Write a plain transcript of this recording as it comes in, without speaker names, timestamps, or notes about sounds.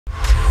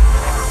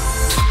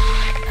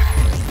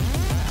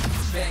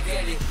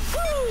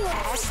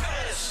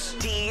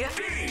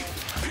SDP,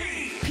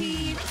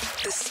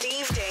 the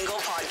Steve Dangle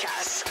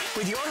Podcast,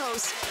 with your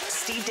hosts,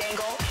 Steve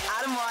Dangle,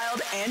 Adam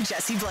Wilde, and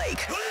Jesse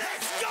Blake.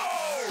 Let's go!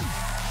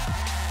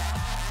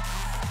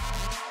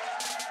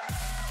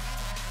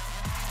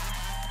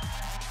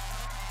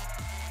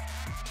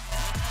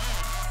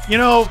 You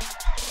know,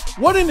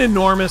 what an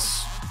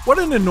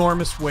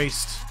enormous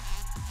waste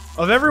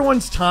of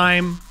everyone's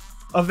time,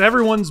 of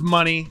everyone's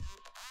money,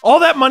 all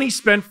that money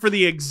spent for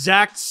the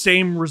exact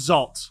same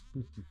result.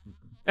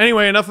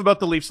 Anyway, enough about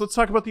the Leafs. Let's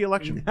talk about the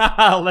election.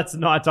 Let's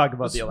not talk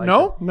about the election.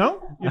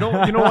 No, you don't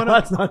want to.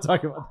 Let's not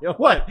talk about the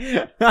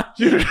election. What?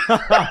 Dude.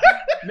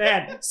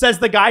 Man, says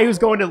the guy who's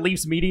going to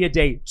Leafs Media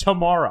Day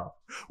tomorrow.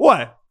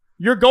 What?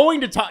 You're going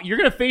to talk. You're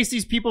going to face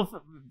these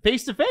people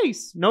face to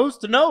face, nose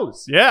to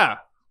nose. Yeah.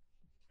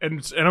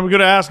 And I'm going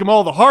to ask them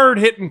all the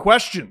hard-hitting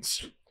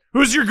questions.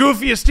 Who's your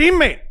goofiest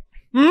teammate?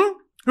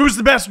 Who's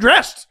the best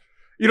dressed?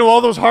 You know, all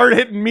those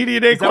hard-hitting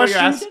Media Day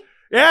questions.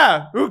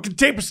 Yeah. Who can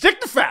tape a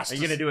stick the fastest? Are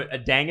you going to do a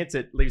dang it's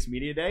at Leafs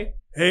Media Day?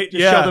 Hey,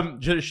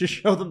 Just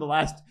show them the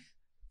last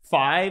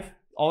 5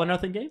 all or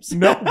nothing games?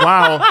 No.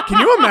 Wow. Can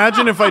you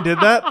imagine if I did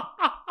that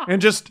and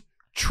just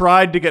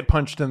tried to get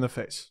punched in the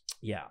face?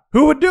 Yeah.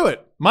 Who would do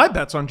it? My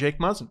bet's on Jake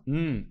Muzzin.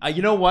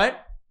 You know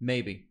what?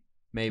 Maybe.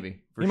 For You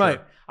sure.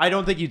 might. I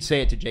don't think you'd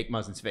say it to Jake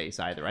Muzzin's face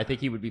either. I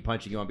think he would be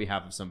punching you on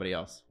behalf of somebody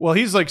else. Well,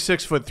 he's like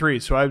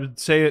 6'3", so I would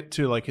say it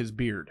to like his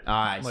beard.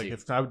 I like see.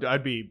 if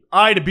I'd be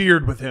eye to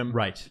beard with him.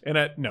 Right. And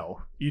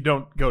no, you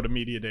don't go to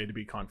Media Day to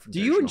be confrontational.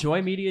 Do you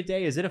enjoy Media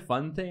Day? Is it a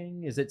fun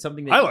thing? Is it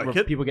something that I like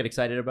it. People get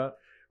excited about?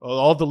 Well,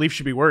 all the Leafs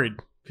should be worried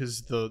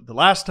because the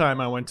last time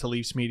I went to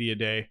Leafs Media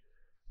Day,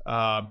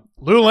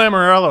 Lou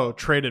Lamoriello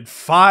traded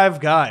 5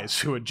 guys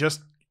who had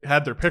just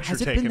had their picture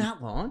Has it taken. been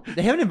that long?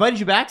 They haven't invited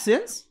you back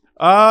since?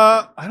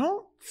 I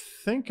don't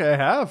think I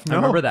have. No. I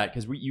remember that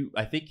because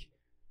I think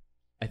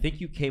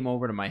you came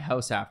over to my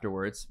house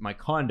afterwards, my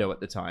condo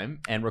at the time,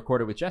 and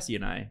recorded with Jesse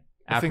and I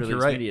after think you're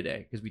Leafs right. Media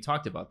Day because we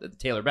talked about the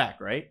Taylor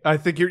back, right? I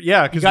think because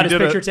You got his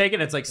picture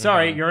taken. It's like,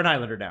 sorry, you're an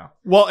Islander now.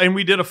 Well, and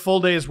we did a full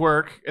day's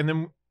work, and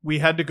then we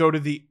had to go to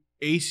the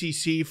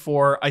ACC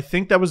for, I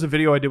think that was a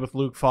video I did with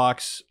Luke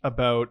Fox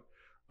about,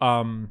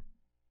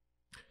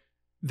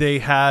 they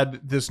had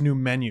this new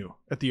menu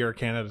at the Air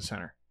Canada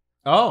Center.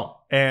 Oh.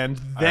 And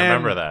then, I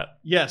remember that.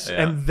 Yes.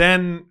 Yeah. And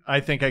then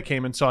I think I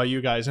came and saw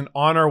you guys. And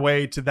on our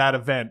way to that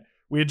event,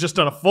 we had just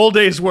done a full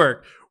day's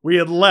work. We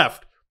had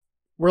left.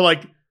 We're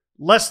like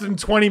less than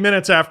 20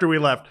 minutes after we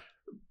left.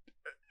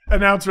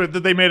 Announcement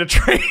that they made a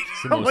trade.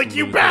 I'm like,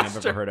 you bastard.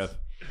 I've ever heard of.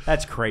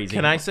 That's crazy.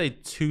 Can I say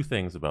 2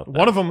 things about that?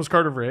 One of them was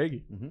Carter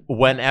Verhaeghe.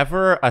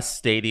 Whenever a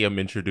stadium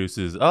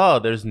introduces,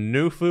 there's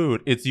new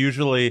food, it's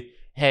usually,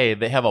 hey,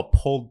 they have a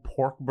pulled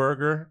pork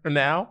burger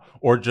now,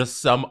 or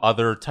just some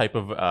other type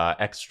of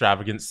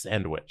extravagant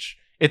sandwich.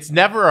 It's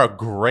never a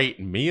great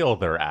meal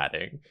they're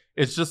adding.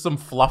 It's just some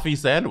fluffy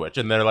sandwich.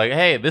 And they're like,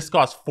 hey, this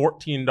costs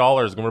 $14.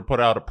 I'm going to put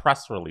out a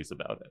press release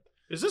about it.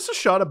 Is this a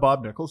shot at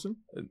Bob Nicholson?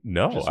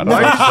 No, I don't know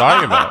what you're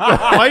talking about.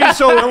 Why are you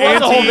so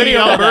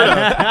anti-Alberta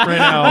right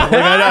now? Like,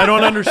 I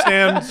don't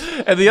understand.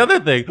 And the other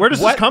thing, Where does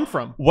this come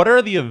from? What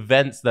are the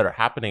events that are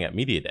happening at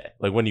Media Day?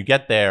 Like when you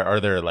get there, are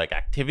there like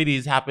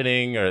activities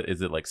happening, or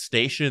is it like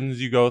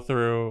stations you go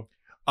through?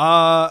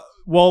 Well,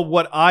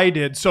 what I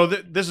did, so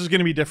this is going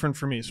to be different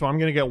for me. So I'm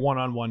going to get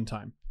one-on-one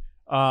time.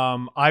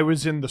 I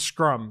was in the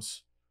scrums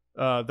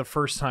the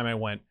first time I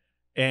went,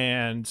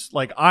 and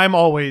like I'm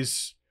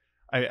always.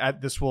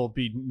 This will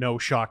be no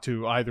shock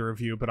to either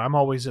of you, but I'm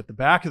always at the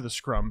back of the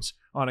scrums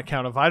on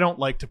account of I don't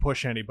like to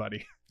push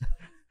anybody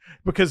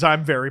because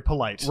I'm very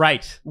polite.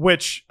 Right.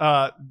 Which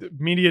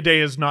Media Day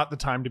is not the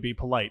time to be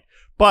polite.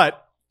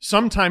 But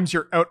sometimes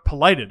you're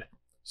out-polited.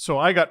 So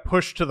I got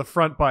pushed to the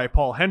front by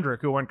Paul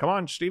Hendrick, who went, come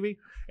on, Stevie.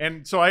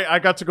 And so I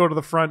got to go to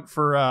the front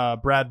for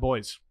Brad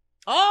Boyes.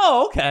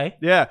 Oh, okay.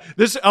 Yeah.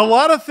 A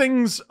lot of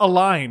things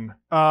align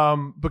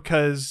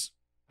because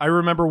I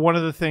remember one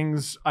of the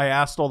things I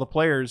asked all the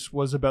players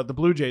was about the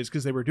Blue Jays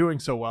because they were doing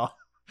so well.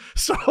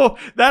 So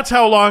that's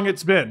how long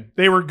it's been.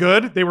 They were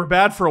good. They were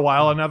bad for a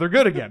while, and now they're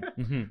good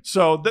again.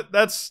 So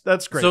that's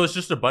great. So it's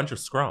just a bunch of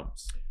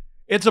scrums.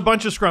 It's a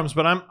bunch of scrums,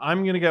 but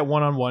I'm gonna get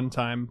one-on-one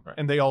time,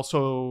 and they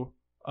also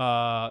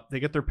they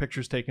get their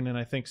pictures taken, and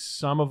I think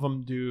some of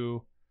them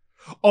do.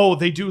 Oh,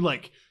 they do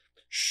like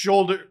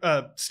shoulder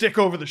stick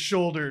over the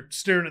shoulder,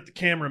 staring at the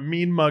camera,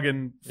 mean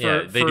mugging.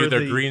 They do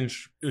their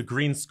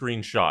green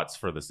screen shots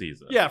for the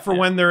season. Yeah, for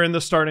when they're in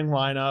the starting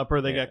lineup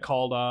or they get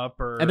called up,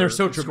 or and they're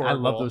so score I a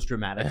love goal. those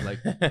dramatic. Like,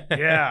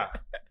 yeah.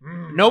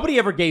 Nobody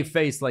ever gave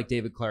face like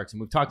David Clarkson.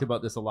 We've talked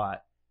about this a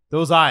lot.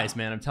 Those eyes,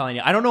 man. I'm telling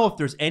you. I don't know if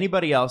there's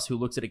anybody else who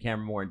looks at a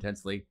camera more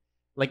intensely.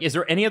 Like, is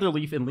there any other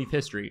Leaf in Leaf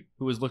history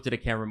who has looked at a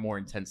camera more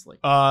intensely?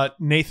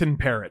 Nathan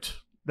Parrott.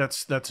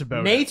 That's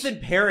about Nathan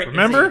it. Parrott.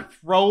 Remember? Is a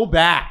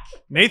throwback.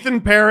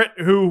 Nathan Parrott,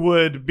 who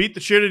would beat the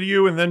shit out of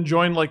you and then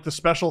join like the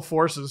special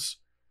forces.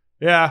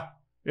 Yeah,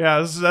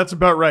 that's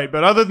about right.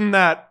 But other than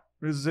that,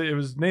 it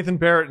was Nathan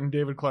Parrott and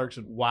David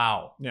Clarkson.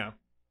 Wow. Yeah.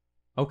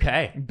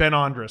 Okay. Ben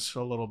Andrus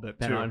a little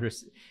bit too.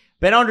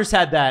 Ben Andrus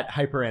had that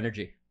hyper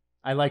energy.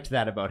 I liked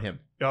that about him.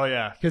 Oh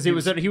yeah, Because he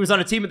was on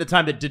a team at the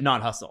time that did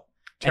not hustle.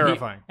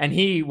 terrifying. And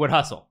he would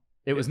hustle.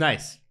 It was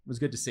nice. It was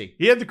good to see.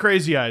 He had the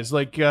crazy eyes.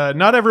 Like,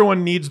 not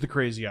everyone needs the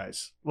crazy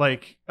eyes.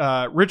 Like,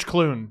 Rich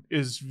Clune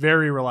is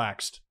very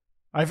relaxed.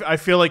 I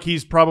feel like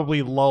he's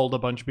probably lulled a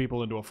bunch of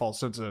people into a false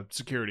sense of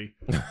security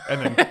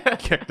and then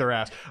kicked their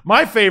ass.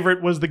 My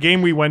favorite was the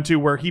game we went to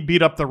where he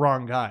beat up the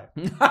wrong guy.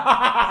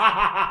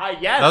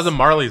 Yes. That was a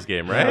Marlies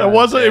game, right? It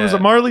was a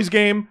Marlies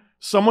game.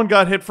 Someone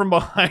got hit from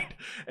behind,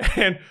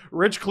 and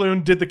Rich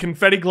Clune did the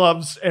confetti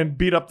gloves and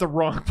beat up the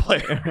wrong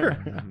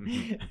player.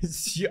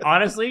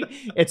 Honestly,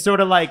 it's sort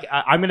of like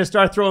I'm going to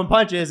start throwing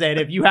punches, and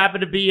if you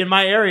happen to be in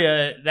my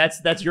area,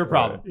 that's your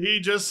problem.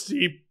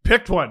 He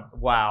picked one.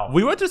 Wow.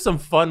 We went to some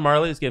fun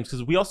Marlies games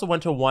because we also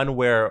went to one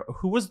where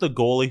who was the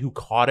goalie who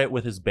caught it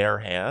with his bare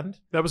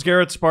hand? That was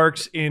Garrett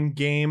Sparks in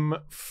Game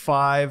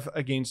 5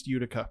 against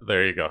Utica.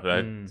 There you go.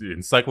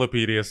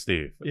 Encyclopedia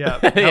Steve. Yeah,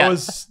 that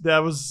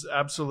was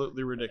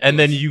absolutely ridiculous. And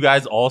then you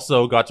guys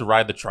also got to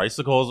ride the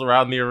tricycles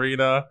around the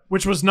arena.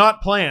 Which was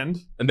not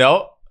planned.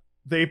 No.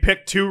 They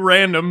picked two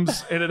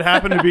randoms, and it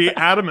happened to be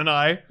Adam and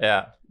I.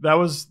 Yeah. That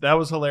was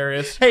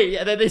hilarious. Hey,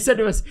 and then they said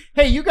to us,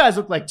 "Hey, you guys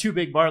look like two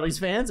big Marlies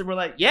fans," and we're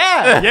like,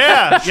 "Yeah,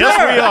 Yes, we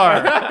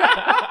are."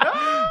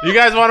 You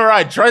guys want to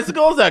ride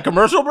tricycles at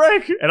commercial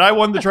break? And I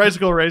won the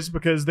tricycle race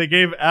because they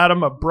gave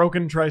Adam a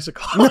broken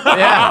tricycle.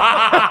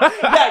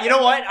 Yeah, you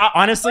know what?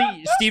 Honestly,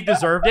 Steve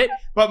deserved it.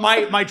 But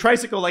my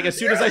tricycle, like as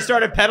soon as I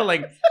started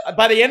pedaling,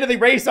 by the end of the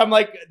race, I'm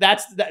like,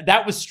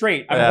 that was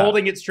straight. I'm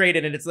holding it straight,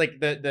 and it's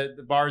like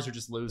the bars are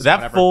just loose.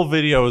 That full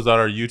video is on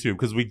our YouTube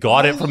because we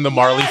got it from the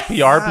Marlies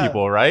PR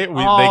people, right?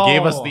 They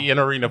gave us the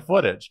in-arena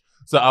footage.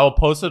 So I'll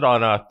post it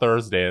on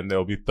Thursday, and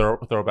there'll be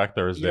Throwback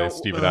Thursday.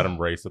 Steve and Adam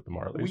race at the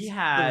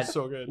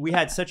Marlies. We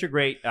had such a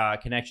great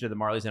connection to the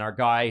Marlies, and our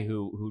guy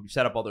who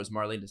set up all those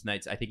Marlies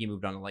nights, I think he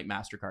moved on to like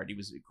MasterCard. He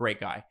was a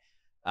great guy.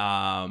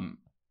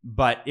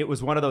 But it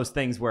was one of those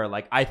things where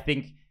like I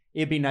think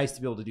it'd be nice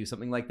to be able to do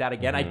something like that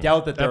again. I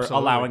doubt that they're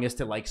allowing us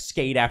to like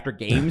skate after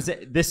games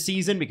this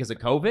season because of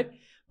COVID.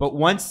 But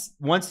once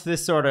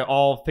this sort of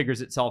all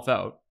figures itself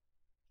out,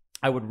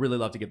 I would really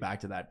love to get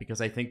back to that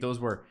because I think those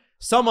were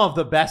some of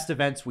the best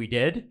events we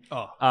did.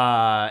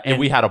 And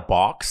we had a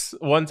box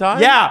one time.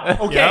 Yeah,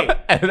 okay.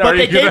 Yep. But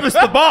they gave us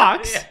the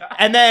box,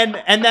 and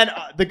then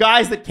the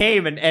guys that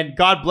came and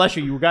God bless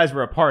you guys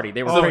were a party.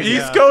 They were crazy.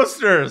 East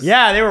Coasters.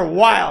 Yeah, they were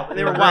wild.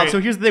 They were wild. Great. So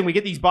here's the thing: we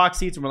get these box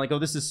seats, and we're like, "Oh,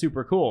 this is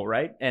super cool,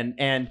 right?"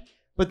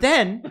 But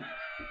then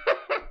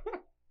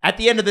at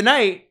the end of the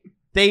night,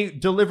 they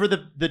deliver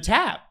the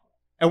tab,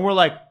 and we're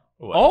like,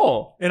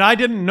 "Oh!" And I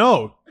didn't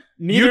know.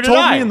 Neither you did told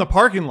I. me in the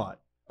parking lot.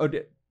 Oh,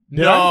 did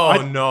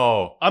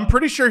No. I'm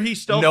pretty sure he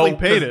stealthily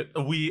paid it.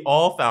 We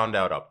all found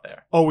out up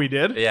there. Oh, we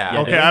did?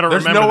 Yeah. Okay, I don't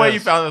There's remember no way this. you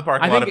found it in the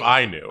parking lot if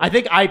I knew. I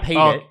think I paid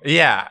it.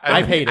 Yeah.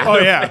 I paid it. Oh,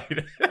 yeah.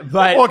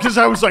 But Well, because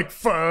I was like,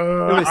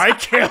 I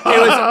can't. it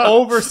was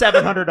over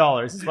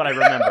 $700 is what I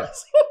remember.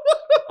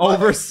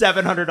 Over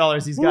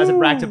 $700 these guys have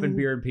racked up in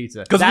beer and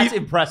pizza. That's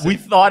impressive. We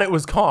thought it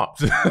was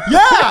comped.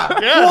 Yeah.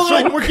 Well, so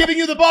like, we're giving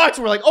you the box.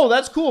 We're like, oh,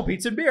 that's cool.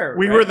 Pizza and beer.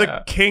 We right? were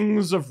the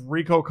kings of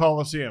Rico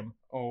Coliseum.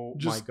 Oh,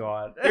 Just- my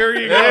God. There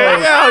you go.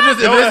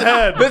 Go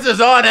ahead. This is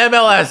on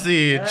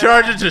MLSE.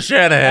 Charge it to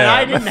Shanahan. And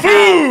I didn't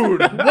Food,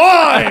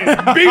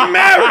 wine, be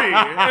merry,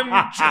 and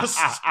just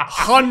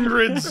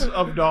hundreds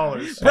of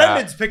dollars.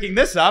 Brendan's picking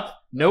this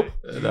up. Nope.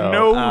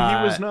 No,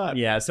 he was not.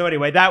 Yeah. So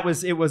anyway,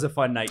 it was a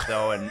fun night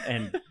though,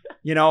 and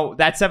you know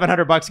that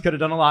 $700 could have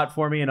done a lot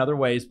for me in other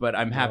ways, but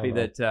I'm happy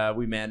that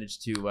we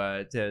managed to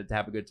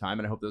have a good time,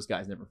 and I hope those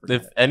guys never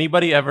forget. If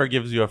anybody ever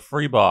gives you a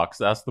free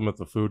box, ask them if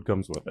the food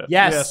comes with it.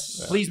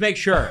 Yes. Please make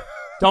sure.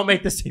 Don't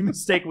make the same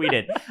mistake we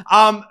did.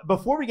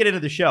 Before we get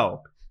into the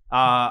show,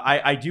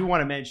 I do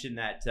want to mention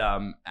that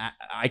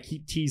I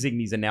keep teasing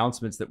these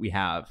announcements that we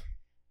have.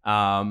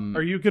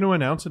 Are you going to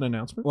announce an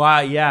announcement?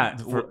 Well, yeah.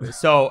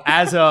 So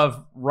as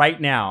of right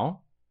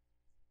now,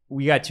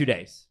 we got 2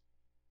 days.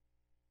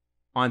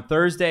 On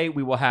Thursday,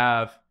 we will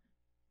have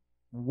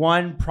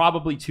one,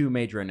 probably two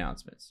major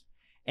announcements.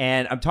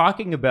 And I'm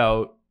talking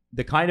about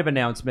the kind of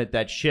announcement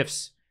that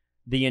shifts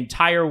the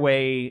entire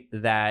way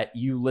that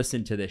you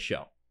listen to this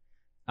show.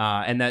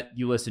 And that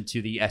you listen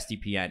to the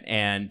SDPN.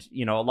 And,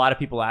 you know, a lot of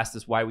people asked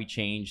us why we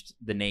changed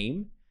the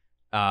name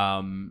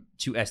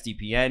to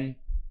SDPN.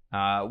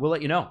 We'll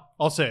let you know.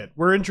 I'll say it.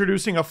 We're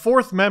introducing a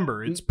fourth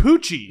member. It's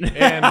Poochie,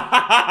 and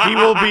he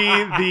will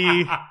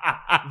be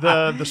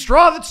the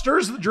straw that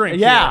stirs the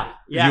drink. Yeah.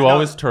 You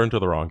always turn to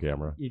the wrong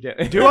camera. You do.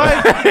 Do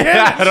I?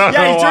 I don't know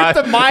Yeah, he why.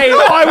 turned to my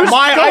I was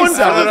my going eyesight. for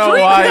the I don't know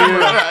three why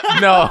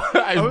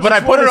camera. but I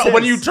put it on,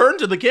 when his. you turn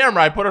to the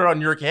camera, I put it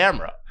on your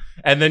camera.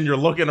 And then you're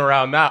looking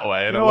around that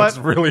way, and You it know looks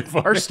what? really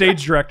fun. Our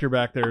stage director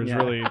back there is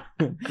Yeah.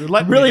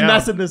 really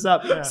messing this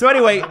up. Yeah. So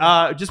anyway,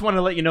 just want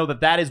to let you know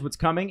that is what's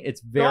coming. It's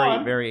Go very,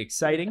 on. very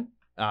exciting.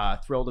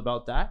 Thrilled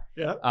about that.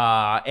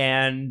 Yeah.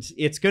 And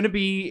it's going to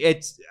be,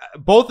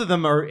 both of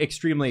them are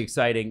extremely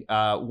exciting.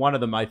 One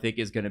of them I think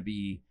is going to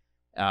be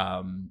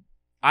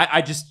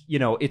I just,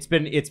 it's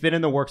been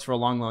in the works for a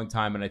long, long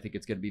time, and I think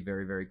it's going to be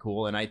very, very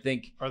cool. And I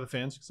think, Are the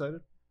fans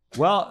excited?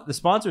 well, the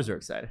sponsors are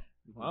excited.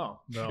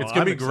 Wow. No, It's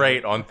going to be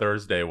great on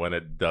Thursday when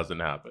it doesn't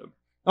happen.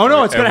 Oh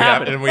no, it's going to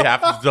happen. And we have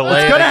to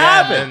delay It's it gonna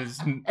again.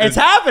 happen. It's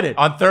happening.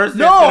 On Thursday,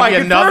 No, it's I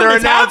going to be confirm another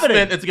it's happening.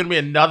 announcement. It's going to be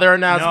another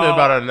announcement No.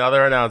 about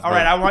another announcement. All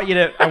right, I want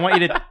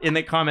you to in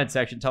the comment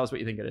section tell us what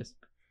you think it is.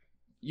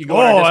 You go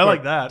Oh, on our I Discord,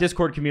 like that.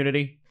 Discord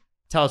community.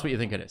 Tell us what you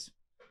think it is.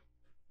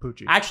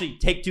 Poochie. Actually,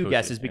 take two Poochie,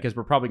 guesses yeah. because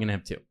we're probably going to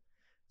have two.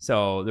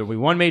 So there'll be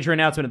one major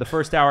announcement in the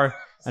first hour,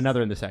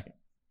 another in the second.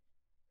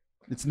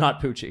 It's not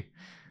Poochie.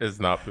 It's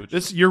not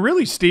Poochie. You're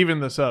really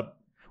Steven this up.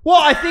 Well,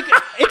 I think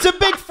it's a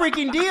big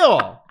freaking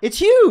deal. It's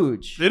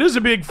huge. It is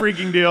a big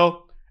freaking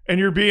deal, and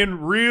you're being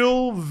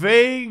real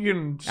vague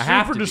and I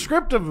have super to be.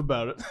 descriptive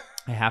about it.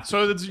 I have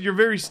to. So you're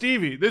very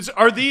Stevie.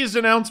 Are these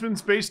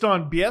announcements based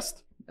on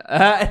Biest?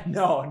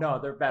 No,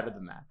 they're better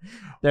than that.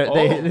 They're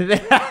They're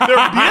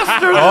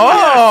Biest or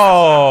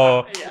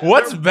Oh,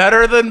 what's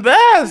better than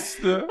best?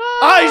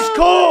 Ice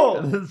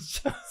cold.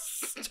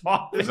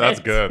 Stop it.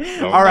 That's good.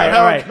 That was All right, good.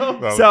 all right.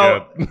 That was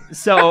So, good.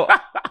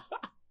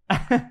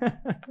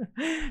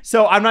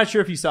 so I'm not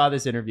sure if you saw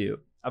this interview,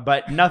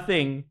 but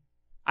nothing.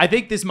 I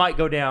think this might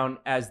go down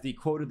as the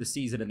quote of the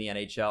season in the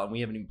NHL, and we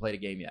haven't even played a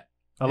game yet.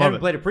 I We love haven't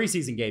it. played a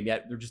preseason game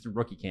yet. They're just in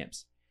rookie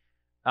camps.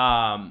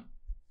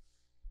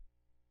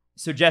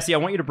 So Jesse, I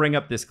want you to bring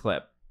up this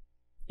clip.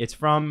 It's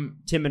from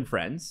Tim and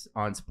Friends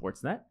on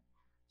Sportsnet.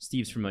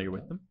 Steve's familiar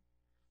with them.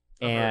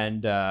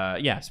 And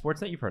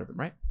Sportsnet, you've heard of them,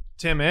 right?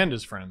 Tim and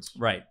his friends.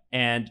 Right.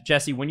 And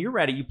Jesse, when you're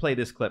ready, you play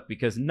this clip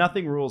because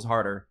nothing rules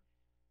harder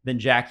than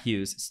Jack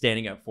Hughes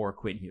standing up for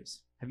Quinn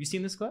Hughes. Have you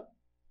seen this clip?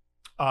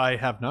 I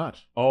have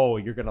not. Oh,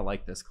 you're going to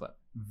like this clip.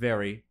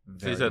 Very, So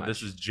very he said much.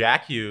 this is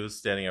Jack Hughes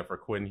standing up for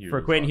Quinn Hughes.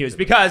 For Quinn Hughes.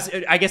 Because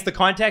I guess the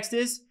context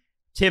is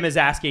Tim is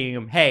asking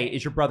him, hey,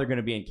 is your brother going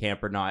to be in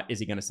camp or not? Is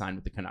he going to sign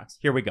with the Canucks?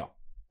 Here we go.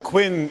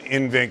 Quinn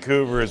in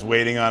Vancouver is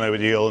waiting on a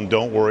deal, and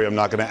don't worry, I'm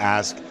not going to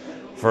ask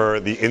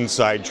for the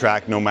inside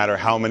track no matter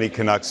how many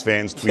Canucks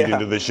fans tweet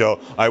into the show.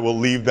 I will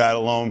leave that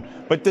alone.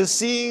 But does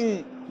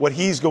seeing what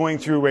he's going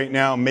through right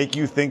now make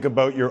you think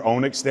about your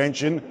own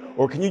extension,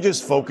 or can you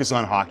just focus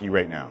on hockey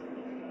right now?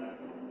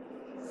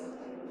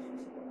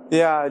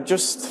 Yeah,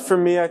 just for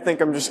me, I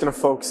think I'm just gonna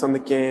focus on the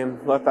game.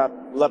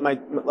 Let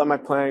my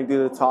planning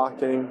do the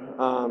talking.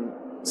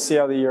 See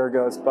how the year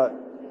goes. But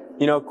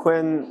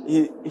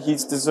Quinn,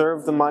 he's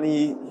deserved the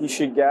money he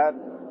should get.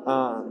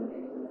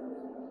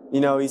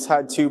 He's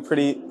had two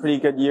pretty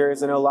good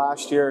years. I know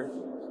last year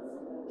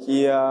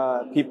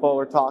people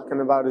were talking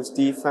about his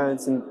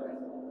defense and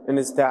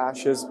his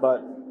dashes,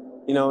 but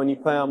when you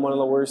play on one of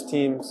the worst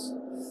teams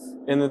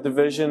in the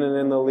division and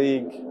in the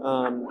league,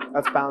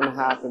 that's bound to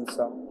happen.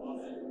 So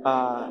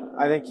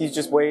I think he's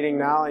just waiting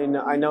now.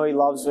 I know he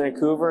loves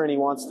Vancouver and he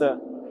wants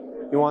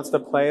to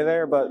play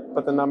there,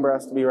 but the number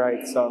has to be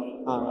right.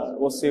 So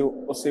we'll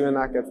see when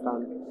that gets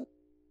done.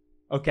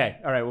 Okay.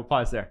 All right. We'll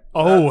pause there.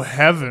 Oh,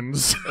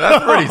 heavens.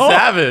 That's pretty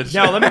savage.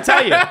 Now, let me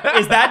tell you,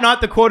 is that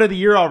not the quote of the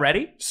year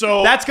already?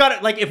 So That's got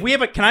it. Like, if we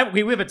have we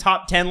have a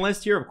top 10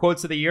 list here of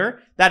quotes of the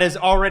year. That is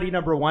already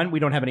number one. We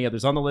don't have any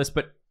others on the list,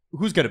 but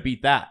who's going to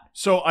beat that?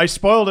 So I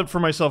spoiled it for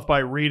myself by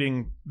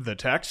reading the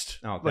text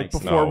thanks.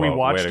 before we way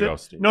watched to it. go,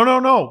 Steve.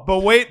 No. But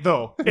wait,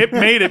 though. It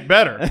made it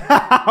better.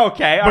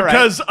 Okay. All right.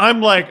 Because I'm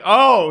like,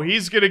 oh,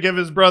 he's going to give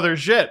his brother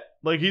shit.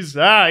 Like he's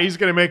going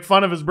to make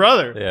fun of his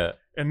brother. Yeah.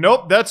 And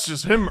nope, that's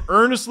just him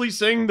earnestly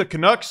saying the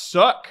Canucks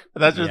suck.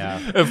 That's just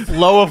a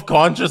flow of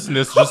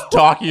consciousness just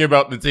talking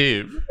about the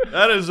team.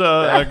 That is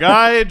a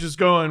guy just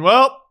going,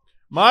 well,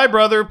 my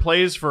brother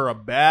plays for a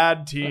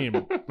bad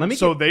team,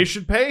 so they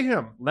should pay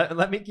him.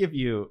 Let me give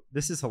you,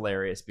 this is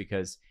hilarious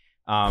because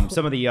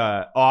some of the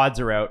odds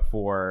are out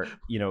for,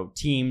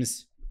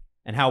 teams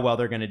and how well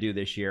they're going to do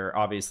this year,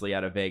 obviously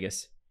out of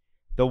Vegas.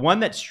 The one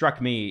that struck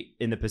me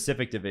in the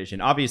Pacific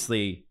Division,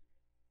 obviously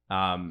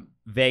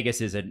Vegas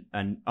is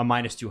a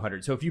minus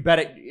 200. So if you bet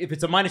it, if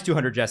it's a minus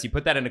 200, Jesse,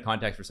 put that into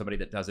context for somebody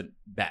that doesn't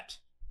bet.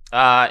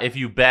 If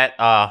you bet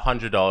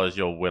 $100,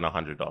 you'll win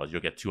 $100.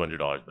 You'll get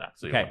 $200 back.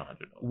 So you'll win $100.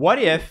 What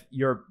if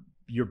you're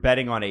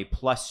betting on a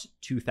plus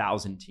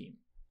 2,000 team?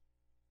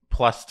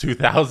 Plus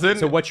 2,000?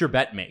 So what's your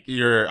bet make?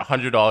 Your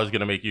 $100 going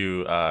to make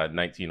you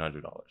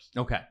 $1,900.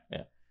 Okay.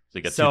 Yeah. So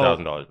you get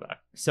 $2,000 back.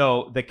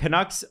 So the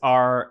Canucks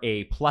are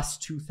a plus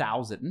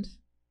 2,000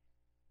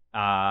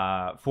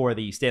 for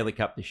the Stanley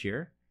Cup this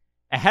year.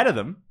 Ahead of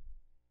them,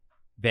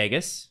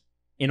 Vegas,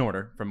 in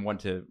order from one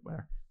to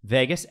where?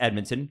 Vegas,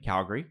 Edmonton,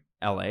 Calgary,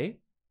 LA,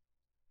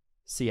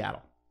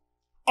 Seattle.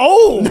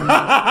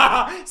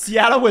 Oh!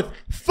 Seattle with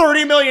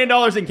 $30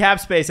 million in cap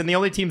space, and the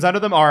only teams under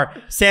them are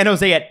San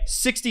Jose at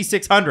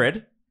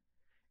 6,600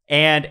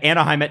 and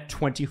Anaheim at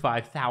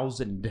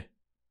 25,000.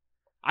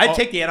 I'd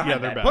take the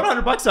Anaheim bet. Put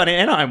 $100 on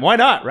Anaheim. Why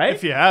not, right?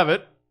 If you have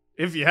it,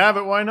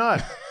 why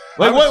not?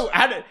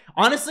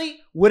 Honestly,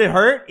 would it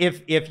hurt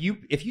if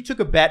you took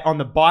a bet on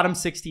the bottom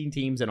 16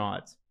 teams in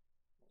odds?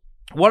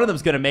 One of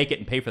them's going to make it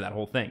and pay for that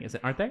whole thing,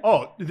 aren't they?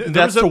 Oh,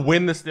 That's to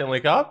win the Stanley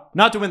Cup?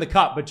 Not to win the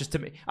cup, but just to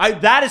make.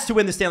 That is to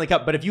win the Stanley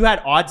Cup. But if you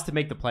had odds to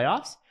make the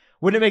playoffs,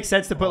 wouldn't it make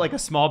sense to put like a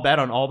small bet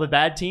on all the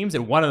bad teams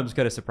and one of them's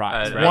going to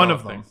surprise? Right? One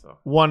of them.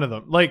 One of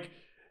them. Like,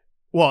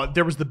 well,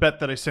 there was the bet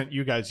that I sent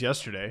you guys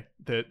yesterday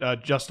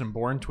that Justin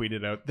Bourne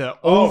tweeted out. The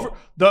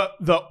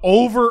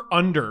over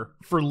under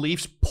for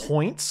Leafs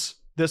points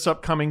this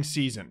upcoming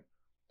season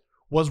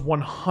was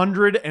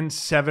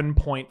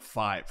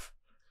 107.5.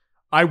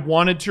 I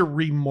wanted to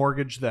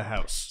remortgage the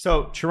house.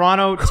 So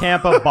Toronto,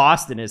 Tampa,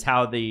 Boston is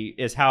how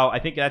I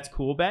think that's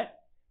cool bet.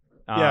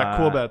 Yeah,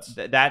 cool bets.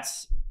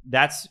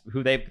 That's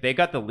who they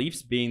got the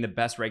Leafs being the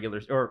best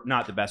regular, or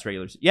not the best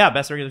regulars. Yeah,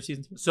 best regular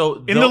season.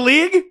 So in the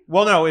league?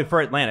 Well, no,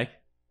 for Atlantic.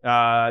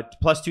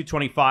 Plus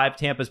 225,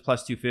 Tampa's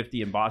plus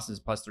 250, and Boston's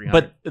plus 300.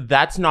 But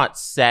that's not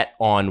set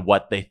on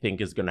what they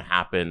think is going to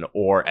happen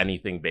or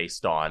anything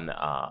based on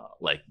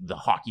like the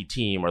hockey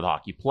team or the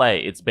hockey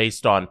play. It's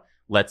based on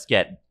let's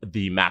get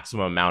the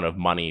maximum amount of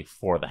money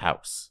for the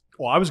house.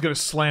 Well, I was going to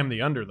slam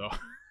the under, though.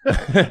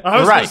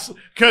 Right.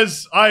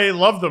 Because I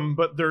love them,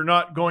 but they're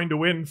not going to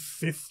win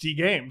 50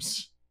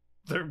 games.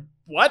 They're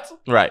what?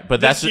 Right.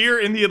 But this that's year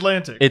in the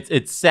Atlantic.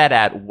 It's set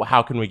at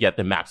how can we get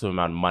the maximum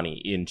amount of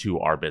money into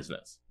our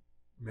business.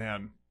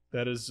 Man,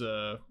 that is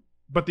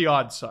but the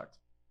odds sucked.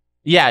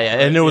 Yeah,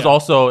 and it was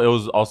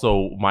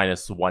also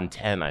minus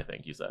 110, I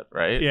think you said,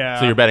 right? Yeah.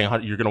 So you're betting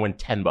you're going to win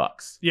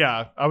 $10.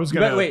 Yeah, I was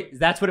going to wait,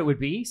 that's what it would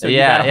be? So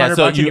yeah, you bet $100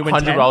 so and you win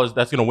 $100,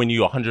 that's going to win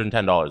you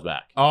 $110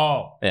 back.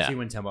 Oh, yeah. So you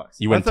win $10.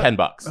 You win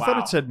 $10. I thought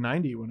it said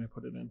 90 when I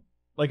put it in.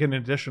 Like an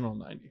additional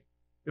 90.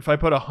 If I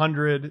put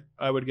 100,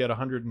 I would get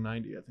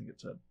 190, I think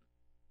it said.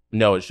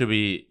 No, it should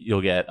be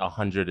you'll get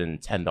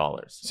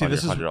 $110 See, on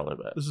this your is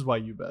 $100 bet. This is why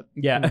you bet.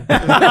 Yeah.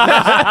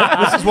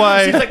 This is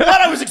why. She's like,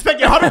 what? I was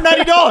expecting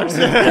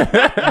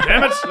 $190.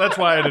 Damn it! That's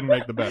why I didn't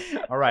make the bet.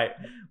 All right.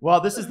 Well,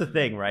 this is the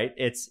thing, right?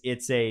 It's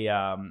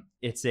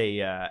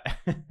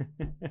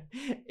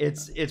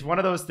one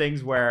of those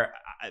things where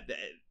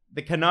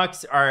the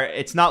Canucks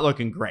it's not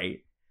looking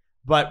great,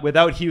 but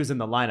without Hughes in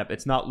the lineup,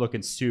 it's not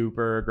looking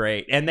super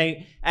great. And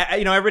they,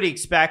 everybody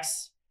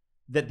expects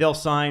that they'll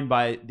sign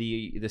by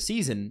the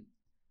season.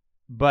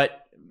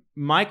 But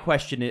my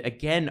question,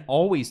 again,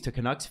 always to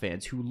Canucks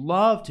fans who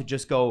love to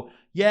just go,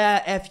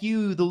 yeah, F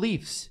you, the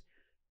Leafs,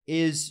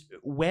 is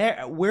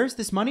where's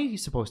this money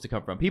supposed to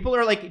come from? People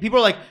are like,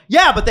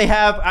 yeah, but they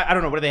have, I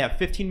don't know, what do they have,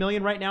 15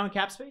 million right now in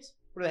cap space?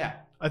 What do they have?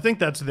 I think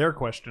that's their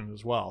question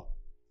as well.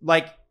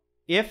 Like,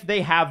 if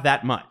they have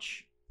that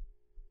much,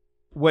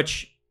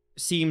 which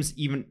seems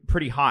even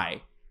pretty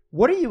high,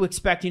 what are you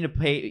expecting to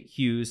pay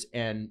Hughes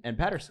and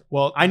Pettersson?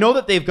 Well, I know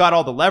that they've got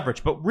all the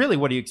leverage, but really,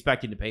 what are you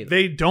expecting to pay them?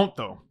 They don't,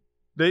 though.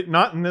 They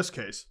not in this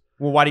case.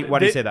 Well, why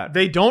do you say that?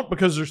 They don't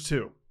because there's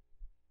two,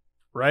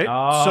 right?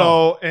 Oh.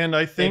 So, and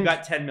I think they've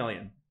got 10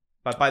 million,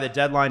 but by the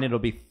deadline, it'll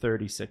be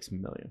 36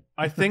 million.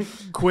 I think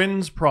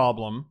Quinn's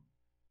problem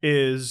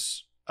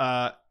is,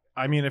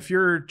 if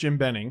you're Jim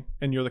Benning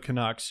and you're the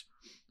Canucks,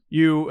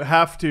 you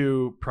have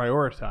to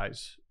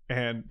prioritize.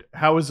 And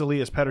how is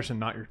Elias Pettersson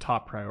not your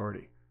top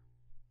priority?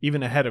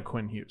 Even ahead of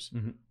Quinn Hughes.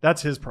 Mm-hmm.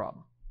 That's his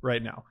problem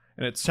right now.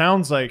 And it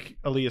sounds like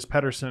Elias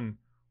Pettersson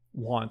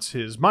wants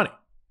his money.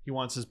 He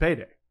wants his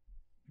payday.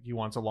 He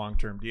wants a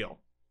long-term deal,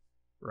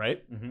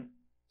 right? Mm-hmm.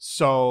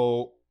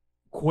 So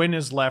Quinn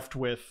is left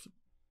with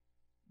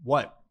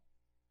what?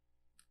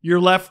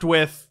 You're left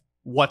with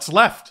what's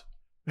left.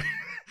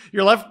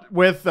 You're left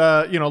with,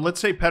 let's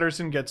say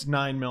Pettersson gets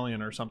 $9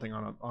 million or something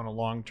on a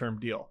long-term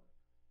deal.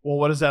 Well,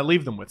 what does that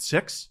leave them with?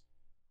 6?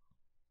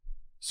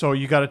 So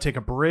you got to take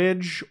a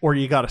bridge, or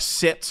you got to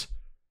sit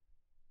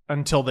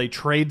until they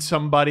trade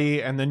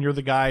somebody, and then you're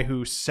the guy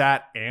who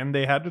sat and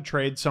they had to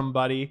trade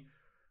somebody.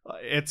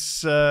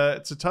 It's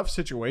a tough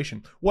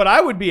situation. What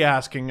I would be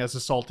asking as a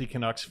salty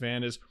Canucks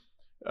fan is,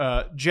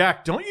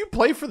 Jack, don't you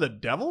play for the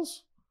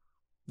Devils?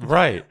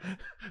 Right.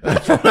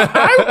 That's what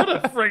I would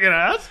have friggin'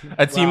 asked.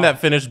 A team that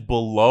finished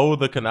below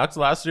the Canucks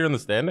last year in the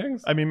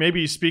standings? I mean,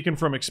 maybe he's speaking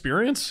from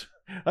experience,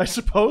 I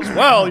suppose.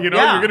 Well, you're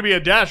going to be a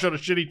dash on a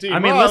shitty team. I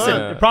mean, listen,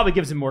 it probably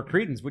gives him more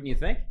credence, wouldn't you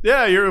think?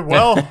 Yeah,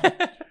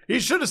 he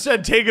should have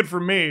said, take it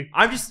from me,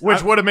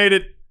 which would have made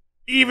it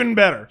even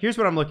better. Here's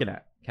what I'm looking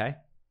at, okay,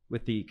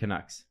 with the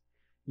Canucks.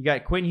 You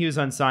got Quinn Hughes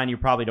unsigned, you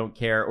probably don't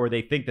care, or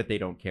they think that they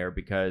don't care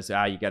because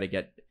you got to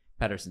get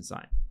Pettersson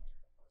signed.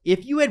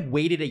 If you had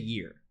waited a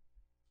year,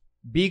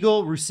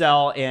 Beagle,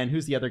 Roussel, and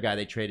who's the other guy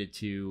they traded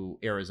to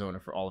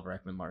Arizona for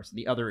Oliver Ekman-Larsson?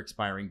 The other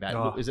expiring bat.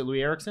 Is it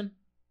Louis Eriksson?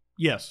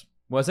 Yes.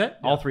 Was it?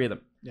 Yeah. All 3 of them.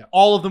 Yeah.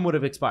 All of them would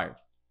have expired.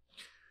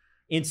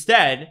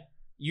 Instead,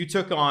 you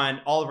took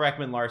on Oliver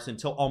Ekman-Larsson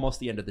till almost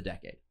the end of the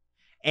decade.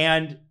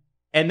 And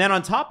then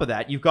on top of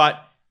that, you've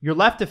got your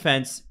left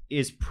defense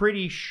is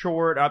pretty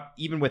short up,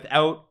 even if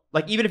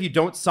you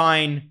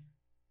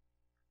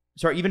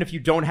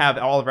don't have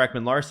Oliver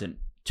Ekman-Larsson,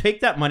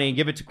 take that money and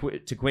give it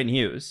to Quinn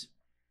Hughes.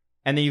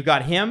 And then you've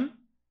got him,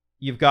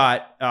 you've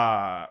got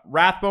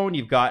Rathbone,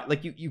 you've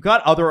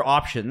got other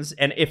options.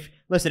 And if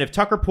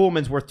Tucker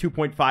Pullman's worth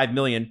 $2.5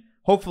 million,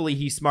 hopefully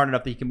he's smart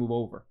enough that he can move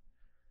over.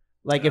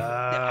 Like if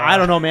I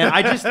don't know, man.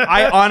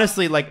 I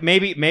honestly like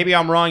maybe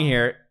I'm wrong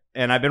here,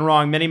 and I've been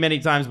wrong many, many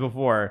times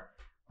before,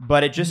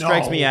 but it just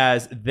strikes me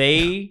as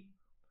they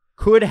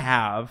could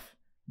have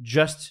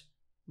just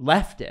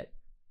left it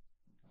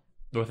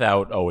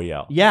without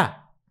OEL. Yeah.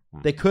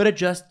 They could have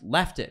just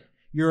left it.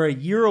 You're a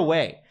year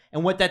away.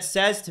 And what that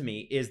says to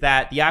me is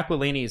that the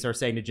Aquilinis are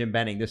saying to Jim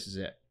Benning, this is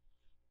it.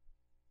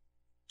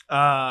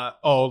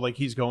 Like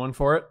he's going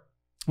for it?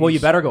 Well,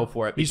 you better go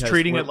for it. He's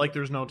treating it like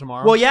there's no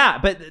tomorrow. Well, yeah,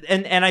 but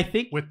and I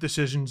think with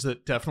decisions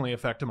that definitely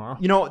affect tomorrow.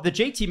 You know, the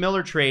JT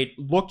Miller trade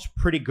looked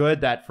pretty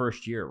good that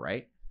first year,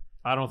 right?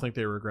 I don't think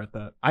they regret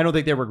that. I don't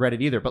think they regret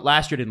it either, but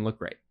last year didn't look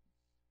great.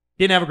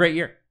 Didn't have a great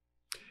year.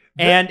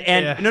 And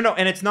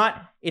it's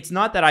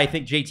not that I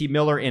think JT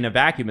Miller in a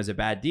vacuum is a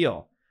bad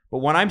deal. But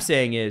what I'm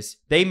saying is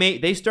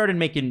they started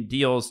making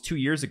deals 2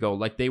 years ago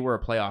like they were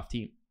a playoff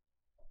team.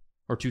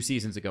 Or 2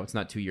 seasons ago. It's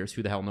not 2 years.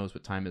 Who the hell knows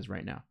what time is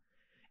right now?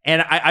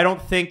 And I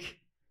don't think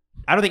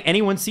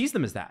anyone sees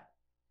them as that.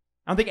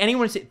 I don't think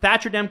anyone sees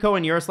Thatcher Demko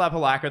and Yaroslav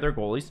Halak are their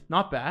goalies.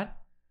 Not bad.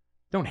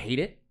 Don't hate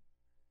it.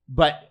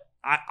 But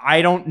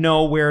I don't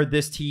know where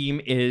this team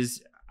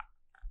is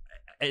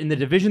in the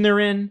division they're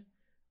in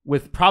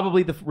with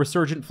probably the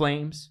resurgent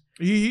Flames.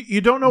 You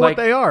don't know what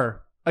they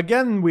are.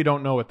 Again, we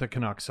don't know what the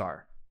Canucks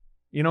are.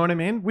 You know what I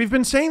mean? We've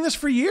been saying this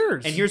for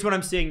years. And here's what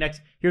I'm seeing next.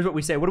 Here's what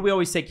we say. What do we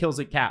always say kills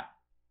a cap?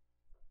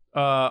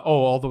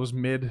 All those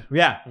mid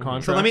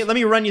contracts. So let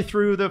me run you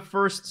through the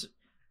first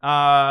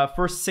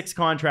 6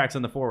 contracts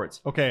on the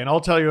forwards. Okay, and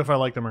I'll tell you if I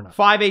like them or not.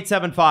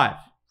 5.875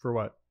 for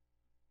what?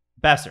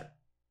 Besser.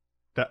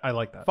 I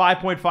like that.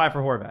 5.5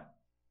 for Horvat.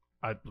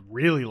 I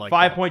really like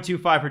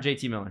 5.25 for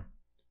JT Miller.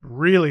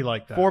 Really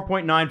like that.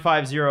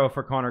 4.950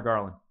 for Connor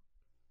Garland.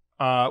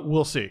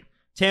 We'll see.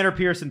 Tanner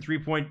Pearson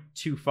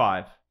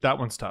 3.25. That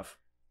one's tough.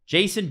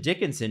 Jason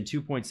Dickinson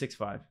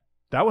 2.65.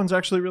 That one's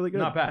actually really good.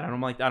 Not bad. I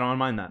don't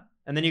mind that.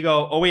 And then you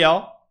go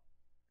OEL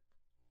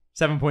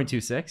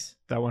 7.26.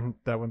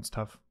 That one's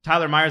tough.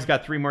 Tyler Myers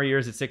got 3 more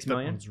years at $6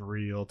 million. That one's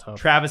real tough.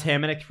 Travis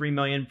Hamonic $3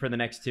 million for the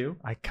next 2.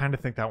 I kind of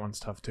think that one's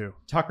tough too.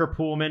 Tucker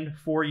Poolman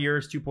 4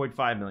 years,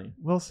 $2.5 million.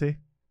 We'll see.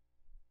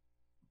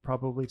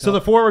 Probably tough. So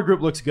the forward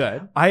group looks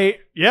good.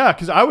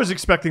 Because I was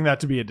expecting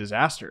that to be a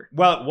disaster.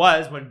 Well, it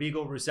was when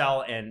Beagle,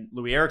 Roussel, and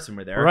Louis Eriksson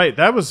were there. Right.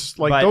 That was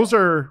those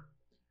are,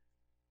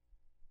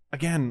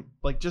 again,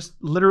 just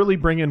literally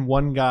bring in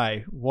one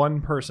guy, one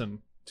person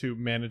to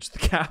manage the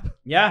cap.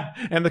 Yeah.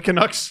 And the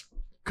Canucks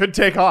could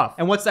take off.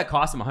 And what's that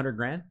cost them?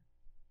 $100,000?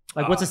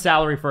 What's a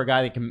salary for a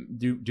guy that can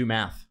do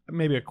math?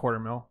 Maybe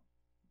 $250,000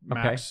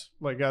 max.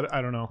 Okay.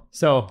 I don't know.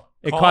 So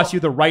it costs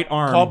you the right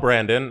arm. Call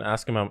Brandon.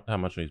 Ask him how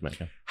much he's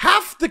making.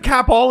 Half the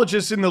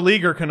capologists in the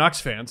league are Canucks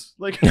fans.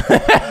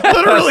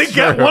 Literally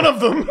get one of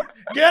them.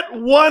 Get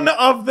one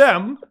of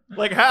them.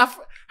 Half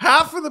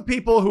of the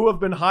people who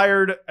have been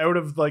hired out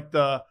of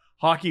the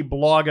hockey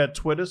blog at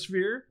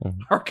Twittersphere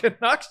are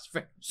Canucks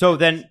fans. So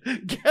then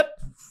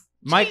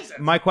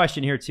my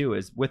question here too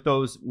is with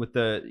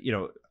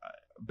the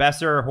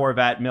Besser,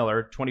 Horvat,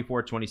 Miller,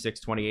 24, 26,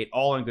 28,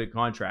 all on good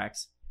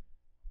contracts.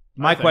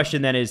 My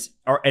question then is,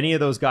 are any of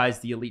those guys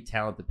the elite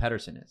talent that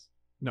Pettersson is?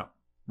 No.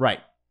 Right.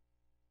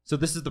 So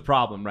this is the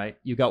problem, right?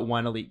 You got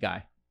one elite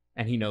guy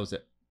and he knows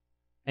it.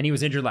 And he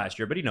was injured last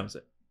year, but he knows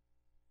it.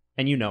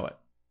 And you know it.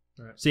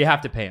 Right. So you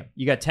have to pay him.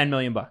 You got $10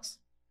 million.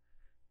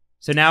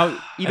 So now,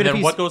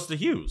 what goes to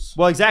Hughes?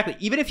 Well, exactly.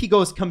 Even if he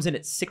comes in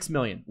at $6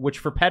 million, which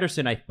for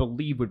Pettersson I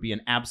believe would be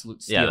an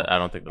absolute steal. Yeah, I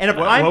don't think. And if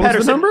I'm Pettersson,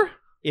 was the number?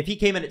 If he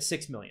came in at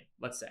 $6 million,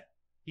 let's say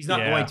he's not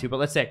going to, but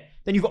let's say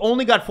then you've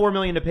only got $4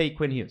 million to pay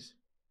Quinn Hughes.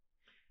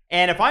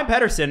 And if I'm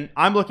Pettersson,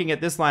 I'm looking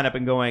at this lineup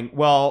and going,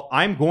 well,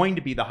 I'm going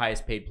to be the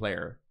highest paid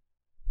player,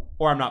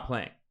 or I'm not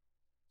playing.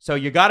 So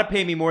you got to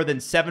pay me more than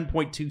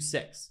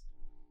 7.26.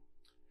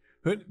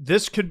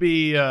 This could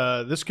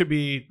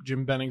be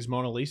Jim Benning's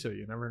Mona Lisa.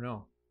 You never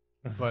know.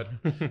 But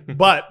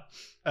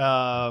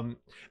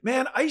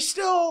man, I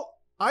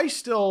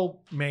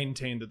still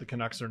maintain that the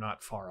Canucks are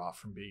not far off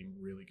from being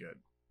really good.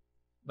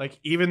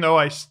 Even though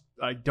I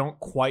don't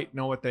quite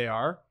know what they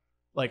are,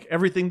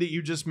 everything that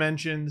you just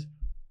mentioned,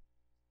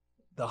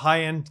 the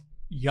high end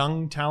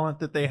young talent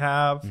that they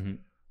have,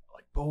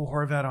 Bo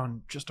Horvat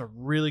on just a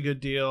really good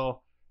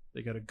deal.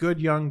 They got a good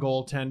young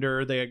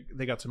goaltender.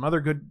 They got some other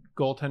good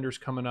goaltenders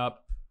coming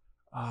up.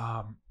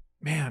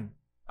 Man.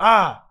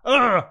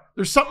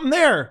 There's something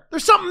there.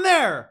 There's something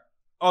there.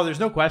 Oh, there's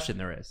no question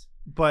there is.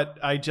 But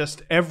I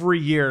just, every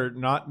year,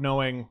 not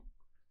knowing,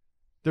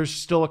 there's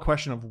still a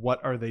question of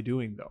what are they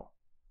doing, though.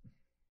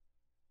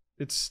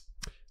 It's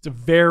a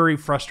very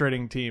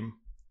frustrating team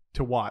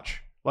to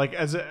watch.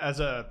 As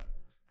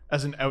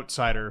an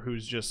outsider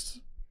who's just,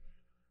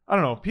 I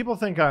don't know. People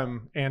think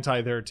I'm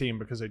anti their team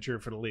because I cheer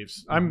for the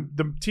Leafs.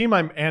 The team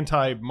I'm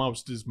anti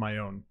most is my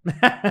own.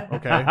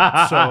 Okay,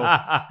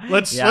 so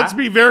let's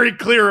be very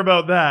clear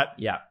about that.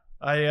 Yeah,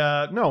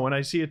 no. When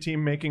I see a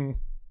team making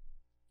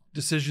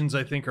decisions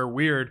I think are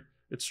weird,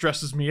 it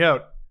stresses me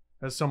out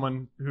as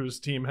someone whose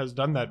team has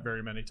done that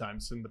very many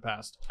times in the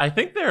past. I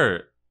think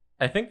they're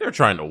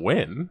trying to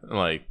win.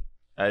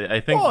 I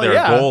think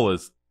their goal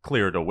is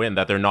clear to win,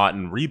 that they're not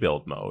in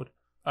rebuild mode.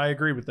 I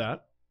agree with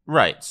that.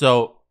 Right.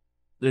 So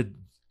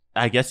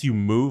I guess you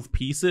move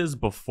pieces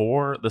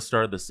before the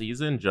start of the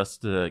season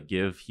just to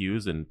give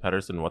Hughes and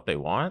Pettersson what they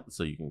want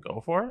so you can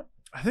go for it.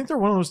 I think they're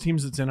one of those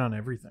teams that's in on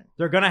everything.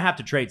 They're going to have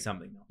to trade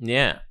something, though.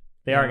 Yeah.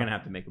 They are going to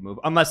have to make a move,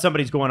 unless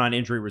somebody's going on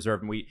injury reserve.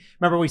 And we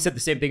said the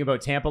same thing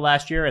about Tampa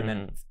last year, and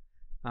then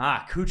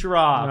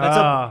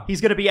Kucherov.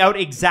 He's going to be out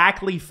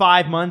exactly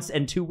 5 months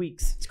and 2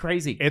 weeks. It's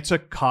crazy. It's a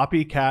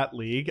copycat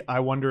league. I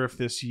wonder if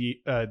this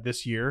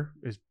year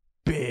is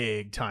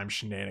big time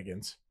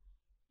shenanigans.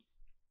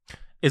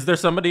 Is there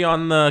somebody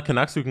on the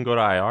Canucks who can go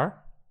to IR?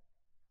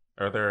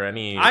 Are there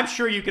any? I'm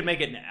sure you can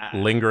make it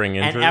lingering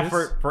injuries? An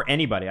effort for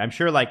anybody. I'm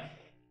sure, like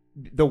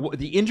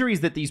the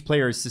injuries that these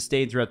players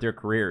sustain throughout their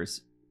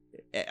careers,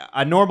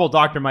 a normal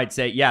doctor might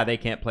say, yeah, they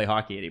can't play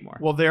hockey anymore.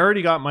 Well, they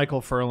already got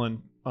Michael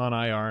Furlan on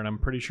IR, and I'm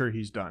pretty sure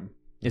he's done.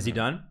 Is he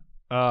done?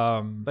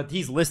 But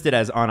he's listed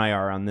as on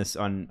IR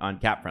on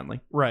Cap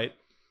Friendly. Right.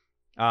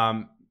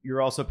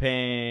 You're also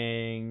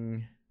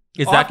paying.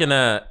 Is that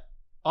gonna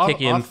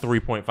kick in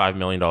 $3.5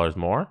 million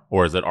more,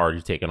 or is it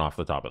already taken off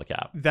the top of the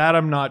cap? That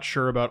I'm not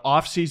sure about.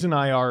 Off-season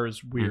IR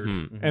is weird,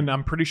 and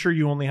I'm pretty sure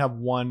you only have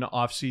one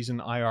off-season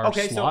IR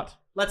slot. So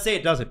let's say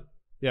it doesn't.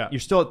 Yeah,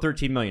 you're still at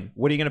 $13 million.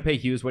 What are you going to pay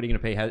Hughes? What are you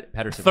going to pay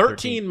Pettersson?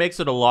 13 makes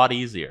it a lot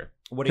easier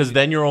because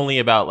then you're only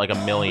about like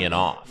 $1 million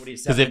off.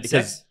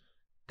 Because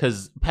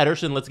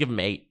Pettersson, let's give him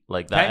 8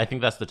 like that. Okay. I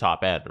think that's the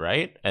top end,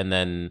 right? And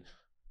then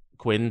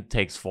Quinn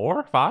takes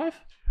 4, 5.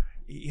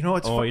 You know,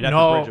 it's you'd have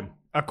to bridge him.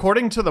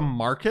 According to the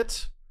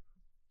market,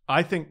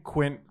 I think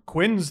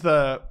Quinn's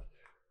the.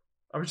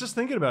 I was just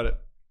thinking about it.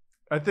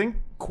 I think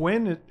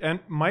Quinn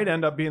might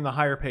end up being the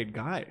higher paid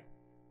guy.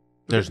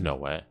 There's no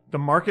way. The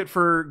market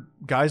for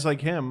guys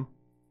like him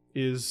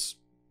is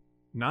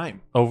 9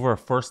 over a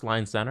first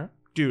line center.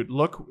 Dude,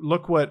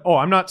 look what. Oh,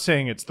 I'm not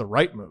saying it's the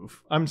right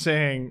move. I'm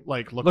saying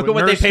like look at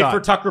what they paid for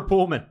Tucker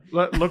Pullman.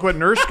 Look what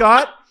Nurse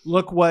got.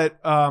 Look what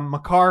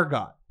Makar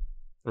got.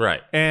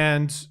 Right.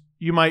 And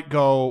you might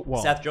go,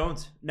 well, Seth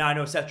Jones. No, I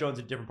know Seth Jones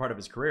is a different part of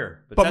his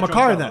career. But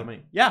Makar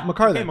then. Yeah,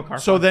 Makar then.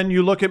 So then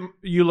you look at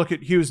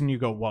Hughes and you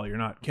go, well, you're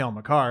not Cale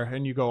Makar.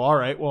 And you go, all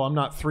right, well, I'm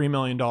not $3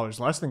 million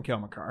less than Cale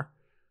Makar.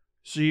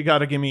 So you got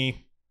to give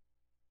me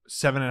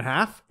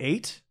 7.5,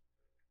 8,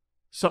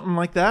 something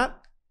like that.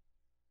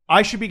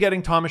 I should be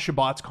getting Thomas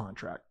Chabot's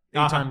contract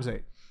 8 times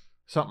 8,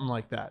 something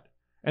like that.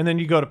 And then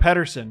you go to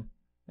Pettersson,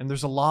 and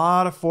there's a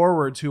lot of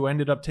forwards who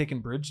ended up taking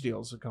bridge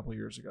deals a couple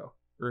years ago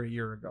or a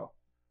year ago.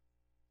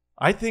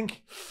 I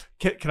think,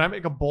 can I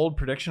make a bold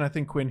prediction? I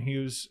think Quinn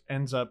Hughes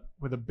ends up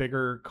with a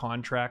bigger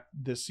contract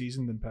this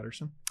season than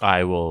Pettersson.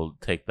 I will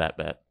take that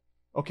bet.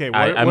 Okay,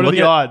 what are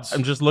the odds?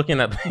 I'm just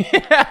looking at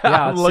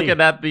I'm looking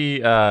at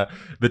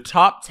the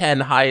top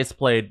 10 highest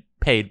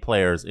paid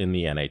players in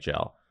the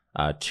NHL.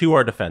 2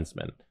 are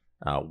defensemen.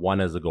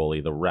 1 is a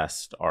goalie. The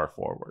rest are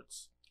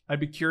forwards. I'd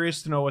be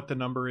curious to know what the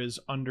number is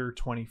under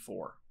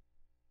 24.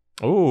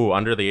 Ooh,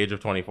 under the age of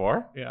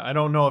 24? Yeah, I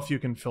don't know if you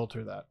can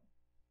filter that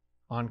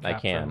on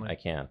Cap I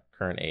can.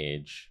 Current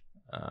age,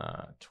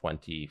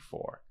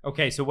 24.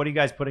 Okay, so what are you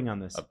guys putting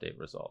on this? Update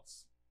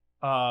results.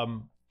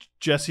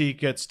 Jesse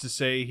gets to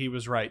say he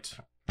was right.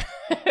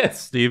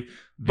 Steve.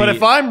 But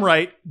if I'm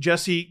right,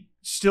 Jesse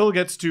still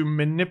gets to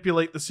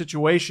manipulate the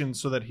situation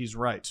so that he's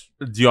right.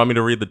 Do you want me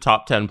to read the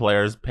top 10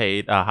 players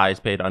paid,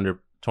 highest paid under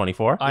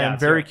 24? I am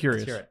very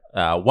curious.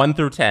 1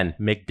 through 10,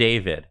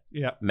 McDavid.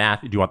 Yeah.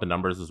 Matthew. Do you want the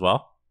numbers as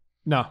well?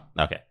 No.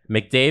 Okay.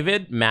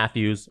 McDavid,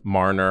 Matthews,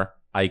 Marner,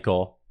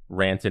 Eichel,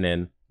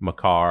 Rantanen,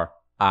 Makar,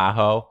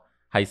 Aho,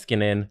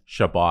 Heiskanen,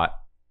 Chabot,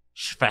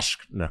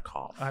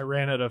 Svechnikov. I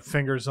ran out of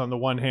fingers on the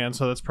one hand,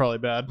 so that's probably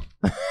bad.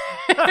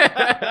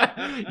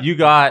 You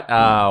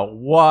got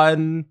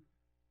 1,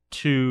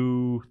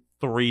 2,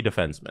 3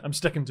 defensemen. I'm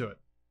sticking to it.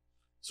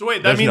 So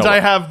wait, that means I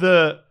have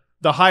the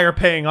higher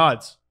paying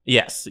odds.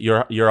 Yes,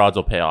 your odds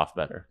will pay off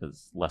better because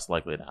it's less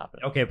likely to happen.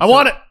 Okay, I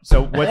want it.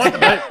 So what's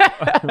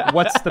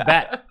the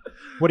bet?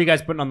 What are you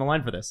guys putting on the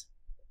line for this?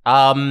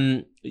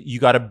 You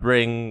got to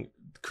bring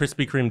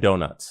Krispy Kreme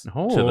donuts to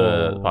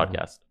the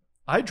podcast.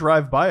 I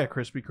drive by a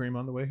Krispy Kreme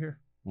on the way here.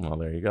 Well,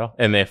 there you go.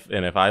 And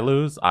if I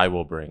lose, I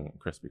will bring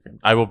Krispy Kreme.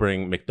 I will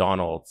bring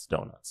McDonald's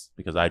donuts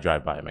because I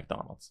drive by a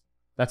McDonald's.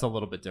 That's a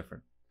little bit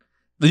different.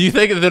 Do you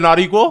think they're not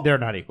equal? They're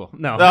not equal.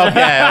 No. Okay,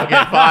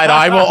 fine.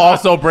 I will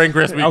also bring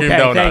Krispy Kreme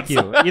donuts. Thank you.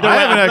 Either way, I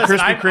haven't had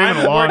Krispy Kreme in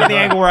a long time. I'm the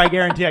angle where I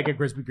guarantee I get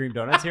Krispy Kreme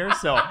donuts here.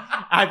 So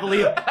I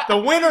believe the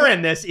winner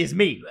in this is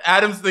me.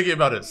 Adam's thinking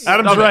about it.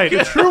 Adam's right.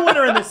 The true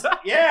winner in this.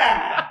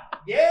 Yeah.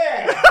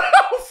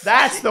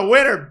 That's the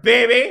winner,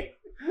 baby.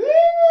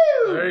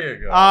 Woo! There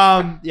you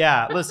go.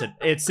 Yeah. Listen,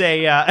 it's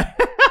a.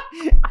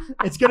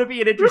 It's going to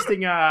be an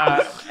interesting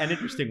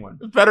one.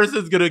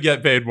 Pettersson's going to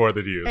get paid more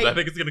than you. Hey. I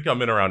think it's going to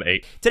come in around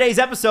 8. Today's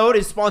episode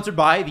is sponsored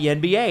by the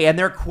NBA and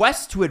their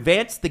quest to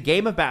advance the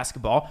game of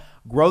basketball,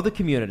 grow the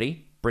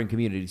community, bring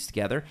communities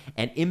together,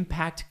 and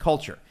impact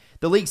culture.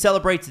 The league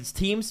celebrates its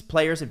teams,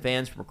 players, and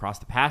fans from across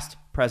the past,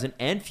 present,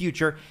 and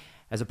future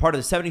as a part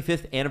of the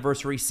 75th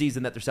anniversary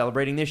season that they're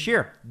celebrating this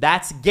year.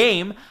 That's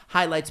Game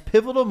highlights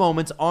pivotal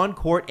moments on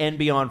court and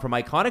beyond, from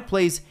iconic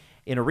plays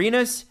in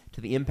arenas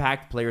to the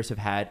impact players have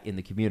had in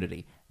the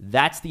community.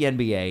 That's the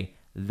NBA.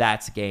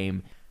 That's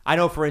Game. I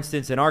know, for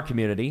instance, in our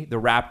community, the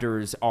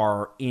Raptors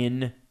are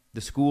in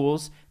the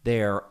schools.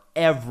 They're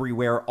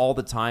everywhere all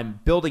the time,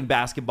 building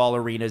basketball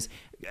arenas,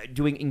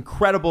 doing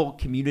incredible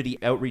community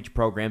outreach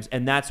programs,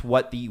 and that's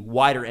what the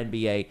wider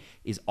NBA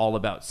is all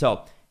about.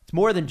 So it's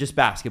more than just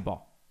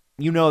basketball.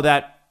 You know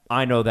that,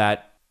 I know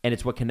that, and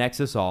it's what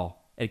connects us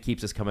all, and it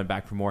keeps us coming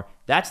back for more.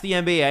 That's the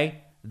NBA.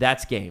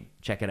 That's Game.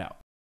 Check it out.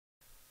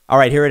 All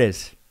right, here it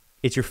is.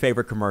 It's your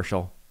favorite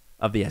commercial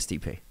of the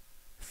SDP.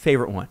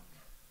 Favorite one.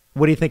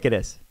 What do you think it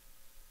is?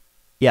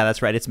 Yeah,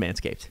 that's right. It's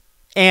Manscaped.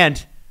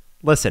 And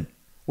listen,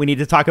 we need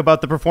to talk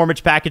about the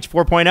Performance Package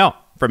 4.0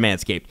 from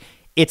Manscaped.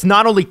 It's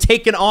not only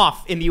taken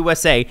off in the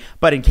USA,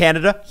 but in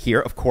Canada, here,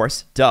 of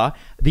course, duh,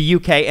 the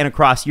UK, and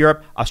across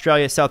Europe,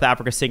 Australia, South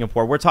Africa,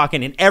 Singapore. We're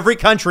talking in every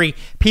country,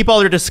 people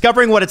are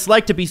discovering what it's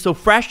like to be so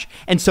fresh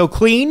and so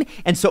clean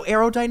and so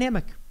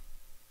aerodynamic.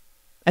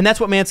 And that's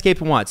what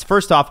Manscaped wants.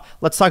 First off,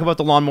 let's talk about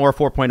the Lawnmower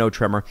 4.0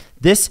 trimmer.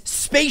 This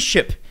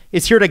spaceship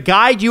is here to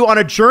guide you on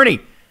a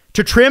journey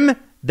to trim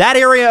that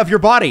area of your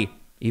body,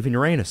 even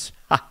your anus.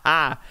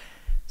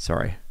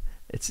 Sorry,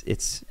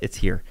 it's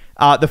here.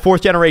 The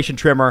 4th generation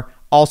trimmer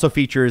also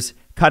features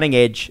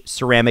cutting-edge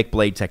ceramic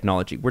blade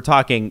technology. We're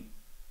talking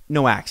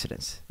no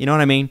accidents. You know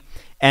what I mean?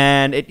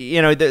 And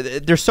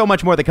there's so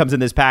much more that comes in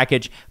this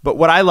package. But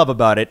what I love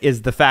about it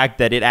is the fact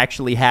that it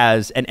actually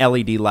has an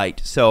LED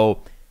light,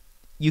 so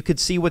you could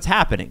see what's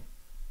happening.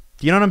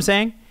 Do you know what I'm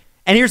saying?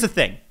 And here's the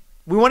thing.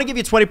 We want to give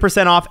you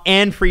 20% off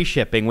and free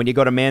shipping when you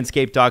go to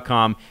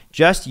manscaped.com.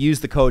 Just use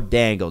the code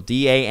DANGLE,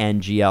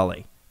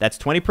 DANGLE. That's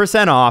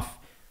 20% off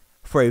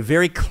for a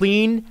very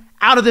clean,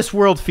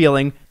 out-of-this-world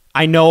feeling.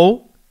 I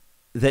know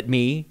that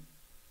me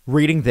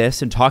reading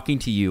this and talking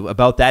to you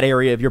about that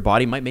area of your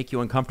body might make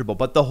you uncomfortable,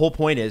 but the whole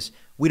point is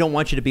we don't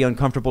want you to be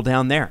uncomfortable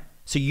down there.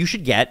 So you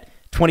should get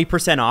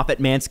 20% off at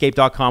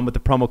manscaped.com with the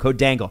promo code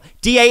DANGLE,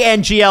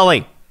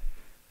 DANGLE.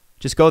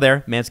 Just go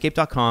there,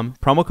 manscaped.com,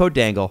 promo code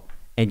DANGLE,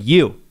 and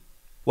you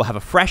will have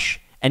a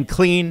fresh and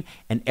clean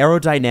and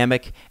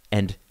aerodynamic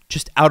and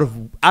just out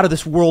of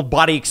this world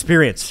body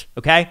experience,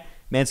 okay?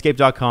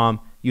 Manscaped.com,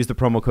 use the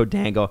promo code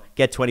DANGLE,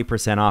 get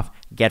 20% off,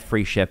 get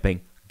free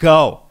shipping.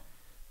 Go.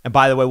 And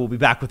by the way, we'll be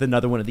back with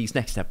another one of these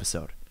next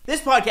episode.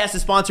 This podcast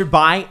is sponsored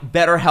by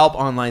BetterHelp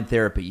Online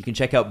Therapy. You can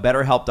check out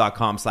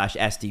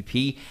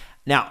betterhelp.com/SDP.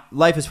 Now,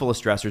 life is full of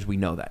stressors. We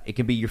know that. It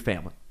can be your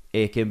family.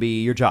 It can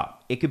be your job.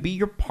 It could be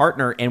your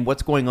partner and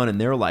what's going on in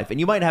their life. And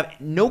you might have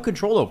no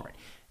control over it.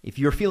 If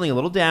you're feeling a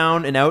little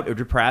down and out or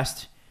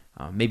depressed,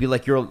 maybe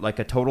like you're like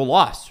a total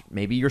loss.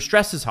 Maybe your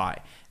stress is high.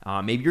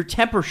 Maybe your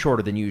temper's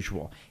shorter than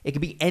usual. It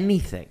could be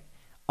anything.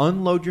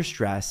 Unload your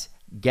stress,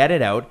 get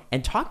it out,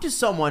 and talk to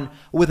someone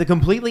with a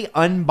completely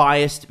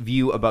unbiased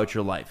view about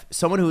your life.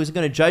 Someone who isn't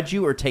going to judge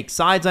you or take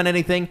sides on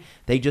anything.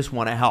 They just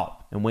want to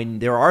help. And when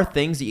there are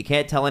things that you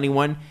can't tell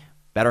anyone,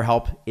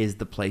 BetterHelp is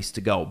the place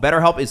to go.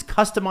 BetterHelp is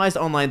customized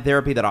online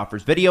therapy that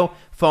offers video,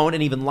 phone,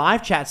 and even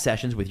live chat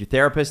sessions with your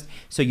therapist,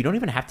 so you don't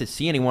even have to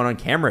see anyone on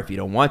camera if you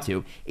don't want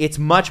to. It's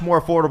much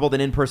more affordable than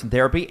in-person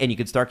therapy, and you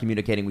can start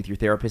communicating with your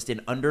therapist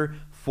in under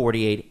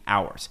 48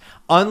 hours.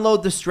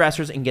 Unload the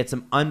stressors and get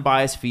some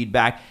unbiased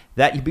feedback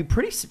that you'd be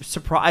pretty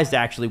surprised,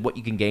 actually, what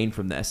you can gain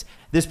from this.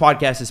 This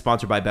podcast is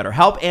sponsored by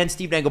BetterHelp, and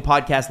Steve Dangle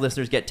Podcast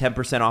listeners get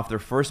 10% off their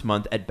first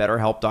month at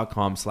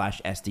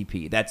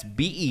betterhelp.com/SDP. That's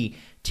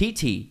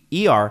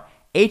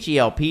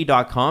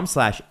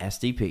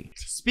BetterHelp.com/SDP.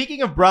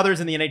 Speaking of brothers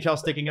in the NHL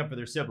sticking up for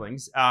their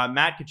siblings,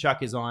 Matt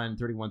Tkachuk is on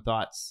 31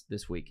 Thoughts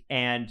this week,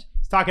 and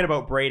he's talking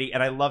about Brady,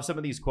 and I love some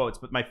of these quotes,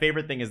 but my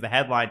favorite thing is the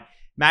headline,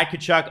 Matt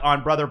Tkachuk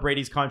on brother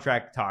Brady's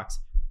contract talks.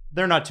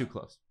 They're not too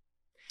close.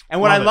 And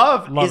what I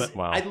love is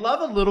I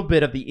love a little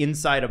bit of the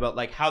insight about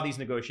like how these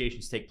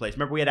negotiations take place.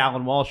 Remember we had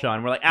Alan Walsh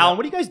on. We're like, Alan,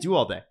 what do you guys do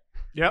all day?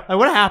 Yep. Like,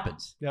 what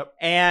happens? Yep.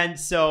 And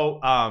so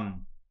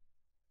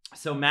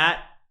Matt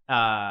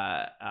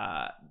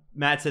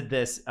said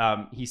this.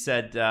 He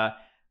said,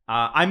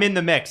 I'm in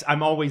the mix.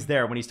 I'm always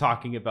there when he's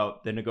talking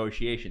about the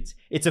negotiations.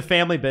 It's a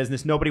family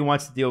business. Nobody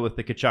wants to deal with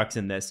the Tkachuks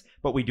in this,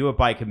 but we do it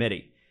by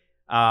committee.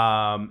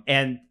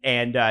 And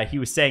he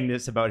was saying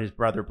this about his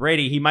brother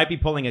Brady. He might be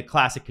pulling a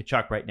classic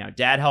Tkachuk right now.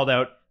 Dad held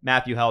out,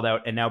 Matthew held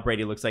out, and now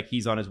Brady looks like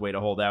he's on his way to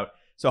hold out.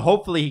 So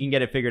hopefully he can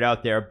get it figured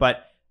out there.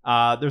 But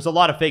there's a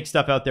lot of fake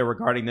stuff out there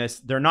regarding this.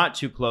 They're not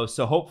too close,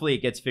 so hopefully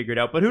it gets figured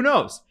out. But who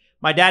knows?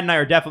 My dad and I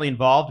are definitely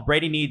involved.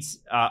 Brady needs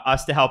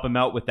us to help him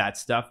out with that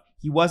stuff.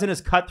 He wasn't as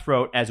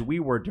cutthroat as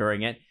we were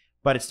during it,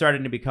 but it's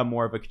starting to become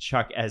more of a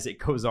Tkachuk as it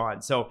goes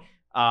on. So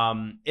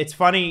it's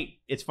funny.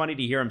 It's funny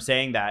to hear him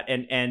saying that.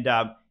 And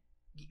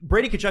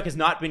Brady Tkachuk has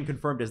not been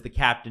confirmed as the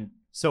captain,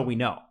 so we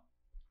know.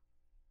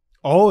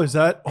 Oh, is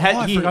that? Oh,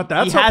 I forgot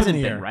that's up in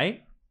the air.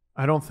 Right?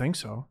 I don't think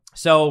so.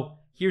 So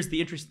here's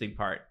the interesting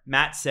part.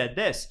 Matt said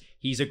this.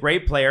 He's a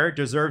great player,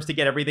 deserves to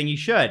get everything he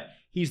should.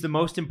 He's the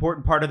most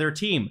important part of their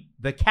team,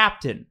 the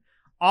captain.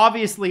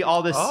 obviously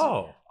all this,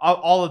 Oh.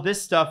 all of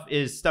this stuff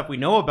is stuff we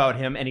know about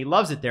him, and he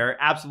loves it there.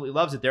 Absolutely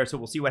loves it there. So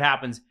we'll see what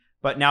happens.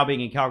 But now being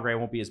in Calgary, I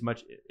won't be as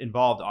much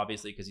involved,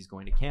 obviously, because he's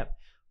going to camp.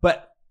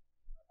 But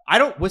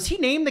was he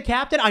named the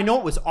captain? I know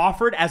it was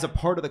offered as a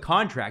part of the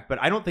contract,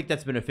 but I don't think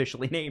that's been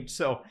officially named.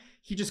 So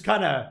he just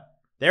kind of,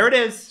 there it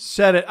is.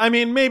 Said it. I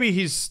mean, maybe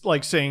he's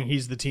like saying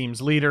he's the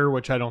team's leader,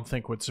 which I don't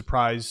think would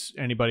surprise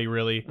anybody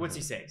really. What's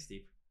he saying,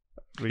 Steve?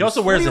 He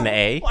also wears an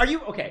A. Are you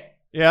okay?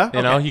 Yeah.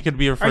 You know, he could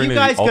be Are referring you to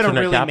guys the gonna alternate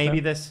really captain. maybe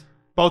this?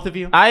 Both of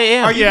you? I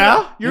am. Are you?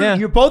 Yeah.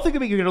 You're both going to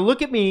be. You're going to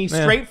look at me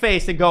straight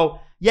faced and go,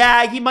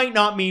 "Yeah, he might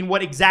not mean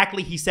what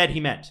exactly he said he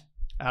meant."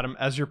 Adam,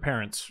 as your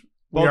parents,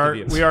 Both of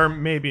you. we are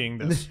maybeing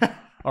this.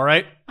 All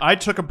right. I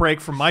took a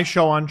break from my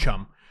show on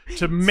Chum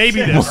to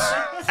maybe this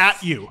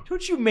at you.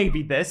 Don't you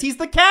maybe this? He's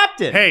the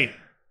captain. Hey,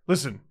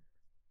 listen.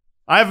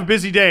 I have a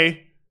busy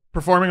day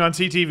performing on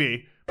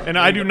CTV, and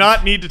I do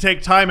not need to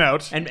take time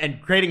out.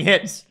 And creating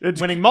hits,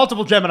 winning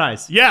multiple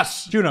Geminis.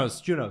 Yes.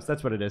 Junos.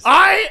 That's what it is.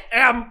 I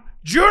am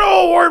Juno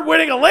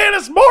Award-winning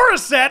Alanis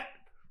Morissette,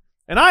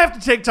 and I have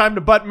to take time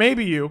to butt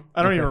maybe you.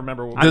 I don't even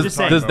remember what I'm just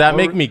saying. Does that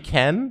make me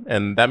Ken?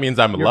 And that means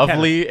I'm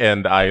lovely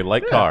and I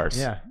like cars.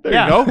 Yeah. There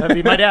you go. That'd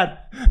be my dad.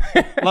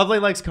 Lovely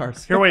likes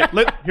cars. Here, wait.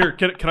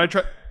 Can I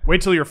try?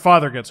 Wait till your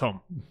father gets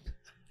home.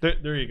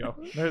 There you go.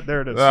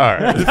 There it is. All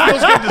right. It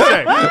feels good to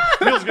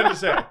say. Feels good to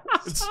say.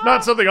 It's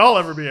not something I'll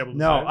ever be able to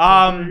say. No.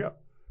 So there you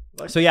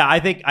go. So yeah, I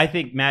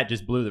think Matt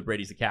just blew that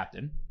Brady's the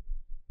captain.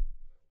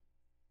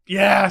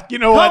 Yeah, you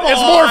know what? It's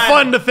more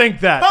fun to think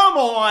that. Come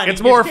on.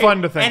 It's more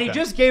fun to think And he that.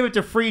 just gave it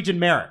to Frege and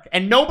Merrick.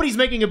 And nobody's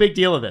making a big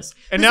deal of this.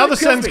 And This now is the what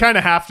kills Sens me. kind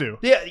of have to.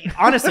 Yeah,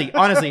 honestly,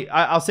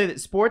 I'll say that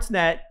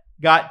Sportsnet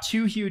got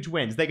 2 huge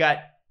wins. They got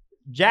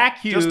Jack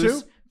Hughes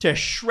Just 2? to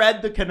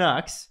shred the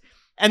Canucks.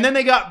 And then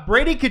they got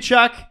Matt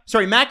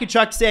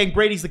Tkachuk saying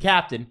Brady's the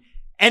captain.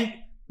 And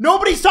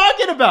nobody's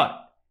talking about it.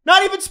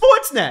 Not even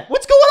Sportsnet.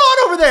 What's going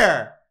on over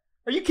there?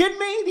 Are you kidding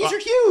me? These are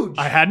huge.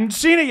 I hadn't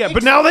seen it yet,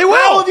 but now they How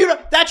will. have you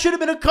not- That should have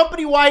been a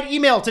company-wide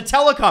email to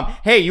Telecom.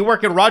 Hey, you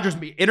work at Rogers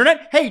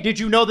Internet? Hey, did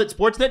you know that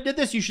Sportsnet did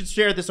this? You should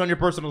share this on your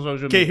personal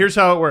social media. Okay, here's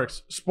how it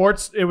works.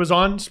 It was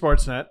on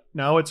Sportsnet.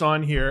 Now it's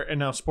on here, and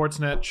now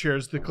Sportsnet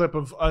shares the clip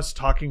of us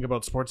talking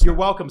about Sportsnet. You're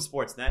welcome,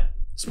 Sportsnet.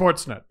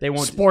 Sportsnet. They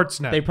won't-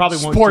 Sportsnet. they probably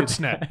won't do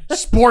Sportsnet.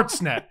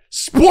 Sportsnet.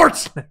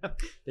 Sportsnet.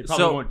 They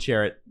probably won't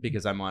share it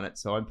because I'm on it,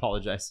 so I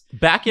apologize.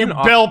 Back in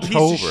Bell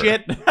October, piece of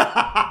shit.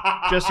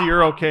 Jesse,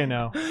 you're okay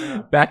now.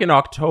 back in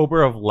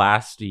October of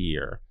last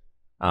year,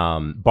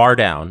 Bar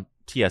Down,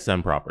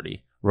 TSM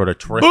property, wrote a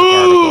terrific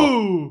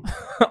article Boo!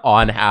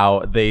 on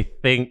how they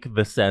think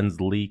the Sens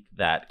leaked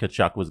that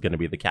Tkachuk was going to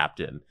be the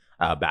captain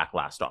back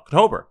last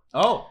October.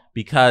 Oh.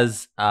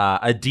 Because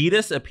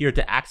Adidas appeared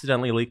to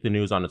accidentally leak the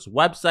news on its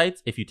websites.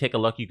 If you take a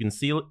look, you can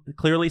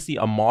clearly see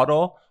a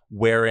model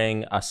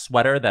wearing a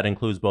sweater that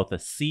includes both a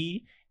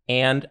C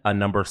and a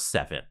number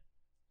 7.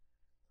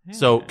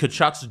 So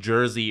Tkachuk's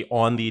jersey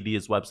on the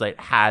Adidas website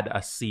had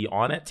a C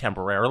on it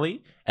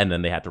temporarily, and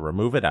then they had to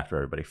remove it after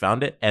everybody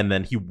found it. And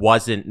then he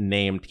wasn't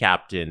named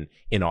captain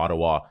in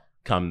Ottawa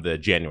come the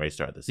January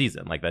start of the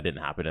season. Like, that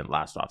didn't happen in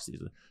last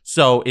offseason.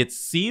 So it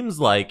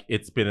seems like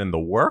it's been in the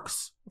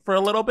works for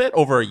a little bit,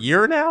 over a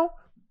year now.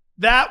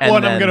 That And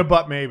one then- I'm going to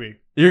butt maybe.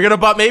 You're going to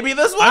butt maybe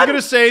this one? I'm going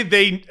to say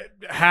they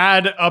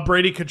had a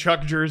Brady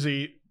Tkachuk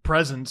jersey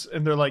presence,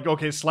 and they're like,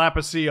 okay, slap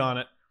a C on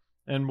it,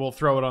 and we'll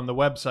throw it on the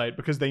website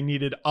because they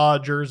needed a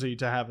jersey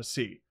to have a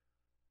C.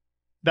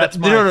 That's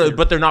my theory.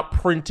 but they're not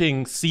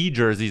printing C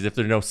jerseys if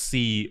there's no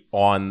C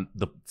on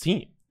the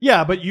team.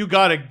 Yeah, but you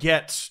got to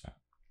get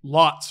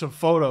lots of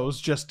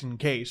photos just in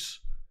case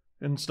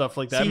and stuff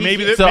like that. See,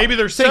 maybe so- maybe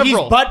there's So he's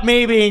several. butt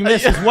maybeing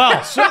this as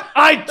well.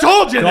 I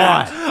told you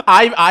that. God.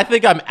 I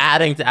think I'm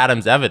adding to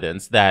Adam's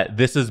evidence that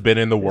this has been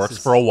in the works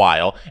for a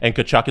while, and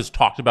Tkachuk has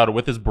talked about it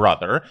with his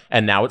brother,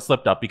 and now it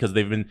slipped up because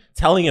they've been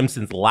telling him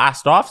since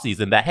last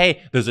offseason that,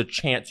 hey, there's a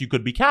chance you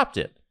could be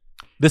captain.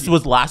 This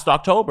was last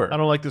October. I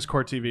don't like this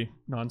Court TV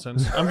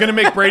nonsense. I'm going to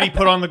make Brady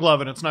put on the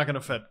glove, and it's not going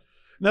to fit.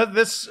 No,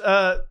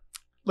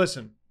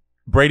 listen.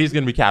 Brady's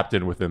going to be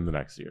captain within the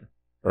next year,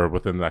 or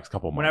within the next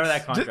couple months. Whenever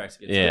that contract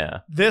gets Yeah.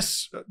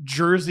 This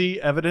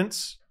jersey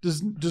evidence,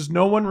 does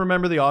no one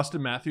remember the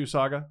Austin Matthews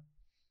saga?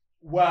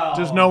 Wow.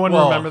 Does no one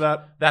Well, remember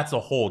that? That's a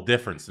whole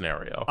different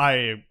scenario.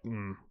 I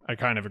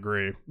kind of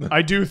agree.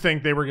 I do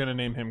think they were going to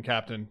name him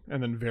captain,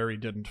 and then very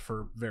didn't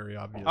for very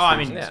obvious Oh, I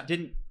mean, reasons.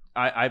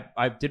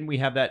 didn't we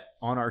have that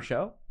on our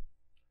show?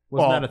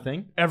 Wasn't Well, that a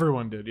thing?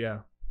 Everyone did,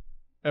 yeah.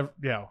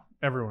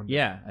 Everyone did.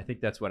 Yeah, I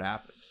think that's what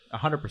happened.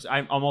 100%.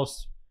 I'm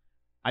almost.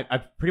 I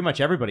pretty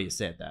much everybody has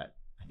said that.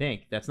 I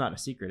think that's not a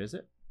secret, is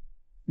it?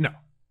 No.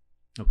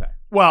 Okay.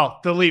 Well,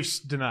 the Leafs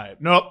deny it.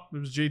 Nope, it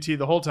was GT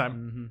the whole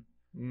time.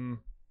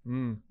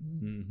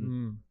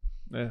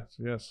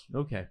 Yes.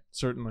 Okay.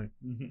 Certainly.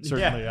 Yeah.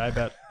 Certainly, I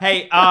bet.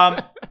 Hey,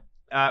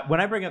 when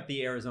I bring up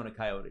the Arizona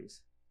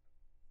Coyotes,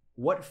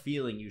 what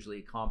feeling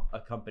usually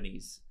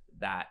accompanies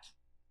that?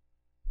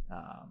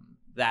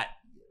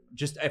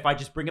 If I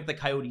just bring up the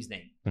Coyotes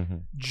name. Mm-hmm.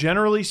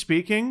 Generally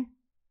speaking,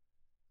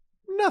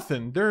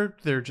 Nothing.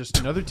 They're just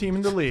another team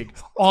in the league.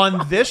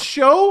 On this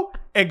show,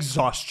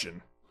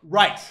 exhaustion.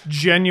 Right.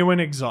 Genuine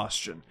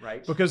exhaustion.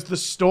 Right. Because the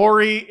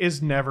story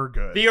is never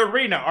good. The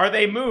arena, are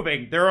they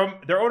moving?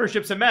 Their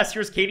ownership's a mess.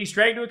 Here's Katie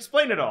Strang to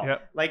explain it all.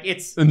 Yep. Like,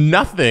 it's...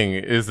 Nothing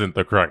isn't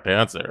the correct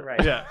answer.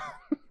 Right. Yeah.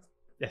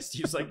 Yes,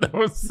 Steve's like, That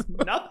was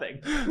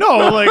nothing.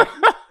 No, like,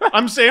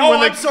 I'm saying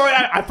I'm sorry.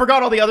 I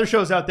forgot all the other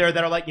shows out there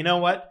that are like, you know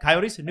what?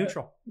 Coyotes are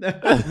neutral.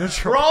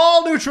 We're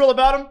all neutral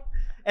about them.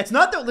 It's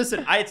not that,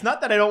 listen, it's not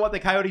that I don't want the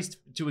Coyotes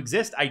to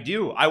exist. I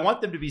do. I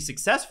want them to be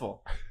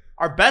successful.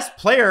 Our best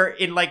player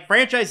in like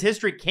franchise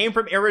history came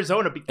from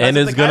Arizona because and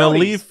of is the Coyotes. going to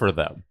leave for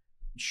them.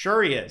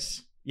 Sure he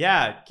is.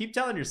 Yeah, keep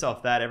telling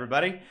yourself that,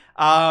 everybody.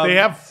 they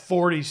have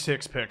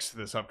 46 picks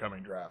this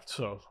upcoming draft.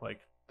 So, like,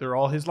 they're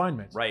all his line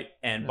mates. Right.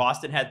 And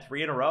Boston had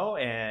 3 in a row.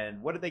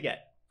 And what did they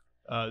get?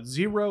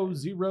 0,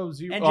 0,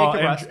 0. And Jake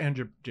DeBrusk.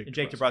 And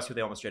Jake DeBrusk, who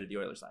they almost traded the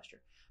Oilers last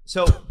year.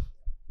 So,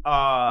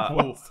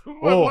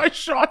 My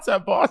shots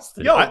at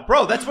Boston.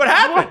 bro, that's what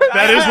happened.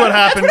 That is what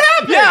happened.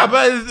 That's what happened. Yeah,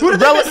 but Who did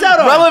they miss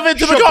out on? relevant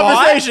to the Shabbat?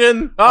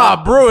 conversation.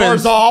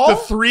 Bruins. Barzal? The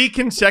 3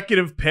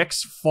 consecutive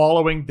picks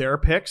following their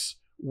picks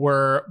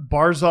were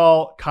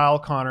Barzal, Kyle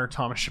Connor,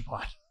 Thomas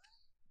Chabot.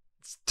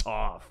 It's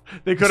tough.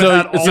 They could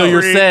have had all So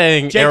you're 3.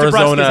 saying Jake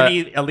Arizona,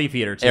 DeBrusk is a leaf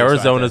eater, too.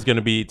 Arizona's going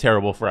to be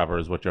terrible forever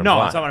is what you're No,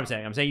 implying. that's not what I'm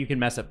saying. I'm saying you can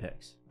mess up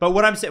picks. But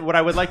what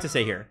I would like to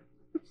say here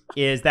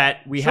is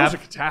that we Show's have a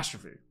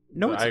catastrophe.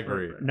 no. It's, I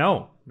agree.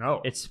 No,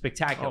 No. it's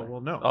spectacular. Oh,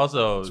 well, no.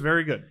 Also, It's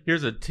very good.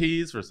 here's a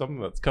tease for something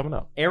that's coming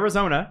up.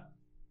 Arizona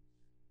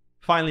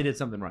finally did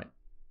something right.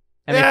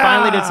 And they Yeah.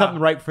 finally did something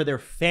right for their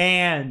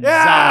fans.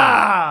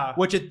 Yeah.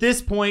 Which at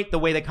this point, the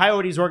way the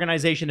Coyotes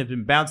organization has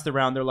been bounced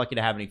around, they're lucky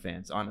to have any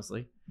fans,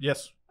 honestly.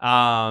 Yes.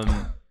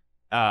 The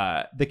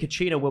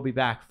Kachina will be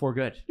back for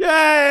good.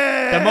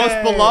 Yay!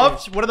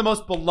 One of the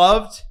most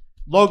beloved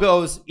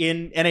logos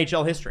in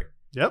NHL history.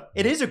 Yep.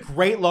 It is a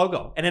great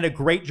logo and in a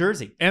great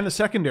jersey. And the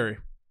secondary.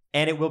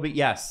 And it will be,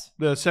 yes,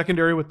 The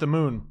secondary with the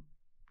moon.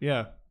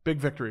 Yeah. Big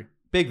victory.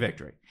 big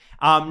victory.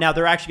 Now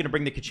they're actually going to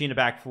bring the Kachina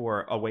back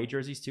for away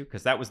jerseys too,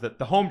 because that was the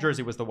home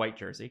jersey was the white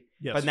jersey.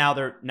 Yes. But now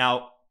they're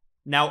now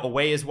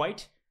away is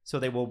white, so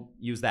they will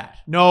use that.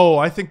 No,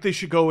 I think they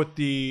should go with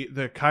the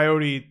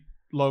Coyote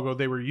logo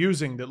they were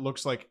using that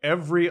looks like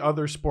every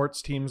other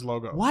sports team's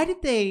logo. Why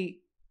did they?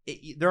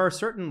 There are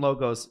certain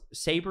logos,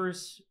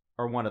 Sabres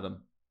are one of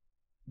them,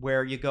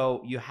 where you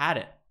go, you had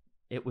it,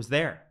 it was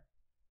there,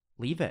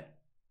 leave it.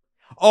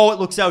 Oh, it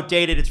looks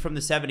outdated. It's from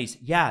the 70s.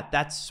 Yeah,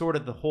 that's sort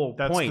of the whole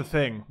That's point. the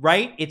thing.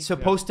 Right? It's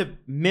supposed to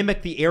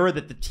mimic the era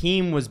that the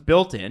team was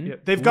built in. Yeah,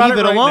 they've got Leave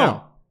it right alone.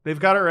 now. They've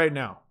got it right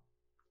now.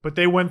 But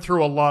they went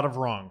through a lot of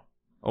wrong.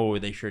 Oh,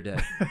 they sure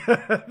did.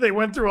 They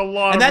went through a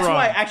lot And of that's wrong.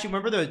 why, actually,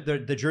 remember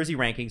the jersey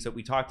rankings that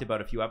we talked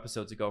about a few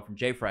episodes ago from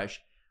Jay Fresh?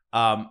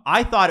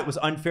 I thought it was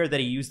unfair that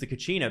he used the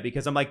Kachina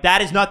because I'm like,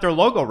 that is not their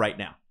logo right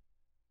now.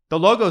 The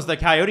logo is the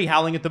Coyote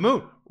howling at the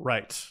moon.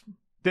 Right.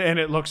 And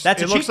it looks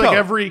That's a cheat looks like code.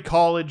 every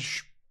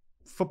college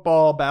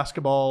football,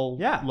 basketball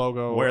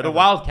logo. Where the ever.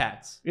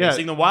 Wildcats. Yeah.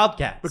 Facing the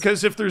Wildcats.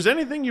 Because if there's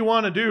anything you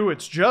want to do,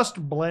 it's just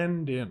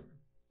blend in.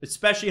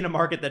 Especially in a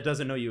market that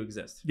doesn't know you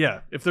exist. Yeah.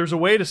 If there's a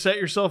way to set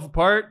yourself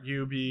apart,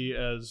 you be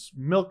as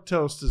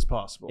milquetoast as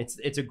possible.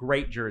 It's a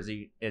great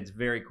jersey. It's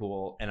very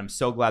cool. And I'm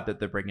so glad that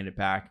they're bringing it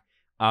back.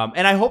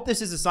 And I hope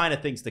this is a sign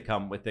of things to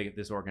come with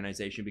this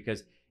organization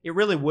because it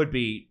really would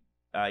be,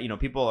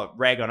 people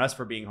rag on us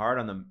for being hard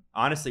on them.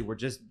 Honestly, we're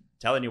just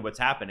telling you what's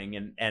happening.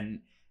 And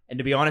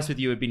to be honest with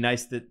you, it'd be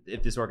nice that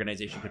if this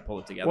organization could pull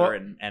it together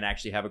and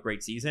actually have a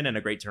great season and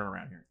a great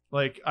turnaround here.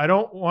 Like, I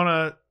don't want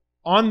to,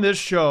 on this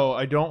show,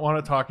 I don't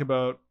want to talk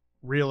about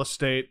real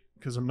estate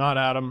because I'm not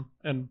Adam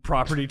and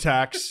property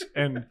tax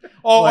and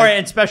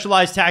and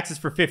specialized taxes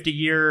for 50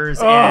 years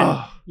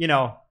and,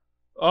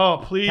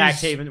 please,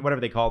 tax haven,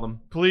 whatever they call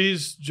them.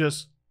 Please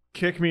just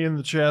kick me in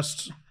the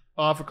chest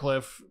off a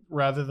cliff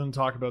rather than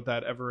talk about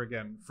that ever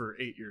again for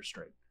 8 years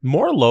straight.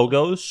 More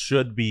logos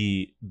should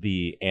be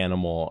the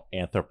animal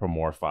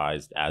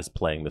anthropomorphized as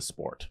playing the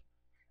sport.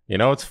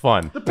 It's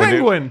fun. The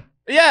penguin.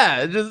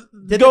 Did Did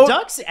the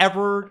Ducks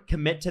ever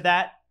commit to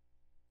that?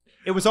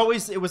 It was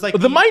like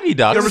the Mighty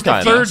Ducks. There was the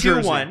kinda. third D2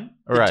 jersey. one,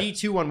 the Right.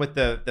 D2 one with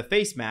the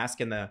face mask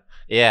and the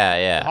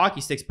Yeah.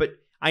 hockey sticks. But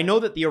I know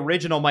that the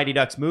original Mighty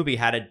Ducks movie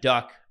had a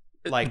duck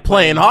like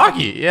Playing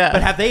hockey, yeah.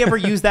 But have they ever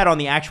used that on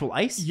the actual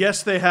ice?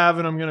 Yes, they have,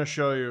 and I'm going to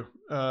show you.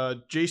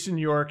 Jason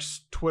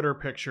York's Twitter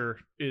picture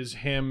is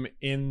him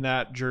in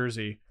that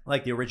jersey.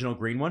 Like the original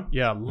green one?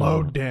 Yeah,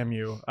 load damn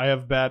you. I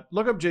have bad.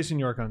 Look up Jason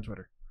York on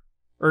Twitter.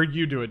 Or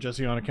you do it,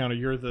 Jesse, on account of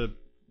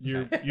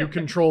you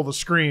control the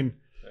screen.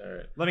 All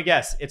right. Let me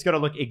guess. It's going to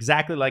look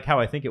exactly like how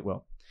I think it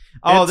will.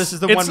 Oh, this is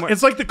the one where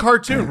It's like the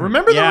cartoon.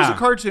 Remember there was a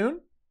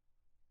cartoon?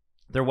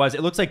 there was.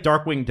 It looks like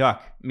Darkwing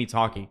Duck meets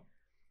hockey.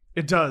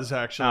 It does,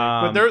 actually.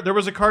 But there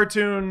was a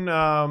cartoon,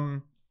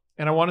 and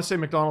I want to say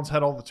McDonald's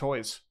had all the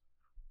toys.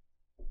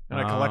 And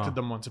I collected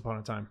them once upon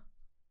a time.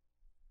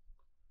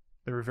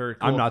 They were very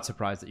cool. I'm not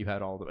surprised that you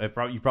had all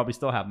the. You probably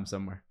still have them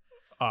somewhere.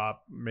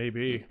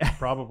 Maybe.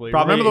 Probably.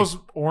 Probably. Remember those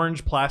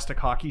orange plastic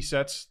hockey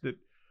sets that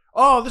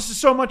oh, this is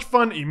so much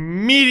fun,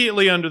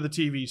 immediately under the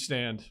TV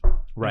stand.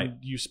 Right. And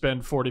you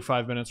spend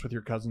 45 minutes with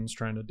your cousins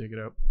trying to dig it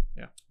out.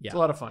 Yeah. It's a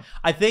lot of fun.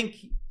 I think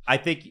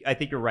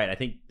you're right. I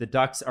think the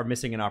Ducks are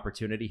missing an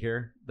opportunity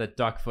here. The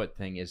duck foot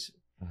thing is,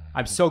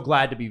 I'm so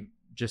glad to be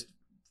just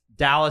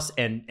Dallas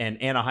and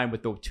Anaheim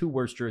with the 2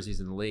 worst jerseys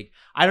in the league.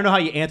 I don't know how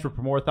you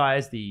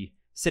anthropomorphize the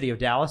city of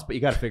Dallas, but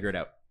you got to figure it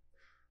out.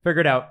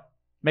 Figure it out.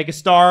 Make a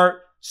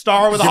star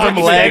with a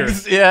hockey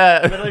legs. stick.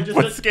 Yeah. Just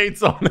Put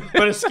skates on it.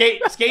 Put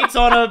skates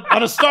on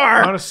a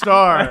star. On a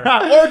star.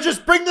 Or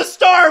just bring the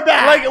star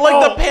back.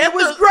 The Panthers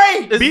was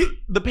great.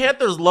 The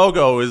Panthers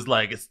logo is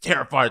like, it's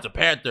terrifying. It's a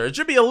panther. It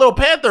should be a little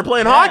panther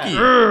playing hockey.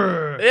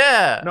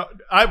 Yeah. No,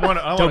 I want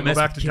to go mess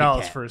back with to kitty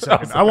Dallas cat. for a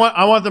second. I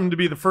want them to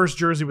be the first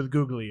jersey with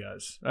googly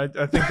eyes. I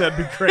think that'd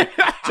be great.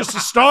 Just a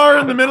star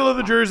in the middle of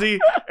the jersey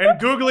and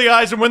googly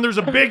eyes, and when there's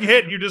a big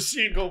hit, you just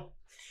see it go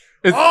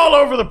all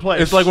over the place.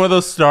 It's like one of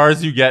those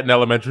stars you get in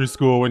elementary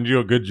school when you do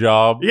a good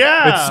job.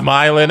 Yeah. It's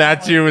smiling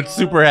at you. It's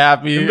super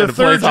happy. And the it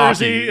third plays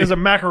jersey hockey. is a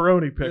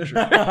macaroni picture.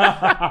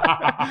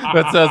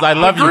 That says, I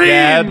love you,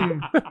 Dad.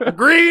 A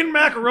green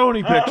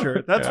macaroni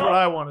picture. That's what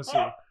I want to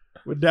see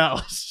with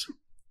Dallas.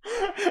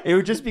 It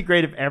would just be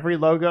great if every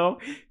logo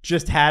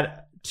just had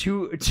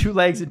two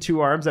legs and 2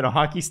 arms and a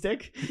hockey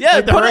stick. Yeah,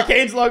 like the put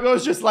Hurricanes logo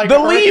is just like the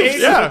Hurricanes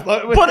Leafs.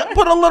 Yeah. with-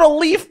 Put a little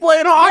leaf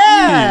playing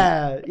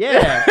hockey.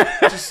 yeah.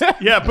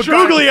 Yeah, but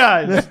googly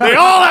eyes. They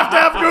all have to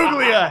have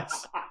googly eyes.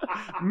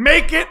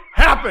 Make it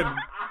happen.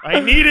 I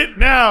need it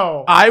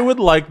now. I would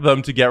like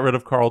them to get rid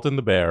of Carlton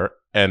the Bear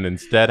and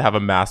instead have a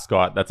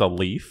mascot that's a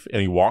leaf,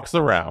 and he walks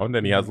around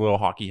and he has a little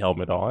hockey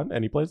helmet on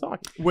and he plays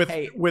hockey.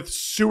 With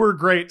sewer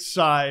grate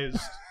sized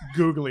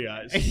googly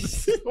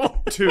eyes.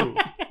 2.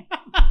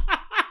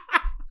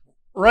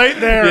 Right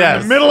there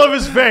in the middle of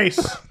his face.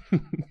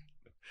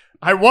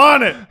 I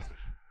want it.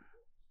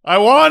 I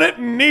want it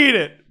and need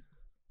it.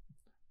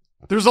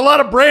 There's a lot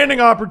of branding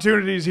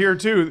opportunities here,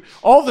 too.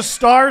 All the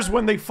stars,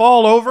 when they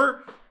fall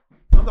over,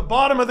 on the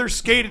bottom of their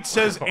skate, it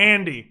says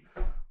Andy.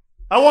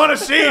 I want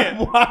to see it.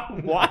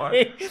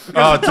 Why?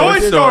 Oh, Toy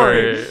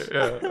Story.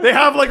 Yeah. They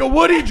have like a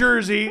Woody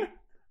jersey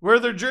where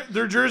their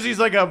jersey's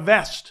like a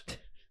vest.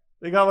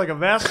 They got like a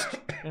vest,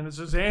 and it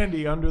says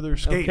Andy under their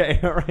skate. Okay,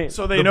 all right.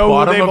 So they The know who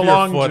bottom they of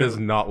belong your foot to. is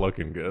not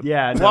looking good.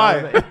 Yeah. No, Why?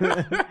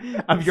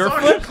 Of your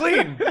Socks foot? are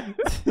clean.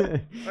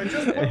 I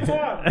just put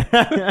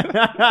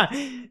them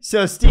on.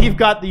 So Steve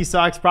got these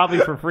socks probably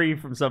for free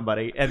from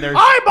somebody, and they're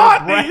I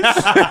bought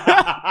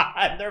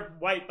and they're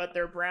white, but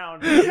they're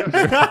brown.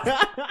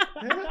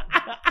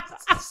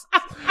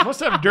 Must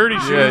have dirty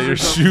shoes. Yeah, your or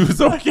something.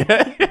 shoes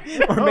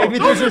okay? Or maybe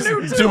those they're are just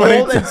new too too.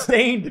 old and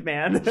stained,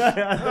 man. It could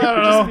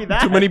just be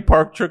that. Too many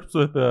park trips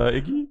with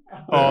Iggy?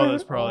 Oh,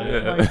 that's probably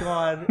it. Oh my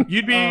god.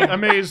 You'd be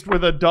amazed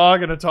with a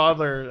dog and a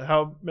toddler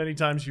how many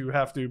times you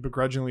have to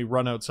begrudgingly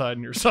run outside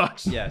in your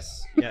socks.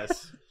 Yes.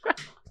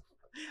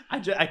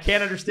 I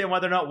can't understand why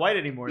they're not white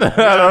anymore. I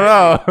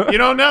don't know. You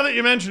know, now that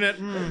you mention it,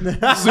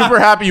 Super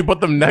happy you put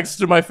them next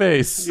to my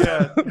face.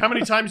 yeah. How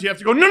many times you have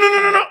to go,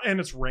 no, and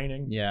it's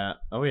raining. Yeah.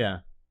 Oh yeah.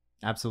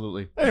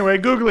 Absolutely. Anyway,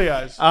 googly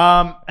eyes.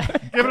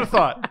 Give it a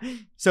thought.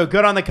 So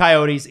good on the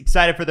Coyotes.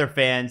 Excited for their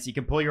fans. You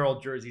can pull your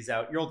old jerseys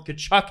out. Your old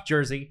Tkachuk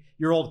jersey.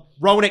 Your old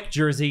Roenick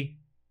jersey.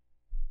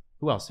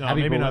 Who else? No,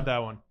 Abby maybe Bullock? not that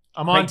one.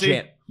 I'm Craig on to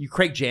Jan- you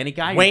Craig Janney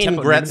guy? Wayne You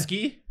Teppo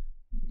Gretzky,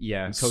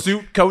 Yeah. Coach.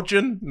 suit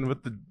coaching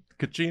with the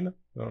kachina.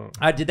 Oh.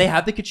 Did they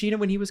have the Kachina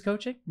when he was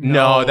coaching?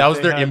 No, that was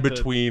they their had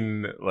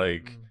in-between,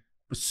 like,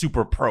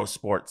 super pro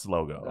sports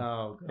logo.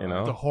 Oh, You the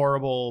know?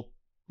 horrible,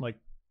 like,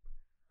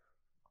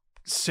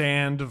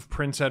 sand of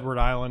Prince Edward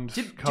Island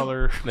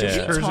color. Did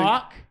Yeah. we jersey.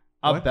 talk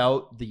What?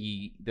 about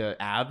the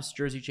Avs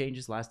jersey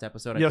changes last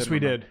episode? I Yes,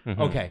 couldn't we remember. did.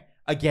 Mhm. Okay.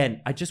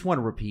 Again, I just want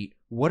to repeat.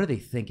 What are they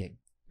thinking?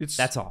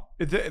 That's all.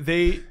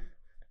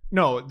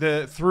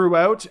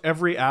 Throughout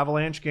every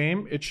Avalanche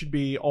game, it should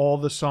be all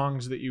the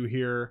songs that you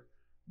hear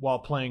while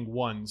playing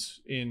ones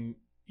in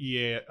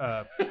EA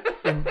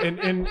in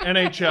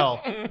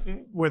NHL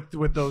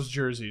with those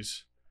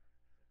jerseys.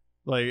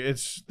 Like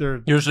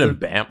they're Usually in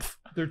Banff.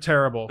 they're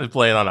terrible. They're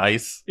playing on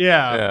ice.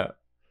 Yeah, Yeah.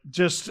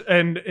 just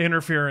and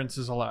interference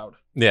is allowed.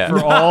 Yeah.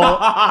 For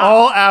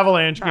all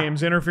Avalanche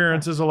games,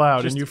 interference is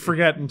allowed, and you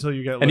forget until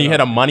you get And you lit hit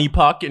a up. money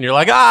puck, and you're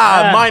like,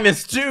 Yeah.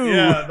 -2.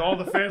 Yeah, all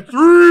the fans.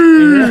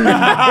 3!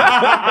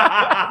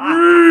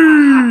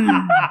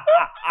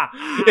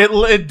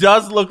 It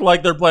does look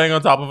like they're playing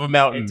on top of a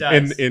mountain It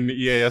does. in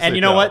EAS. And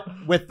you know what?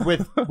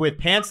 With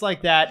pants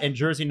like that and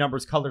jersey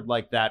numbers colored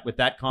like that, with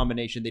that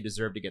combination, they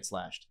deserve to get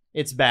slashed.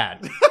 It's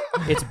bad.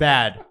 It's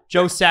bad.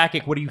 Joe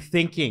Sakic, what are you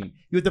thinking?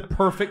 You had the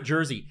perfect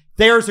jersey.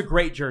 There's a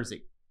great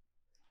jersey.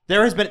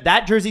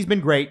 That jersey's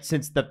been great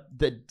since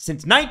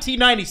since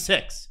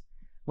 1996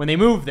 when they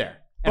moved there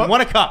and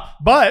won a cup.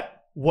 But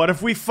what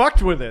if we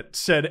fucked with it?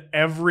 Said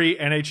every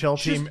NHL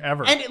team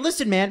ever. And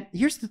listen, man,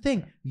 here's the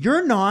thing. You're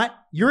an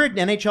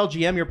NHL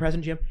GM, you're a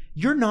president GM.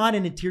 You're not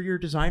an interior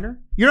designer.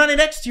 You're not an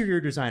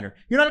exterior designer.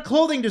 You're not a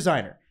clothing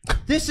designer.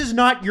 This is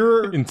not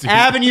your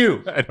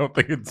avenue. I don't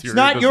think interior It's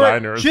not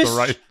designer your is just, the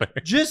right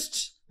thing.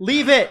 Just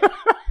leave it.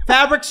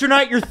 Fabrics are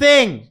not your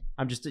thing.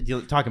 I'm just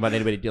talking about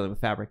anybody dealing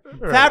with fabric.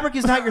 Right. Fabric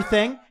is not your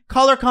thing.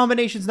 Color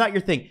combination is not your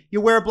thing. You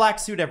wear a black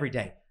suit every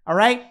day. All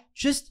right?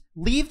 Just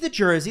leave the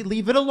jersey.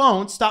 Leave it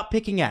alone. Stop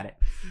picking at it.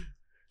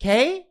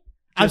 Okay?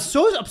 I'm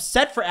so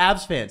upset for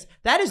Avs fans.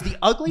 That is the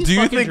ugliest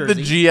fucking jersey. Do you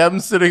think the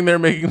GM sitting there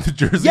making the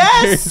jersey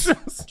changes?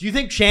 Do you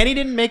think Shanny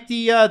didn't make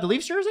the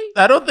Leafs jersey?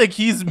 I don't think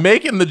he's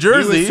making the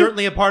jersey. He was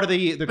certainly a part of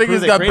the I think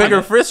he's got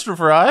bigger fists to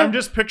fry. I'm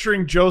just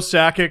picturing Joe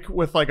Sakic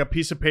with like a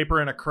piece of paper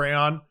and a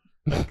crayon,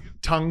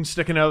 tongue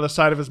sticking out of the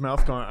side of his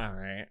mouth going, all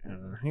right.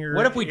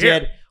 What if we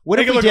did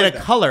a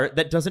color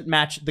that doesn't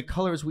match the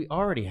colors we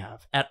already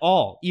have at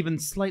all, even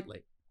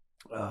slightly?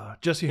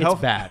 Jesse, it's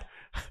bad.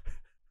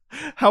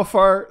 How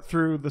far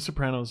through The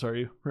Sopranos are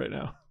you right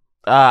now?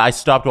 I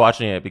stopped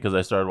watching it because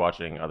I started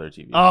watching other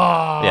TV.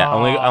 Oh. Yeah,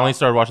 I only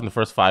started watching the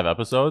first 5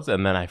 episodes,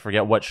 and then I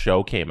forget what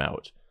show came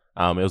out.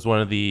 It was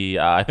one of the,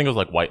 I think it was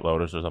like White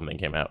Lotus or something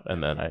came out,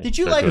 and then Did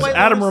you like White Lotus?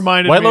 Adam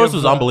reminded White me Lotus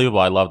was unbelievable.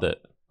 I loved it.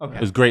 Okay.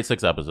 It was great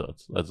 6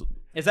 episodes.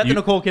 Is that the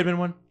Nicole Kidman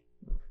one?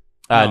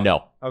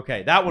 No.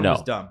 Okay, that one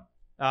was dumb.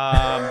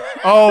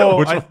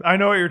 I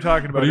know what you're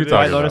talking about. What are you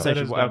talking White Lotus.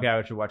 about?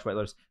 I should watch White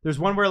Lotus. There's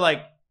one where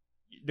like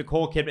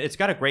Nicole Kidman. It's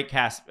got a great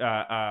cast.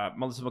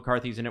 Melissa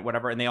McCarthy's in it,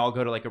 whatever, and they all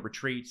go to like a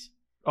retreat.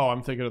 Oh,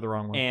 I'm thinking of the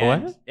wrong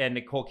one. And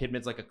Nicole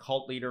Kidman's like a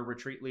cult leader,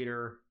 retreat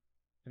leader.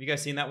 Have you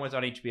guys seen that one? It's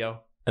on HBO.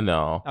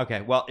 No.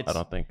 Okay, well, I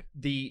don't think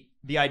the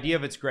idea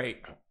of it's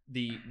great.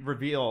 The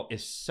reveal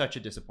is such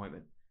a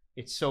disappointment.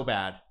 It's so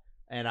bad,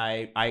 and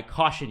I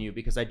caution you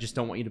because I just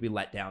don't want you to be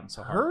let down.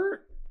 So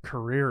her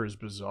career is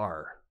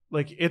bizarre.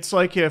 Like it's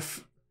like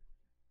if,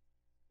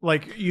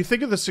 like you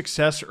think of the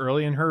success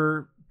early in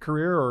her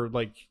career, or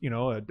like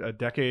a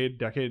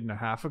decade and a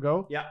half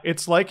ago. Yeah,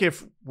 it's like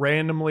if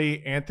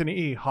randomly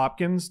Anthony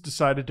Hopkins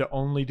decided to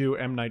only do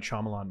M. Night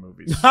Shyamalan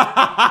movies.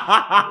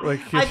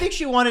 I think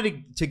she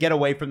wanted to get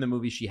away from the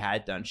movies she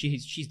had done.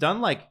 She's done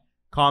like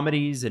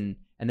comedies and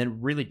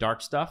then really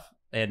dark stuff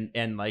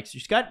and like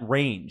she's got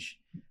range,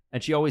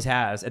 and she always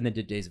has. And then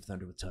did Days of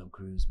Thunder with Tom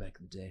Cruise back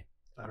in the day.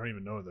 I don't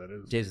even know what that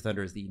is. Days of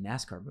Thunder is the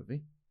NASCAR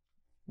movie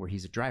where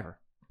he's a driver.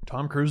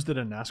 Tom Cruise did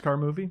a NASCAR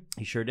movie?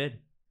 He sure did.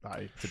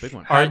 It's a big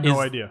one. I had no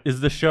idea. Is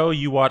the show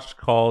you watched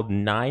called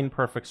 9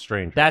 Perfect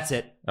Strangers? That's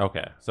it.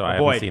 Okay, so I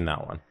haven't seen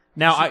that one.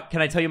 Now,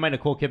 can I tell you my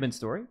Nicole Kidman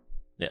story?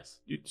 Yes.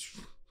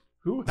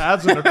 Who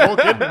has a Nicole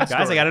Kidman story?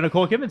 Guys, I got a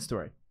Nicole Kidman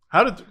story.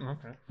 Okay.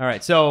 All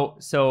right.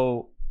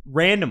 So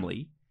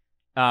randomly,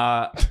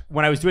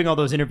 when I was doing all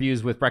those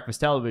interviews with Breakfast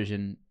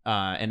Television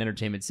and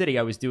Entertainment City,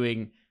 I was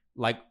doing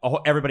like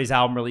everybody's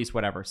album release,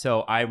 whatever.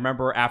 So I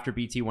remember after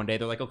BT one day,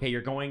 they're like, okay,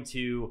 you're going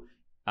to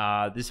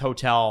this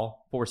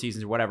hotel, 4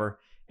 Seasons or whatever,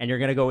 and you're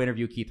going to go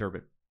interview Keith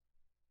Urban.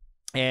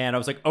 And I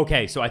was like,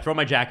 okay. So I throw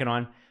my jacket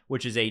on,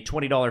 which is a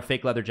 $20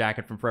 fake leather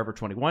jacket from Forever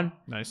 21.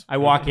 Nice. I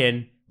walk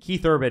in.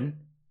 Keith Urban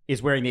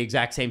is wearing the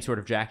exact same sort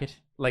of jacket,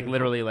 like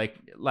literally like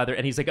leather.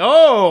 And he's like,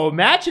 oh,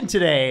 matching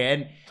today.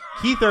 And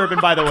Keith Urban,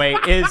 by the way,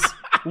 is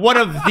one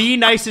of the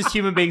nicest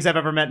human beings I've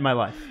ever met in my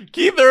life.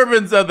 Keith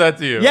Urban said that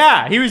to you.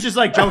 Yeah. He was just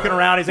like joking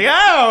around. He's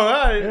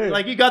like,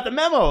 like you got the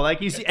memo.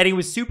 Like and he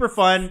was super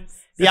fun.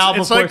 The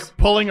album, it's like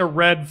pulling a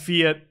red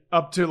Fiat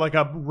up to like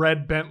a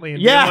red Bentley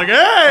and being like, hey!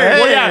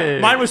 Well, yeah,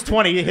 mine was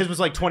 20. His was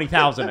like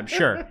 20,000, I'm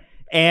sure.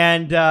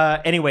 And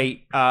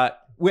anyway,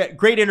 we had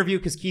great interview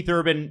because Keith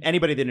Urban,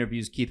 anybody that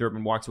interviews Keith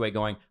Urban walks away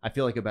going, I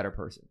feel like a better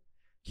person.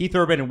 Keith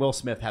Urban and Will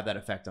Smith have that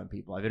effect on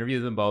people. I've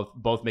interviewed them both.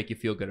 Both make you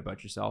feel good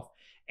about yourself.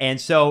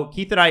 And so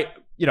Keith and I,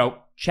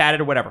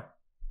 chatted or whatever.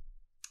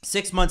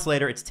 6 months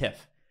later, it's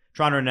TIFF,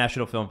 Toronto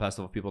International Film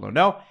Festival, if people don't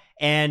know.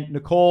 And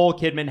Nicole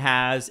Kidman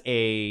has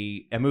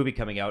a movie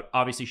coming out.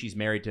 Obviously, she's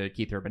married to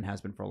Keith Urban, has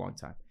been for a long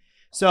time.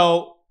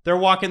 So they're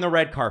walking the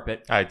red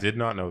carpet. I did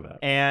not know that.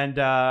 And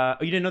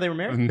you didn't know they were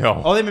married?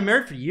 No. Oh, they've been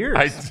married for years.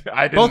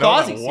 I didn't Both know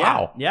Aussies. that.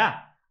 Wow. Yeah.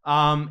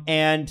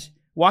 And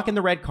walking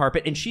the red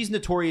carpet, and she's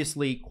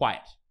notoriously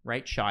quiet,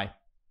 right? Shy.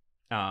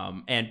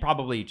 And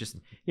probably just,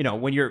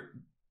 when you're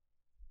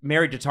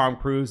married to Tom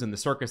Cruise and the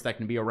circus that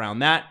can be around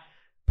that,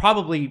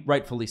 probably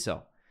rightfully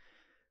so.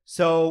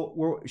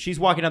 So she's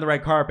walking down the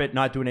red carpet,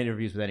 not doing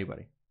interviews with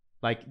anybody.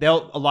 Like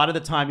a lot of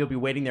the time you'll be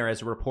waiting there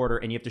as a reporter,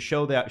 and you have to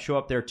show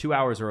up there 2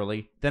 hours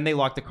early. Then they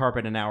lock the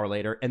carpet an hour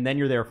later, and then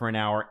you're there for an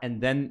hour,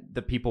 and then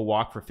the people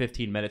walk for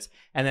 15 minutes,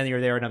 and then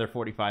you're there another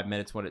 45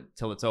 minutes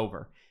till it's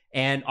over.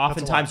 And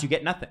oftentimes you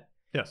get nothing.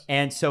 Yes.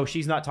 And so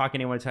she's not talking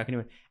to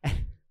anyone,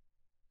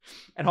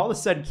 and all of a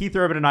sudden Keith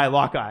Urban and I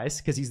lock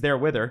eyes because he's there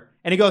with her,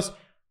 and he goes,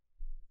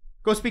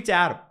 "Go speak to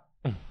Adam."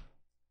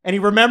 And he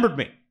remembered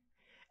me,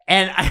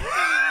 and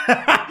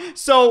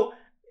so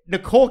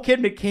Nicole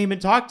Kidman came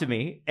and talked to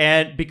me,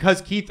 and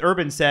because Keith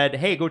Urban said,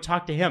 hey, go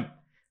talk to him,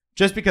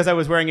 just because I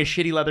was wearing a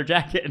shitty leather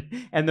jacket,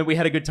 and then we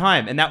had a good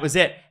time, and that was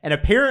it. And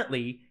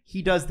apparently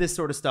he does this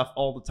sort of stuff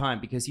all the time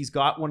because he's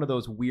got one of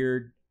those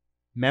weird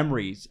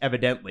memories,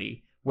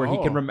 evidently, where he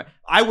can remember.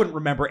 I wouldn't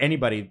remember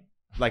anybody.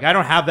 Like, I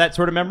don't have that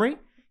sort of memory.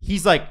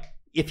 He's like,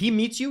 if he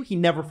meets you, he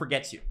never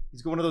forgets you.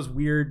 He's got one of those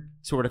weird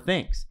sort of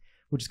things,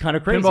 which is kind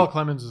of crazy. Pinball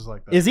Clemens is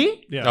like that. Is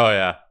he? Yeah. Oh,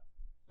 yeah.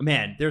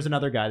 Man, there's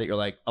another guy that you're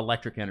like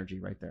electric energy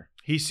right there.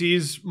 He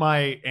sees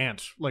my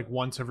aunt like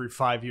once every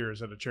 5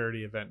 years at a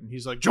charity event, and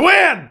he's like,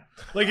 Joanne!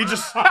 Like he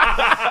just...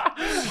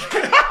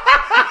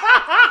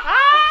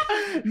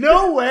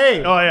 No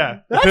way. Oh, yeah.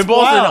 That's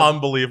Pinball's wild. an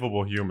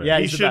unbelievable human. Yeah,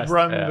 He he's the should best.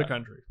 run Yeah. the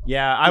country.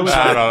 Yeah, I was.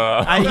 I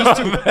don't know. He's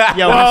too,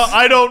 yeah, Well,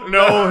 I don't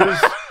know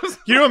his...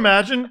 Can you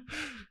imagine?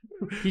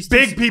 he's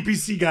Big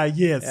PPC guy,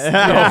 yes. No.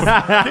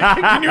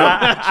 Can you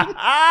imagine?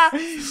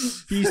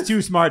 He's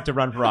too smart to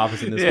run for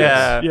office in this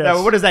Yeah. place. Yes.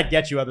 Now, what does that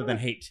get you other than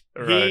hate?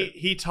 Right.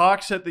 He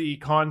talks at the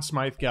Conn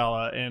Smythe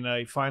Gala, and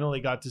I finally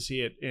got to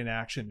see it in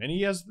action. And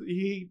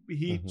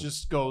he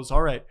just goes,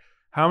 all right,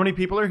 how many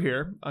people are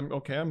here? I'm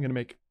going to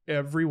make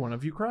every one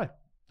of you cry.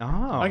 Oh,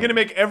 I'm going to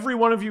make every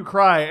one of you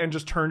cry and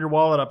just turn your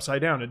wallet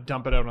upside down and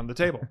dump it out on the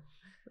table.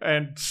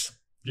 And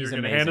you're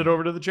going to hand it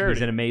over to the charity.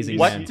 He's an amazing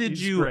What man. did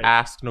He's you great.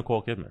 ask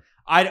Nicole Kidman?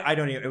 I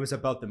don't even. It was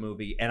about the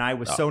movie, and I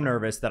was so Okay.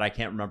 nervous that I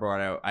can't remember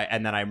what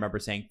and then I remember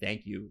saying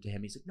thank you to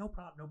him. He's like, no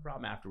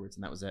problem afterwards,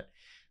 and that was it.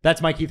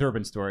 That's my Keith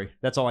Urban story.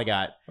 That's all I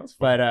got. That's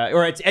fun. But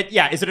or is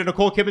it a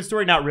Nicole Kidman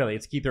story? Not really.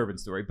 It's a Keith Urban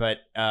story, but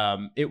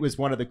it was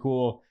one of the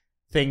cool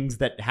things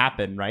that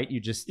happen. Right? You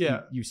just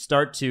you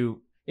start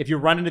to, if you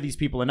run into these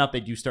people enough,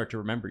 they do start to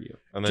remember you.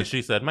 And then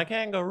she said, my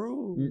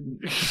kangaroo.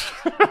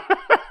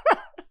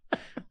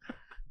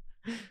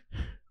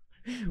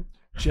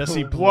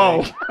 Jesse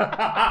Whoa. Blake.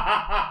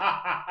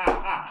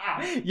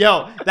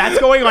 Yo, that's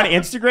going on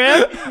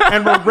Instagram,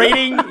 and we're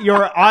rating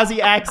your Aussie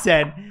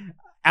accent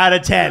out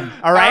of 10.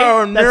 All right?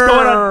 Oh, That's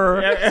going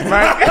on.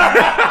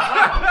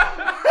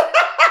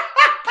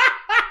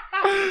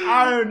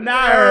 Oh,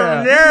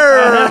 no.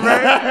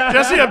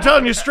 Jesse, I'm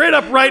telling you straight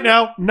up right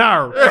now,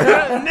 no.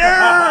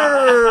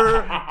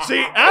 See,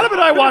 Adam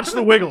and I watched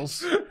The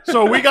Wiggles,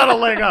 so we got a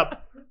leg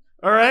up.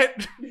 All right?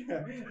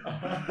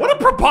 What a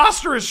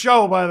preposterous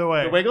show, by the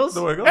way. The Wiggles?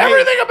 The Wiggles?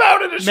 Everything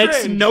about it is Makes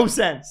strange. no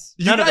sense.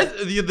 You None of guys,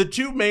 it. the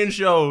two main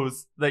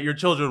shows that your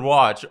children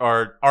watch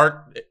aren't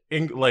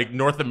like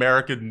North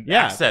American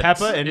accents.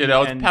 Peppa and-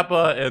 it's and-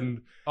 Peppa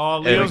and Oh,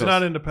 Leo's Wiggles.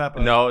 not into Peppa.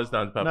 no, it's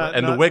not Peppa. Not-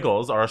 and the not-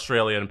 Wiggles are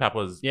Australian and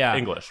Peppa's Yeah.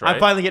 English, right? I'm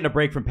finally getting a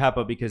break from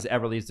Peppa because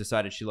Everly's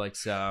decided she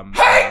likes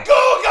Hey,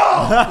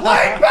 Google!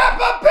 Play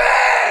Peppa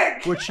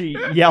Pig! which she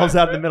yells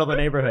out in the middle of the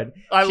neighborhood.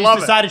 I She's love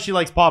it. decided she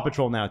likes Paw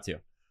Patrol now too.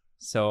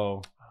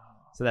 So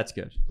that's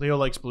good. Leo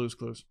likes Blue's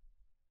Clues.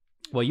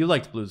 Well, you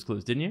liked Blue's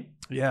Clues, didn't you?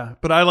 Yeah,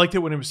 but I liked it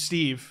when it was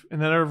Steve, and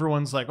then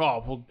everyone's like,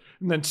 "Oh, well."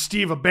 And then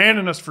Steve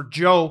abandoned us for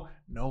Joe.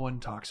 No one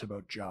talks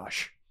about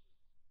Josh.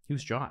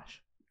 Who's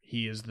Josh?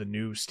 He is the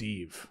new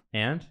Steve.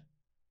 And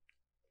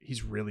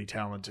He's really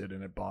talented,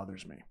 and it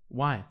bothers me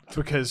why?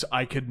 because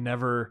I could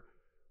never.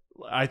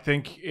 I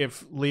think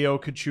if Leo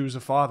could choose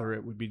a father,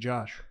 it would be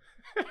Josh.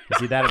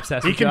 Is he that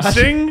obsessed He with can Josh?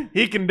 sing,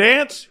 he can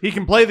dance, he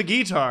can play the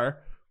guitar.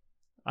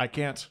 I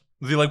can't.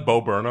 Is he like Bo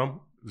Burnham?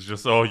 It's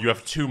just, oh, you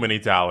have too many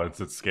talents.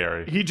 It's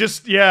scary. He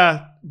just,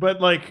 yeah, but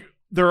like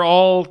they're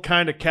all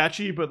kind of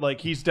catchy, but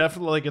like he's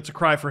definitely like it's a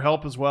cry for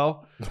help as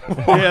well.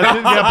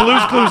 yeah,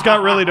 Blue's Clues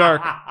got really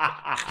dark.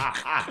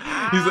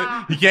 He's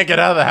like, he can't get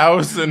out of the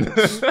house, and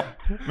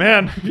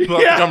Man, people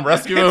have to come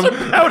rescue him. It's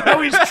about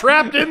how he's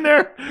trapped in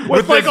there with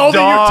With like his all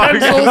dog. the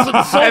utensils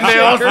and salt And they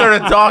all shaker.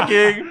 started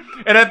talking.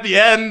 And at the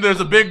end, there's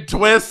a big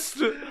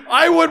twist.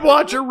 I would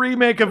watch a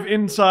remake of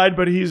Inside,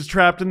 but he's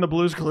trapped in the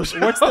Blues Clues.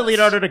 What's the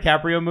Leonardo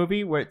DiCaprio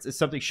movie where it's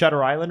something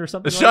Shutter Island or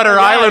something? The like Shutter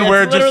that? Island, Yeah,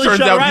 where it it's just literally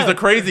turns Shutter out he's a Island.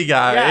 crazy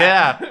guy.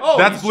 Yeah. Yeah. Oh,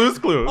 That's he's- Blue's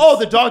Clues. Oh,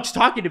 the dog's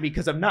talking to me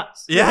because I'm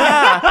nuts.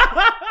 yeah.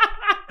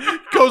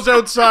 Goes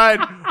outside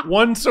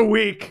once a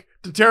week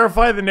to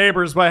terrify the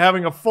neighbors by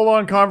having a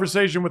full-on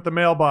conversation with the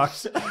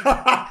mailbox.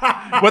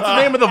 What's the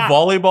name of the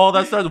volleyball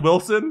that starts?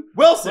 Wilson?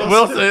 Wilson.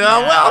 Wilson.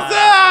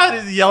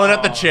 Wilson! He's yelling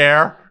at the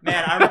chair.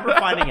 Man, I remember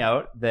finding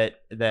out that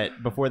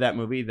before that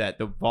movie that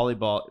the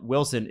volleyball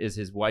Wilson is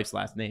his wife's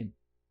last name,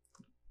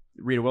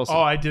 Rita Wilson.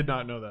 Oh, I did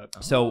not know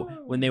that. So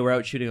when they were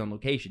out shooting on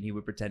location, he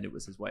would pretend it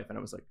was his wife, and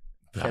I was like,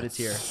 "Shed a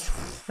tear."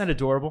 Isn't that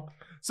adorable?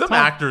 Some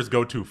actors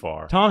go too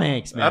far. Tom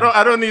Hanks, man.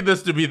 I don't need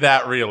this to be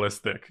that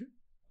realistic.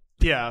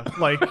 Yeah,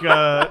 like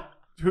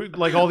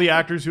like all the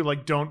actors who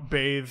like don't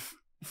bathe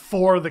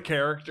for the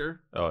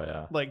character. Oh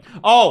yeah. Like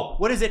Oh,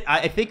 what is it?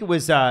 I think it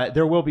was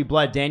There Will Be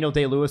Blood. Daniel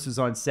Day-Lewis was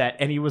on set,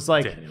 and he was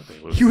like, Daniel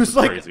Day-Lewis he was is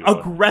like crazy with it.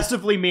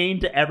 aggressively mean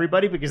to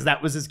everybody because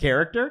that was his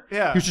character.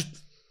 Yeah. he was just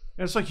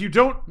and it's like you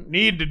don't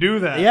need to do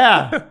that.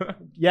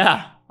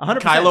 yeah, 100%.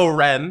 Kylo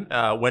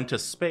Ren went to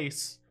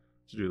space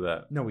to do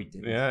that. No, he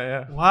didn't.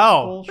 Yeah.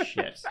 Wow.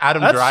 Bullshit.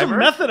 Adam That's Driver. some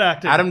method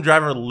acting. Adam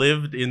Driver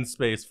lived in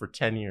space for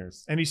 10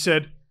 years. And he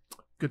said,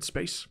 "Good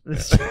space."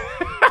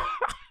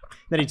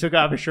 Then he took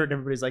off his shirt, and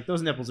everybody's like,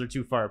 "Those nipples are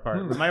too far apart."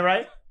 Am I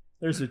right?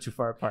 Those are too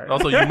far apart.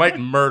 Also, you might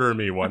murder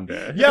me one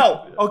day.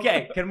 Yo,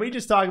 okay. Can we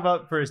just talk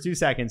about for 2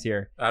 seconds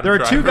here? Adam There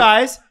are two Driver.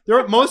 guys. There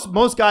are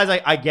most guys.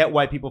 I get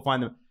why people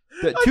find them.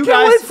 The two Can't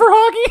guys. wait for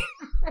hockey.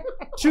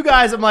 Two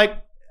guys. I'm like,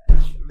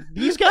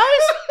 these guys.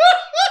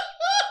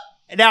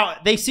 Now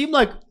they seem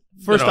like.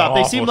 First Been an off,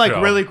 they seem awful like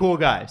show. really cool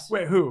guys.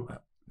 Wait, who?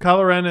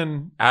 Kylo Ren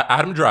and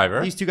Adam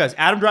Driver. These two guys.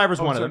 Adam Driver's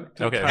one of them.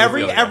 Okay.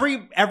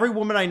 Every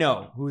woman I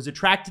know who is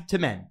attracted to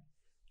men,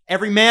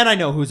 every man I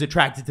know who's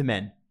attracted to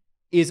men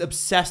is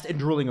obsessed and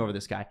drooling over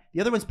this guy.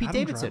 The other one's Pete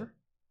Davidson. Driver?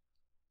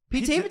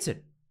 Pete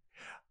Davidson.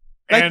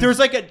 Like And- there's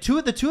like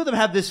the two of them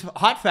have this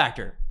hot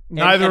factor.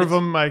 neither of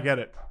them I get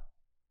it.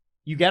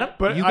 You get him?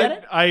 But you get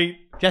it? I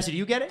Jesse, do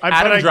you get it?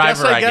 Adam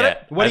Driver, I get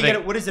it. What do you I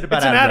get? What is it about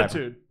it's an Adam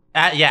attitude.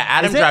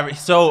 Adam Is it? Driver.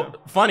 So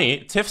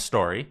funny, Tiff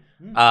story.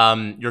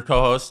 Your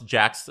co-host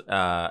Jack's.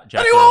 Why do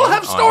you all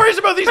have stories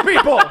about these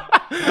people?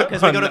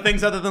 Because we go to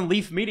things other than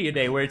Leaf Media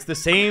Day, where it's the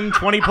same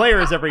 20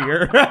 players every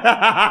year.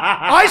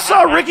 I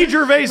saw Ricky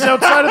Gervais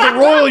outside of the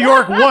Royal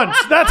York once.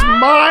 That's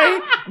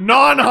my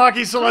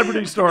non-hockey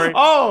celebrity story.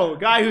 Oh,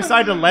 guy who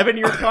signed an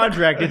 11-year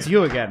contract. It's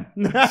you again.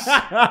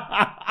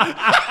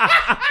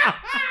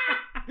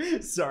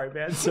 Sorry,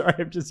 man. Sorry,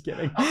 I'm just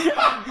kidding.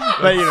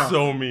 But you know.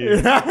 So mean.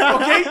 Okay,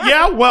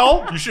 yeah,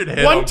 well, You should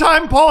hit one him.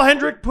 time Paul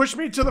Hendrick pushed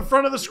me to the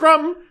front of the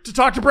scrum to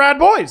talk to Brad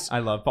Boyes. I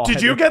love Paul.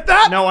 Did you Hendrick. get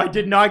that? No, I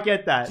did not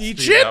get that. Eat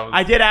shit.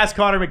 I did ask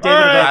Connor McDavid All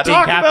right, about being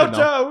talk captain,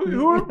 about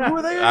who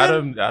are they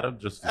again? Adam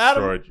just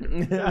destroyed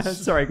you. though.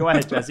 Sorry, go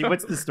ahead, Jesse.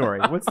 What's the story?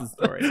 What's the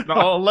story? No,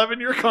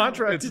 11-year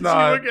contract. It's It's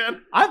not. you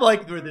again. I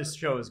like where this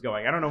show is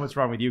going. I don't know what's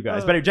wrong with you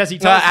guys. But Jesse,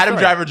 tell us the Adam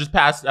story. Driver just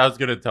passed. I was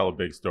going to tell a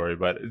big story,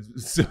 but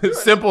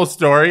simple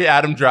story.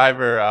 Adam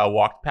Driver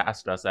walked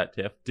past us at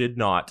TIFF, did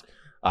not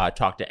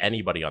talk to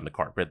anybody on the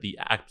carpet, the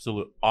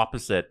absolute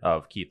opposite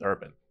of Keith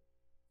Urban.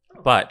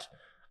 But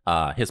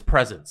his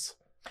presence,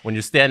 when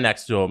you stand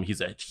next to him,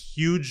 he's a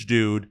huge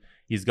dude.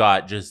 He's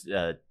got just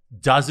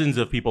dozens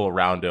of people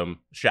around him,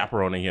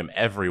 chaperoning him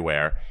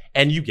everywhere.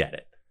 And you get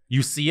it.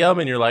 You see him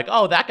and you're like,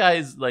 oh, that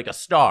guy's like a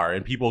star,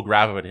 and people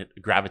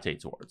gravitate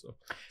towards him.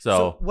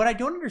 So what I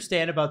don't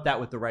understand about that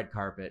with the red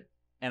carpet,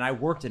 and I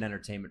worked in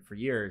entertainment for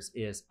years,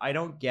 is I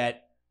don't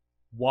get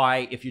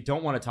why, if you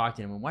don't want to talk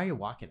to him, why are you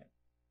walking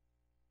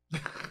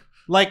it?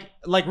 like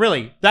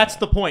really, that's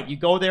the point. You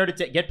go there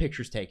to get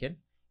pictures taken,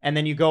 and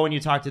then you go and you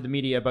talk to the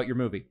media about your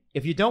movie.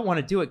 If you don't want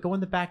to do it, go in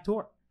the back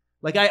door.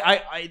 Like that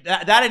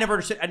I never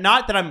understood.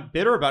 Not that I'm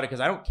bitter about it, because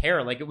I don't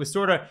care. Like, it was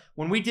sort of,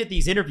 when we did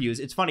these interviews,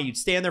 it's funny. You'd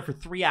stand there for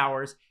 3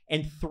 hours,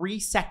 and 3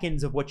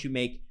 seconds of what you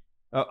make,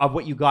 of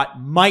what you got,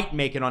 might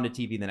make it onto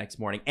TV the next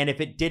morning. And if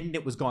it didn't,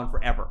 it was gone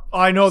forever.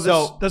 I know.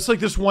 So- That's like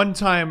this one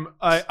time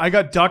I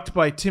got ducked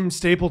by Tim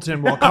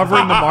Stapleton while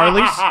covering the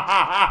Marlies.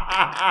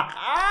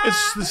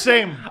 It's the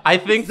same. I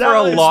think for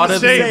Exactly, a lot it's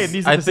of the same. these,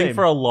 These are I the think same.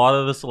 for a lot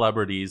of the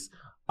celebrities,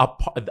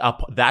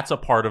 that's a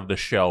part of the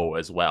show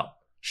as well.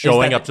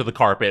 Showing that up to the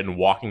carpet and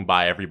walking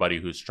by everybody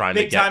who's trying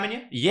Big to get time in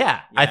you?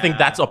 Yeah, I think Yeah.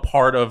 that's a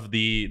part of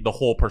the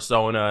whole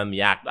persona and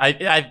the act.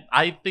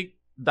 I think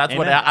that's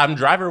what Amen. Adam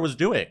Driver was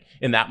doing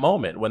in that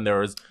moment, when there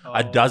was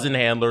a dozen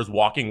handlers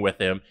walking with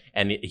him,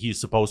 and he's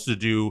supposed to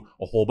do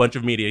a whole bunch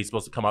of media. He's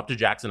supposed to come up to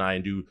Jackson and I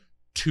and do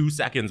 2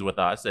 seconds with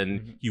us,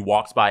 and he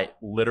walks by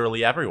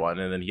literally everyone,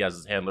 and then he has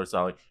his handler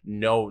saying,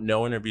 no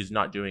interviews,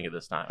 not doing it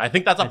this time. I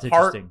think that's That's a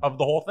part interesting. of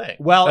the whole thing.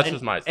 Well, that's and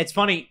just my it's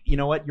funny. You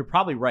know what? You're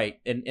probably right.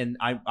 And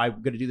I'm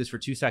going to do this for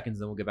 2 seconds,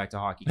 then we'll get back to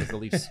hockey, because the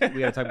Leafs, we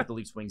got to talk about the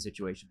Leafs wing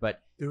situation.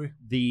 But Do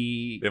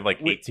we? They have like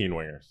 18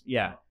 wingers.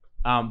 Yeah.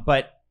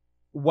 But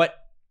what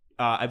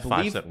I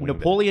believe 5'7" wingman.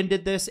 Napoleon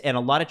did this, and a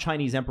lot of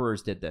Chinese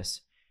emperors did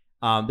this.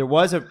 There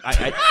was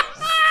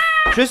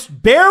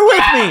just bear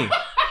with me.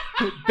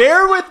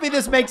 Bear with me.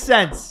 This makes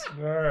sense.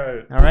 All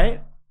right. All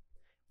right.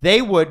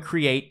 They would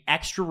create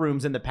extra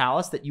rooms in the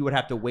palace that you would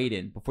have to wait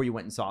in before you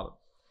went and saw them.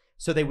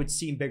 So they would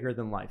seem bigger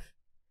than life.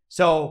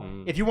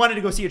 So if you wanted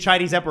to go see a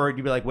Chinese emperor,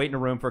 you'd be like, wait in a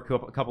room for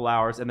a couple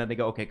hours, and then they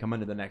go, okay, come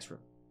into the next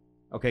room.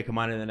 Okay, come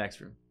on into the next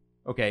room.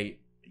 Okay.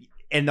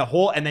 And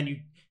then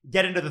you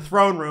get into the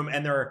throne room,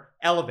 and they're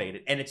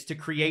elevated. And it's to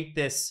create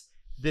this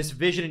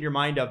vision in your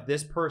mind of,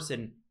 this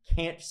person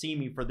can't see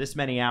me for this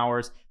many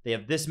hours. They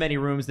have this many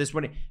rooms, this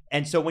one.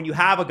 And so when you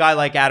have a guy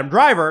like Adam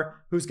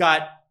Driver, who's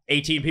got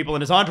 18 people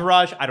in his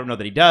entourage, I don't know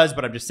that he does,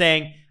 but I'm just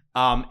saying,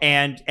 I'm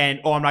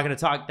not going to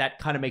talk, that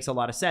kind of makes a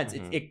lot of sense.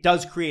 It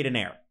does create an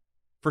air.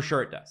 For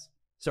sure it does.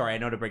 Sorry, I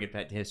know to bring it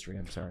back to history.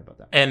 I'm sorry about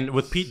that. And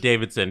with Pete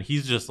Davidson,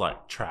 he's just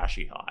like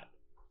trashy hot.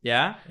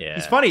 Yeah? Yeah.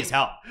 He's funny as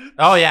hell.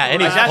 Oh yeah,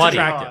 and he's Like, that's funny.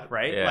 attractive,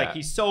 right? Yeah. Like,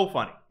 he's so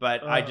funny.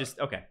 But I just,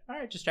 okay. All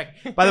right, just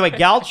checking. By the way,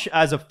 Galch,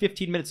 as of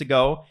 15 minutes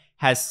ago,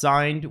 has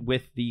signed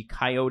with the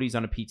Coyotes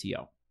on a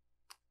PTO.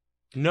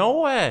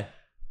 No way.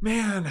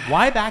 Man.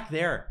 Why back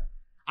there?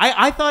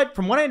 I thought,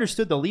 from what I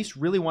understood, the Leafs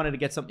really wanted to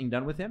get something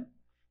done with him.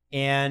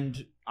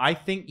 And I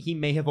think he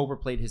may have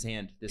overplayed his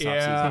hand this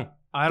offseason.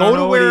 I don't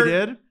know what he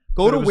did.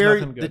 Go but to it was where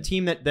nothing good. the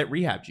team that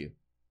rehabbed you,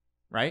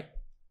 right?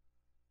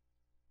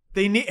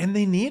 They need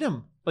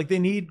him. Like, they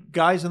need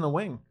guys in the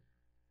wing.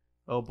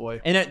 Oh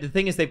boy. And the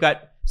thing is, they've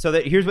got, so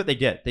that here's what they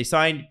did. They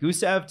signed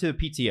Gusev to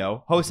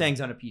PTO. Hosang's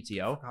on a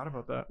PTO. Forgot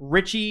about that.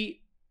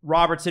 Richie,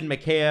 Robertson,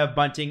 Mikheyev,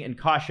 Bunting, and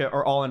Kasha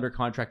are all under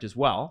contract as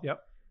well.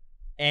 Yep.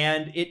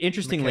 And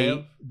interestingly,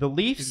 Mikheyev? the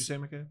Leafs. Did you say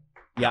McKay?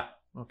 Yeah.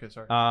 Okay,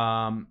 sorry.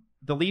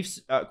 the Leafs,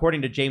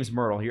 according to James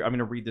Myrtle here, I'm going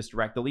to read this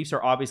direct. The Leafs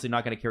are obviously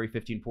not going to carry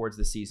 15 forwards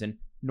this season,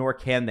 nor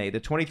can they. The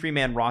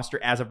 23-man roster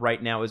as of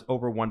right now is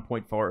over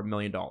 $1.4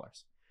 million.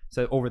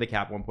 So over the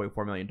cap,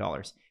 $1.4 million.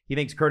 He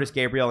thinks Curtis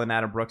Gabriel and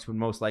Adam Brooks would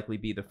most likely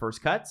be the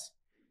first cuts,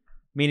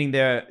 meaning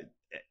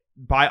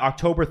by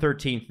October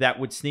 13th, that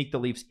would sneak the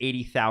Leafs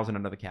 $80,000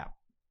 under the cap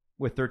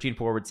with 13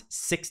 forwards,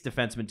 6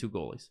 defensemen, 2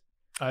 goalies.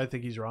 I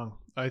think he's wrong.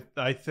 I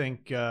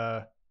think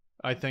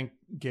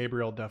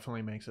Gabriel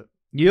definitely makes it.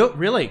 You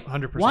really?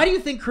 100%. Why do you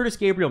think Curtis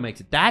Gabriel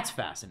makes it? That's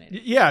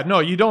fascinating. Yeah,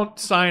 no, you don't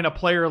sign a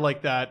player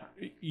like that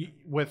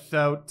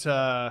without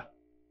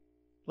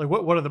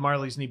what do the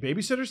Marlies need,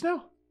 babysitters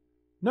now?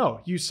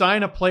 No, you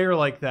sign a player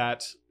like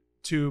that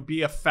to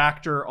be a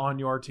factor on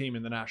your team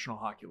in the National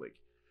Hockey League.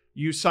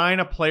 You sign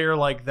a player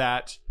like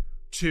that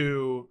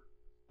to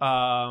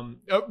Friedge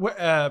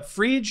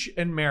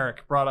and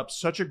Merrick brought up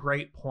such a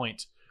great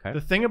point. Okay. The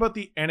thing about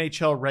the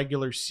NHL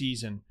regular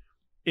season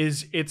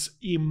is it's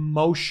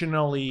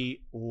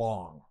emotionally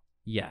long.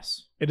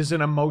 Yes. It is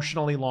an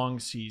emotionally long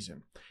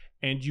season.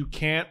 And you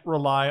can't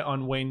rely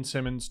on Wayne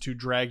Simmons to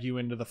drag you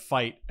into the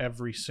fight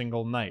every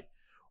single night.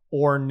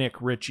 Or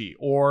Nick Ritchie.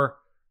 Or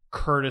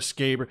Curtis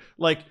Gabriel.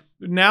 Like,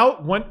 now,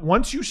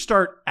 once you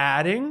start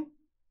adding,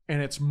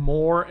 and it's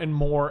more and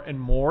more and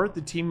more,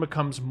 the team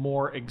becomes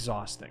more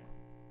exhausting.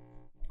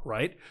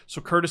 Right?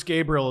 So Curtis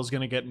Gabriel is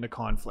going to get into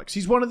conflicts.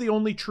 He's one of the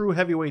only true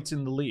heavyweights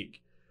in the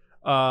league.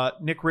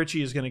 Nick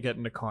Ritchie is going to get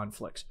into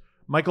conflicts.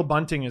 Michael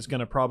Bunting is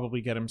going to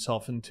probably get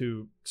himself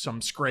into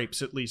some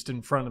scrapes, at least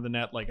in front of the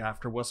net, like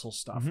after whistle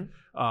stuff.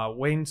 Mm-hmm.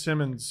 Wayne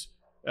Simmons,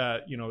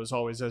 is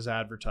always as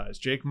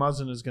advertised. Jake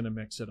Muzzin is going to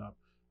mix it up.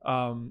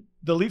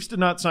 The Leafs did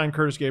not sign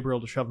Curtis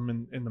Gabriel to shove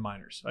him in the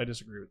minors. I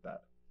disagree with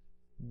that.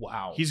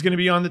 Wow. He's going to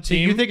be on the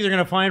team. So you think they're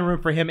going to find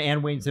room for him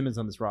and Wayne Simmons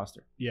on this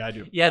roster? Yeah, I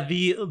do. Yeah,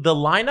 the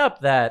lineup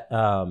that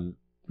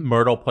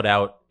Myrtle put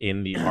out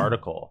in the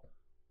article,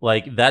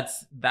 like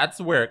that's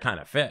where it kind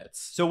of fits.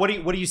 So what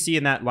do you see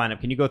in that lineup?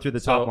 Can you go through the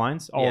top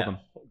lines? All of them.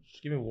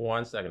 Just give me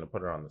 1 second to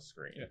put it on the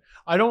screen. Yeah.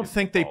 I don't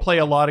think they play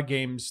a lot of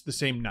games the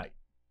same night.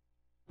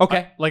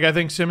 Okay. I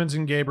think Simmons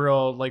and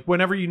Gabriel,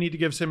 whenever you need to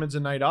give Simmons a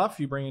night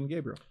off, you bring in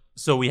Gabriel.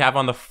 So we have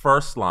on the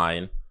first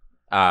line,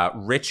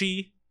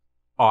 Ritchie,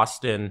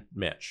 Austin,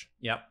 Mitch.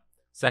 Yep.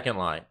 Second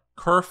line,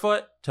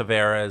 Kerfoot,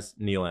 Tavares,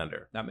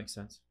 Nylander. That makes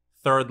sense.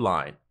 Third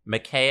line,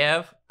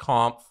 Mikheyev,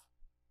 Kampf,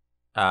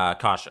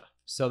 Kasha.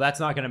 So that's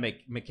not going to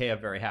make Mikheyev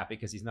very happy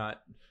because he's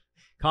not.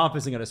 Kampf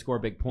isn't going to score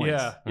big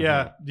points.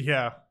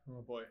 Yeah.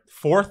 Oh boy.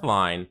 Fourth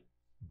line,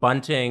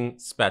 Bunting,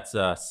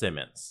 Spezza,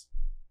 Simmons.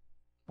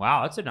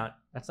 Wow, that's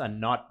a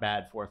not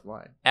bad fourth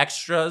line.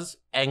 Extras,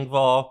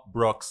 Engvall,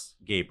 Brooks,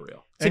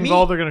 Gabriel.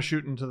 Engvall, they're going to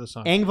shoot into the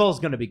sun. Engvall's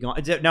going to be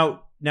gone.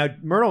 Now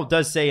Myrtle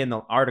does say in the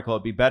article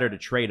it'd be better to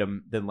trade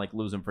him than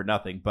lose him for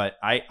nothing. But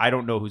I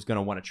don't know who's going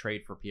to want to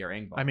trade for Pierre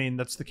Engvall. I mean,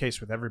 that's the case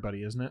with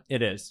everybody, isn't it?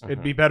 It is.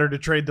 It'd be better to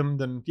trade them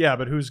than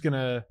but who's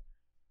gonna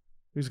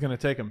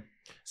take him?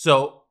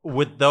 So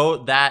with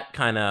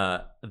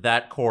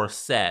that core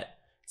set,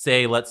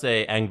 let's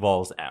say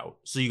Engvall's out.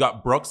 So you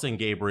got Brooks and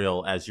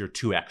Gabriel as your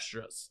 2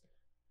 extras.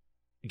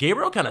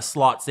 Gabriel kind of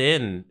slots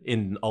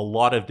in a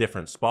lot of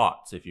different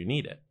spots if you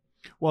need it.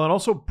 Well, and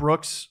also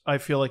Brooks, I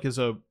feel like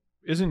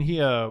isn't he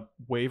a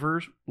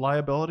waivers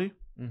liability?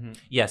 Mm-hmm.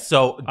 Yeah,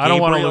 so I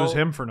don't want to lose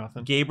him for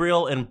nothing.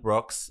 Gabriel and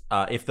Brooks,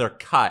 if they're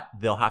cut,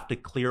 they'll have to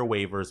clear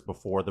waivers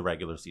before the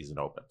regular season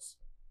opens.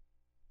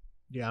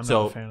 Yeah, I'm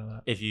not a fan of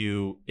that. If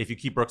you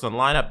keep Brooks on the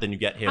lineup, then you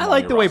get him. I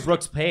like the way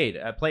Brooks played.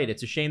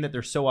 It's a shame that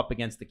they're so up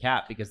against the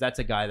cap because that's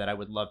a guy that I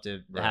would love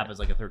to have as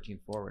a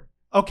 13th forward.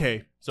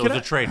 Okay, so there's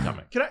a trade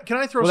coming. Can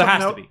I throw something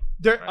out?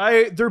 There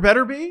has to be. There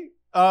better be.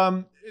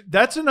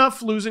 That's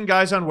enough losing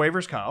guys on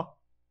waivers, Kyle.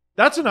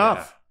 That's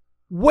enough.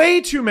 Yeah.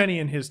 Way too many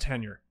in his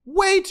tenure.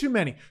 Way too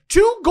many.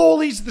 2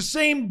 goalies the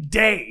same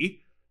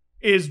day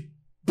is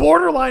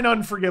borderline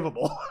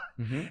unforgivable.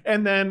 Mm-hmm.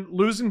 And then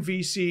losing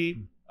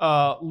VC,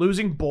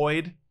 losing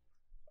Boyd.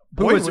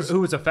 Who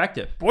was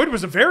effective. Boyd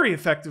was a very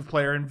effective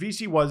player, and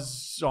VC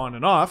was on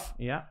and off.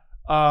 Yeah.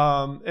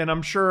 And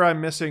I'm sure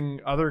I'm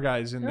missing other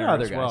guys in there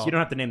as well. You don't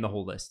have to name the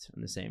whole list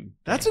in the same.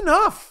 That's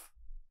enough.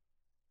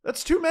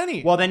 That's too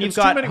many. Well, then you've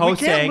got Hosang. We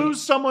can't lose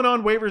someone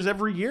on waivers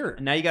every year.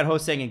 Now you got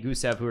Hosang and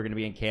Gusev who are going to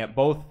be in camp.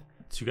 Both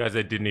 2 guys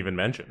I didn't even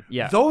mention.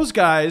 Yeah. Those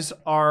guys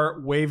are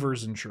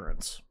waivers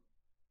insurance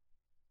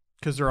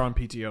because they're on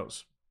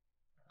PTOs.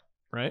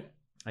 Right?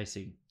 I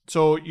see.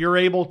 So you're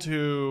able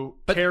to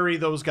carry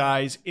those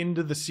guys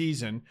into the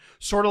season,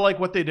 sort of like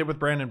what they did with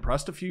Brandon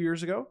Prust a few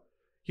years ago.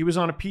 He was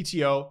on a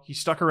PTO. He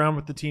stuck around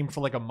with the team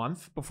for a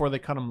month before they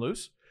cut him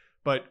loose.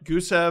 But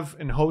Gusev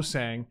and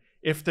Hosang,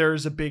 if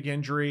there's a big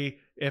injury,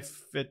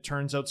 if it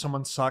turns out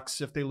someone sucks,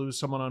 if they lose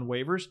someone on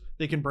waivers,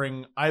 they can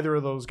bring either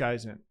of those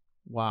guys in.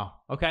 Wow.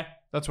 Okay.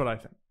 That's what I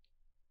think.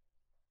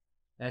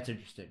 That's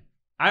interesting.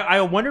 I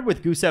wondered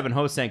with Gusev and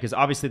Hosang, because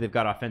obviously they've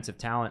got offensive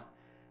talent.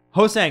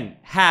 Hosang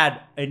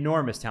had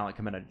enormous talent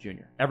coming out of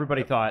junior.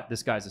 Everybody thought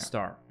this guy's a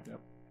star. Yep.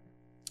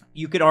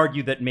 You could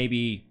argue that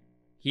maybe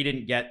he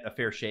didn't get a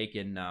fair shake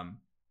on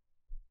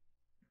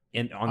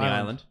the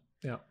island.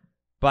 Yeah.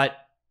 But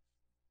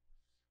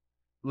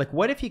like,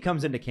 what if he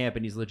comes into camp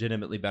and he's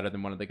legitimately better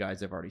than one of the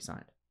guys they've already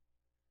signed?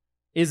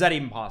 Is that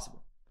even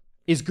possible?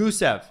 Is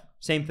Gusev,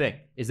 same thing.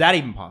 Is that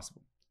even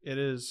possible? It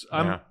is.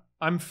 Yeah.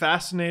 I'm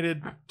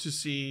fascinated to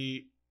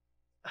see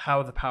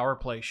how the power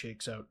play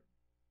shakes out.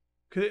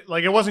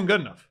 Like, it wasn't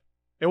good enough.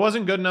 It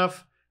wasn't good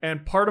enough.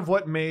 And part of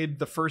what made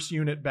the first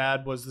unit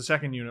bad was the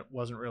second unit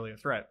wasn't really a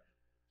threat.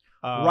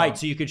 Right.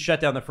 So you could shut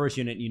down the first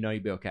unit and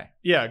you'd be okay.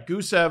 Yeah.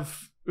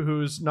 Gusev,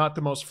 who's not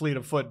the most fleet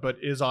of foot, but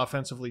is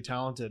offensively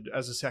talented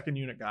as a second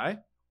unit guy,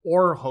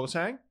 or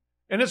Ho-Sang.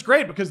 And it's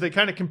great because they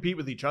kind of compete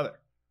with each other.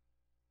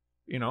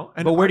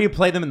 And but where do you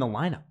play them in the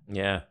lineup?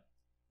 Yeah.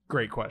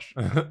 Great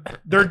question.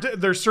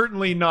 They're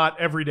certainly not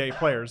everyday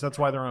players. That's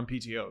why they're on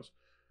PTOs.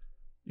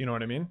 You know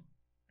what I mean?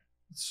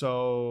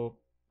 So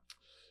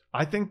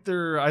I think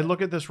I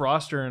look at this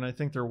roster and I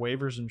think they're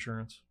waivers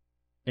insurance.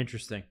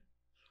 Interesting.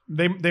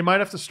 They might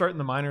have to start in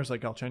the minors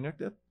like Galchenyuk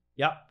did.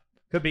 Yeah,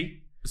 could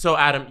be. So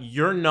Adam,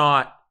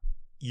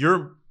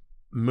 you're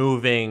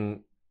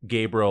moving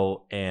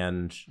Gabriel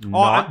and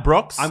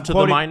Brooks to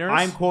the minors?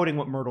 I'm quoting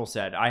what Myrtle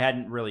said. I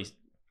hadn't really...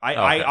 Okay.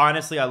 I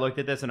honestly, I looked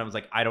at this and I was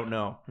like, I don't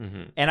know.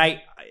 Mm-hmm.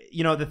 And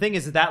the thing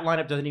is that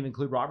lineup doesn't even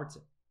include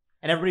Robertson.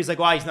 And everybody's like,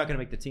 well, he's not going to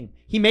make the team.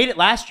 He made it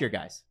last year,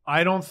 guys.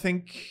 I don't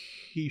think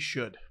he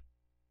should.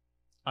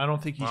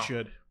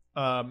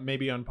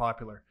 Maybe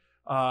unpopular.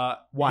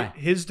 Why?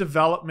 His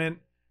development.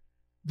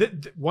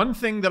 One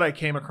thing that I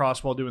came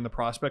across while doing the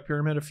prospect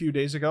pyramid a few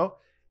days ago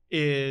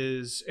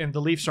is, and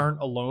the Leafs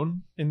aren't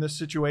alone in this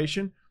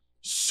situation,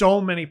 so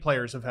many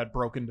players have had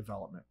broken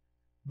development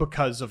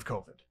because of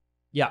COVID.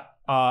 Yeah.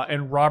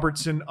 And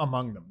Robertson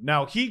among them.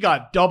 Now, he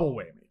got double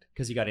whammied.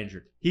 Because he got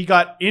injured. He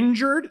got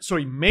injured, so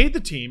he made the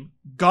team,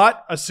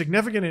 got a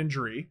significant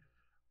injury,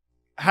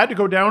 had to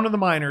go down to the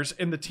minors,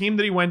 and the team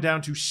that he went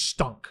down to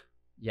stunk.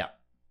 Yeah.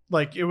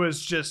 Like, it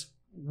was just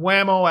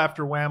whammo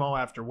after whammo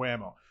after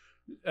whammo.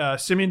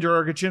 Simeon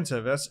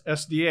Jurgachintsev,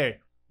 SDA.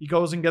 He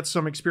goes and gets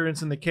some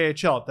experience in the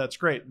KHL. That's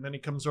great. And then he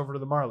comes over to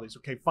the Marlies.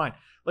 Okay, fine.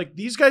 Like,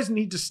 these guys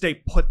need to stay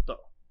put,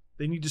 though.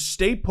 They need to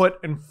stay put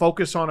and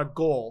focus on a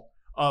goal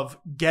of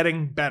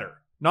getting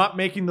better. Not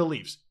making the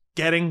Leafs.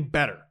 Getting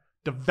better.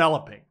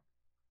 Developing.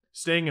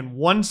 Staying in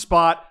one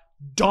spot,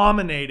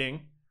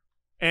 dominating,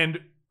 and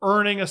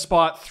earning a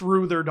spot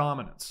through their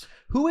dominance.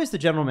 Who is the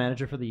general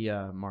manager for the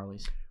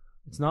Marlies?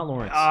 It's not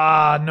Lawrence.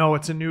 No,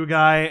 it's a new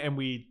guy, and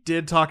we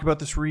did talk about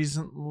this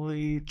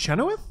recently.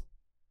 Chenoweth?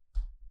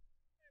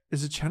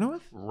 Is it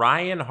Chenoweth?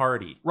 Ryan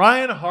Hardy.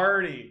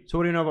 So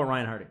what do you know about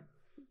Ryan Hardy?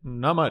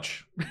 Not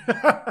much.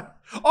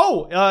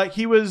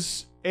 He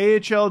was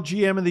AHL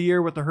GM of the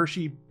year with the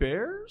Hershey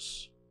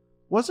Bears?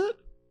 Was it?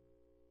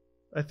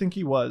 I think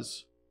he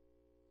was.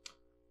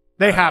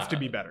 They have to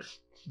be better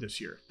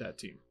this year, that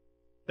team.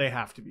 They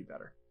have to be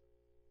better.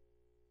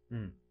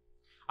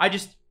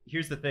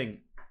 Here's the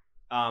thing.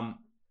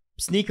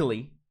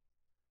 Sneakily,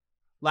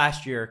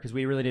 last year, because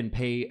we really didn't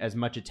pay as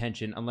much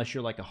attention unless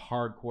you're like a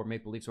hardcore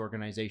Maple Leafs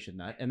organization,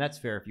 and that's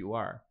fair if you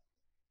are.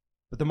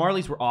 But the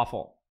Marlies were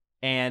awful.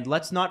 And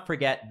let's not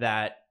forget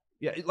that,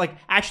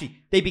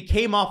 actually, they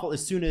became awful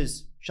as soon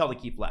as Sheldon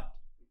Keefe left.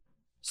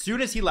 As soon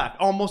as he left,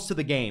 almost to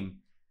the game,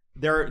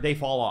 they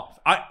fall off.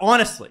 I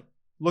honestly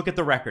look at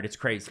the record; it's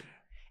crazy.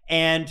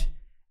 And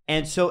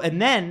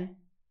then,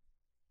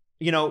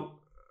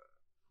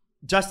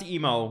 Dusty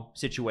Emo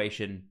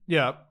situation.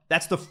 Yeah,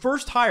 that's the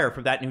first hire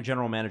for that new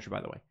general manager.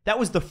 By the way, that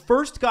was the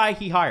first guy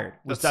he hired.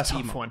 Was that's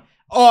Dusty a tough Emo. one.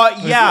 Oh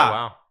yeah. Oh,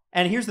 wow.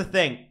 And here's the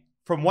thing: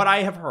 from what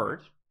I have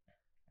heard,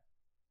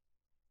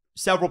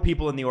 several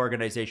people in the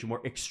organization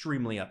were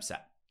extremely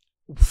upset.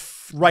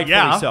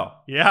 Rightfully so.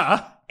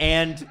 Yeah.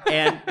 And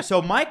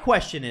so my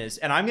question is,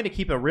 and I'm going to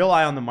keep a real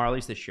eye on the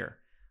Marlies this year.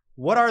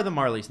 What are the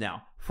Marlies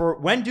now? For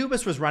when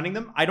Dubas was running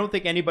them, I don't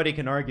think anybody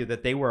can argue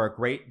that they were a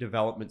great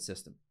development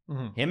system.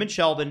 Mm-hmm. Him and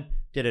Sheldon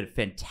did a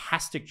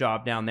fantastic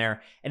job down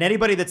there. And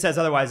anybody that says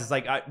otherwise is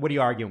like, what are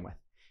you arguing with?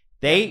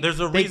 There's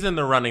a reason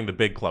they're running the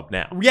big club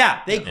now.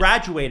 Yeah, they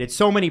graduated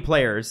so many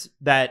players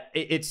that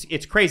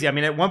it's crazy. I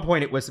mean, at one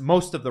point it was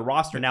most of the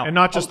roster now, and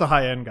not just the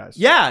high end guys.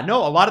 Yeah,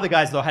 no, a lot of the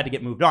guys though had to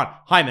get moved on.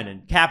 Hyman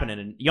and Kapanen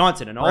and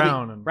Janssen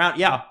and Brown.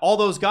 Yeah, all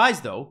those guys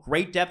though,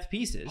 great depth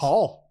pieces.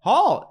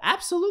 Hall,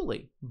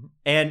 absolutely. Mm-hmm.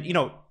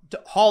 And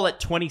Hall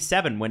at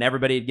 27 when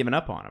everybody had given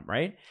up on him,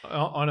 right?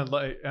 On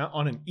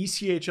an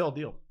ECHL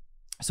deal.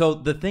 So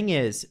the thing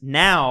is,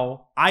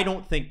 now I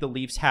don't think the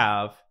Leafs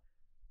have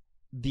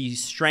the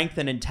strength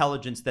and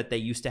intelligence that they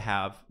used to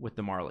have with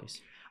the Marlies.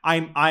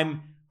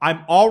 I'm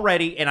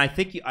already, and I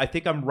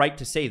think I'm right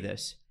to say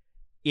this.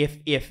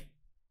 If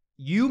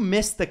you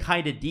miss the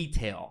kind of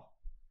detail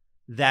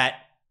that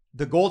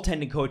the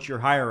goaltending coach you're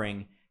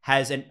hiring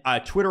has a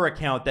Twitter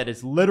account that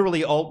is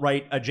literally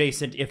alt-right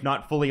adjacent, if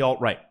not fully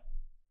alt-right.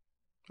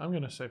 I'm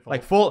gonna say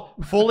like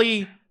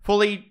fully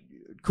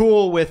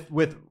cool with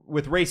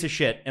racist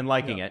shit and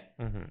liking it.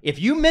 Mm-hmm. If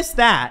you miss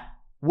that,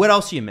 what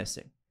else are you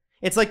missing?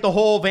 It's like the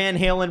whole Van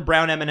Halen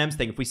brown M&Ms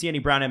thing. If we see any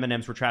brown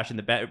M&Ms, we're trashing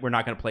the bet. We're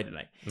not going to play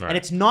tonight. Right. And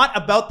it's not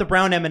about the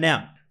brown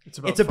M&M.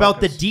 It's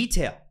about the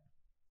detail.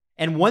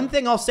 And one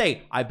thing I'll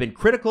say, I've been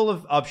critical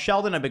of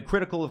Sheldon. I've been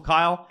critical of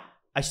Kyle.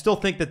 I still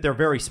think that they're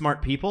very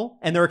smart people,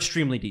 and they're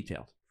extremely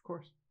detailed. Of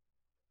course.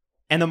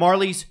 And the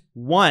Marlies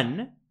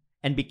won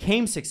and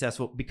became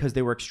successful because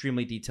they were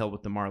extremely detailed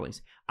with the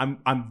Marlies.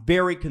 I'm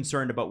very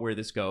concerned about where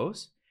this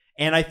goes,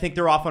 and I think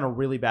they're off on a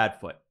really bad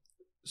foot.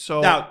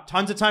 So now,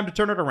 tons of time to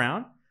turn it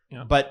around,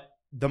 but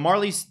the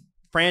Marlies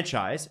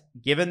franchise,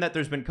 given that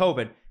there's been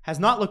COVID, has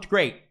not looked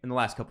great in the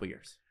last couple of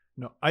years.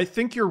 No, I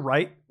think you're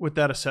right with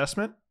that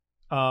assessment.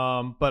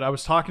 But I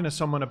was talking to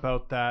someone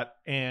about that,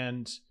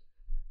 and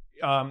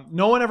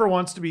no one ever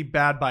wants to be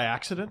bad by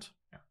accident.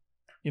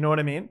 You know what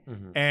I mean?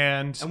 Mm-hmm.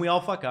 And we all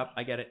fuck up.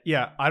 I get it.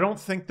 Yeah, I don't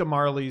think the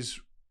Marlies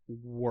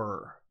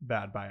were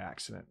bad by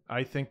accident.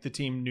 I think the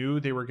team knew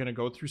they were going to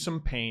go through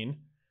some pain.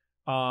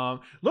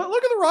 Look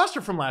at the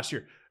roster from last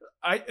year.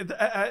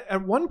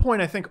 At one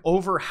point, I think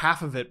over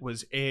half of it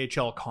was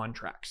AHL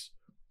contracts,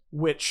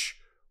 which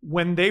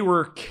when they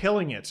were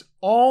killing it,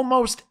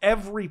 almost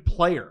every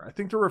player, I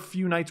think there were a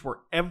few nights where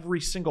every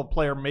single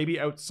player, maybe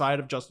outside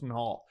of Justin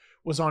Hall,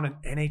 was on an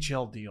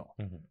NHL deal.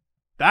 Mm-hmm.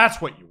 That's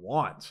what you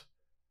want.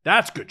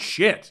 That's good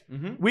shit.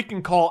 Mm-hmm. We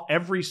can call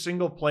every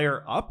single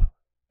player up.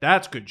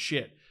 That's good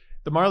shit.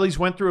 The Marlies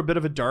went through a bit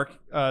of a dark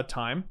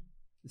time.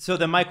 So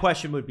then my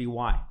question would be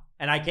why?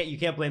 And you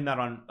can't blame that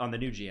on the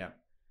new GM.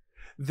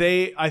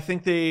 I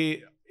think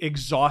they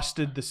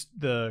exhausted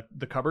the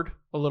cupboard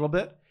a little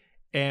bit.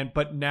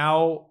 But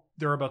now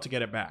they're about to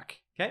get it back.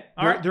 Okay.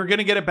 They're going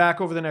to get it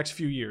back over the next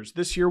few years.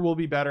 This year will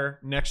be better.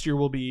 Next year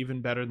will be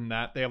even better than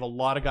that. They have a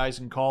lot of guys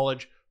in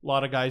college, a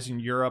lot of guys in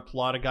Europe, a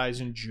lot of guys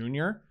in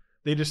junior.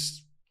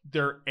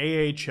 Their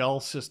AHL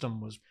system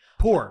was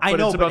poor. I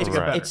know, it's about to get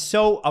better. It's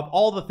so, of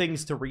all the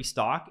things to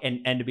restock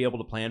and to be able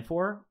to plan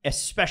for,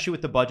 especially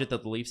with the budget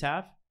that the Leafs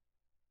have,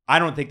 I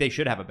don't think they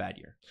should have a bad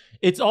year.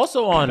 It's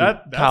also on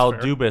Kyle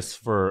fair. Dubas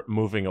for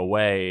moving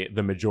away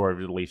the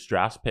majority of the Leafs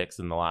draft picks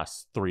in the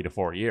last 3 to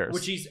 4 years.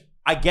 Which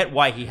I get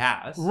why he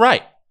has.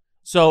 Right.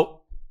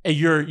 So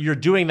you're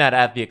doing that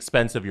at the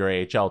expense of your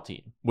AHL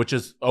team, which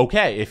is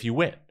okay if you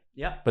win.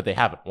 Yeah. But they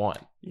haven't won.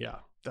 Yeah.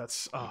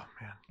 That's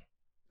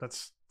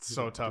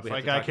so tough.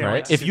 Like, I can't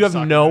right? If you have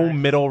no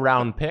middle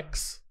round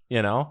picks,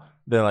 then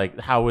like,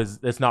 how is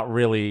it's not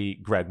really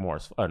Greg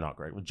Moore's, not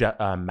Greg,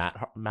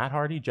 Matt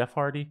Hardy, Jeff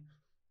Hardy?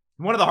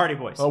 One of the Hardy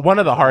boys. One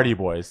of the Hardy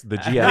boys, the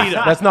GM.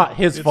 That's not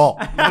his fault.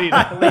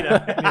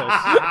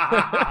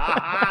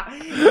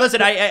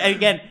 Listen,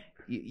 again,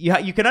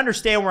 you can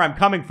understand where I'm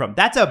coming from.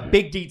 That's a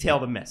big detail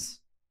to miss.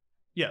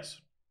 Yes.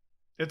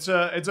 It's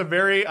a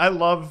very, I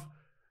love,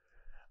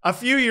 a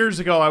few years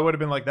ago, I would have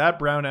been like, that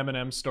Brown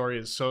M&M story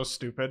is so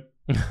stupid.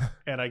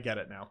 And I get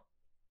it now.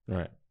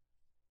 Right.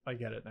 I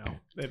get it now.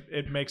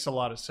 It makes a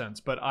lot of sense.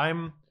 But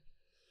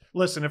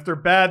listen, if they're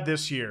bad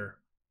this year,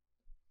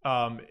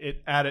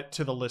 add it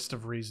to the list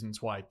of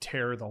reasons why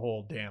tear the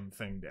whole damn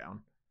thing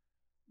down.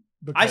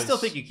 I still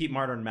think you keep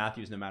Martin and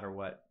Matthews no matter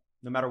what.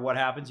 No matter what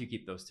happens, you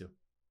keep those two.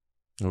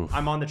 Oof.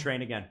 I'm on the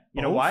train again.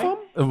 You know why?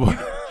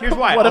 Here's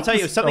why. I'll tell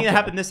you something that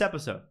happened this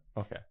episode.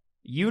 Okay.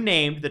 You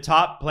named the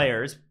top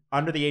players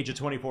under the age of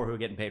 24 who are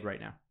getting paid right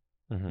now.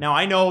 Mm-hmm. Now,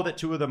 I know that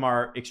 2 of them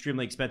are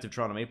extremely expensive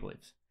Toronto Maple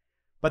Leafs,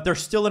 but they're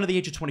still under the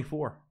age of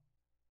 24.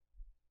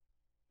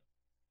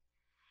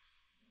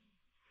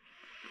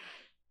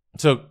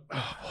 So,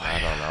 I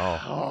don't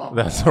know.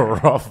 That's a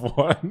rough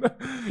one.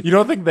 You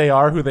don't think they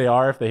are who they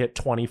are if they hit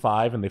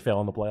 25 and they fail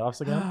in the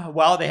playoffs again?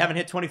 Well, they haven't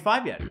hit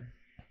 25 yet.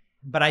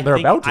 But They're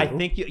about to. I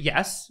think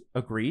yes,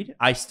 agreed.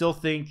 I still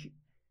think,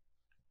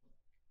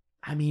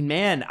 I mean,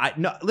 man,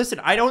 listen,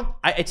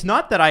 it's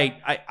not that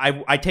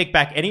I take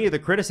back any of the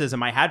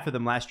criticism I had for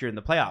them last year in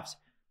the playoffs,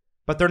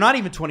 but they're not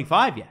even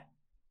 25 yet.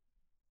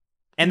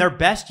 And their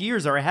best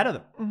years are ahead of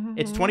them. Mm-hmm.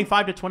 It's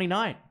 25 to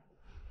 29.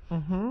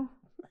 Mm-hmm.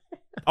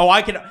 Oh,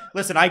 I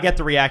get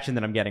the reaction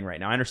that I'm getting right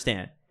now. I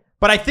understand.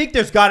 But I think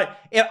there's got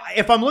to,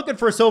 if I'm looking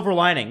for a silver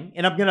lining,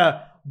 and I'm going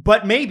to,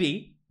 but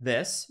maybe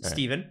this, right.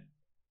 Steven,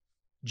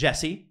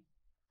 Jesse,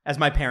 as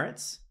my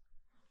parents,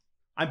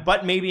 I'm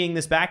but maybeing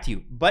this back to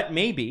you. But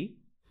maybe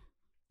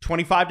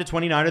 25 to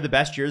 29 are the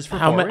best years for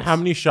forwards. How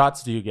many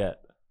shots do you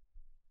get?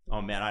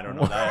 Oh man, I don't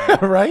know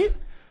that. Right?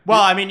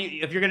 Well, I mean,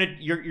 if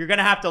you're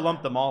gonna have to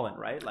lump them all in,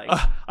 right? Like,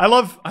 I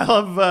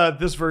love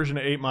this version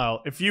of 8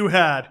 Mile. If you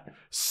had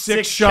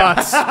six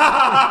shots,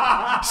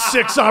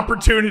 6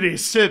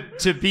 opportunities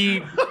to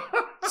be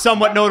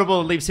somewhat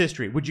notable in Leafs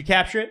history, would you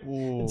capture it?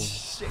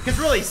 Because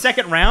really,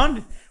 second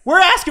round,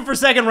 we're asking for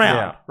second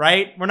round,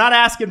 right? We're not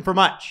asking for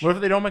much. What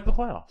if they don't make the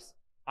playoffs?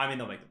 I mean,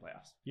 they'll make the playoffs.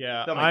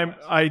 Yeah,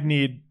 I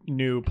need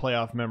new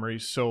playoff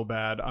memories so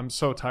bad. I'm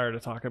so tired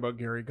of talking about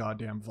Gary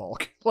goddamn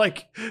Volk.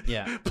 Like,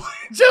 yeah,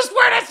 just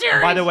win a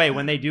series. By the way,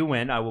 when they do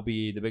win, I will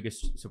be the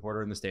biggest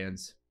supporter in the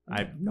stands.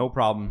 I have no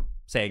problem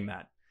saying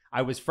that.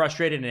 I was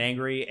frustrated and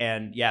angry,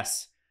 and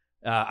yes,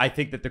 I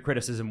think that the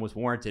criticism was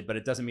warranted, but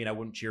it doesn't mean I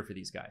wouldn't cheer for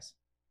these guys.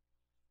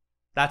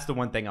 That's the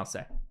one thing I'll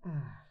say.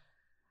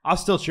 I'll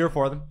still cheer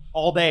for them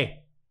all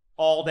day.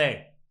 All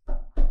day.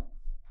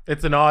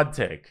 It's an odd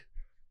take.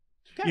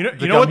 You know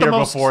Come what the here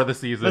most before the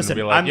season Listen, and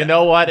be like, you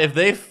know what? If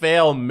they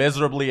fail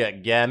miserably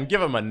again,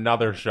 give them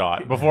another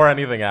shot before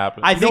anything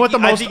happens. I think what the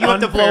I most think you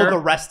have to blow unfair- the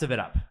rest of it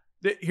up.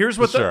 Here's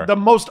what Sure. the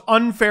most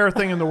unfair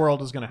thing in the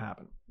world is going to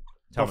happen.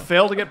 Tell They'll me.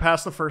 fail to get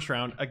past the first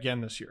round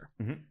again this year.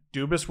 Mhm.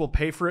 Dubas will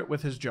pay for it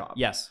with his job.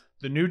 Yes.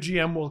 The new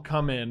GM will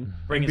come in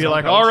Bring and his be own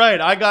like, coach. all right,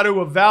 I got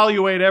to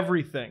evaluate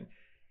everything.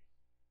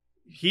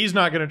 He's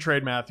not going to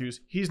trade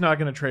Matthews. He's not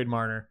going to trade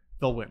Marner.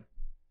 They'll win.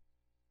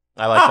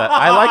 I like that.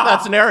 I like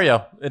that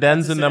scenario. It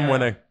ends in them scenario.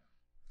 winning.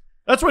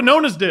 That's what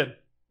Nonas did.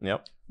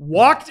 Yep.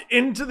 Walked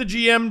into the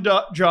GM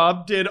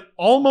job, did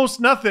almost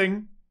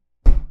nothing,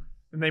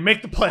 and they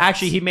make the playoffs.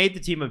 Actually, he made the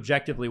team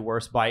objectively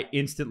worse by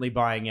instantly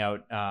buying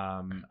out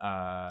Grabowski?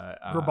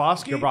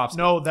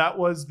 No, that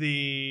was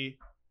the.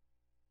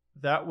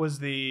 That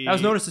was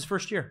known as his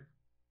first year.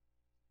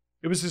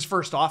 It was his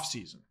first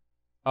offseason.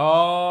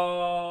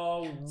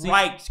 Oh,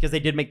 right, because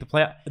they did make the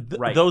playoff.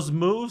 Right. Those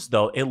moves,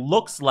 though, it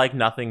looks like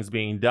nothing's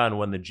being done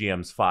when the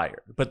GM's fired.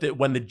 But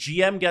when the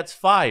GM gets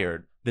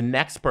fired, the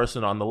next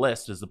person on the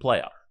list is the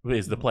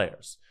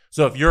players.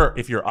 So if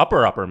you're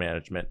upper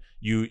management,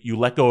 you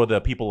let go of the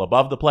people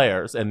above the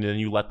players, and then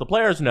you let the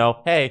players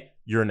know, hey,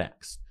 you're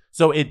next.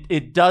 So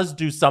it does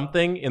do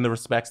something in the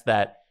respects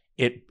that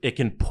it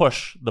can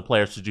push the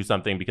players to do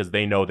something because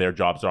they know their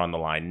jobs are on the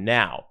line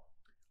now.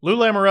 Lou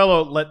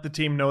Lamoriello let the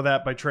team know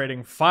that by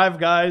trading 5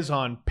 guys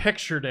on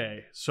picture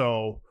day.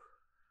 So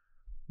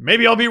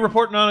maybe I'll be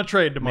reporting on a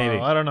trade tomorrow.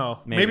 Maybe. I don't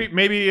know.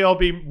 Maybe I'll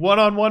be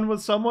one-on-one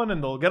with someone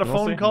and they'll get a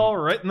phone call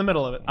right in the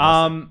middle of it.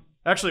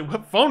 Actually,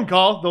 what phone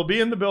call? They'll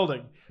be in the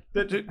building.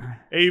 Hey,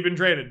 you've been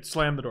traded.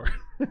 Slam the door.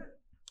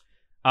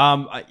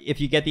 If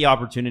you get the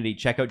opportunity,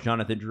 check out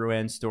Jonathan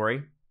Drouin's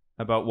story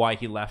about why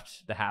he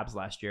left the Habs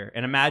last year.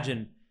 And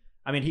imagine,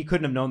 I mean, he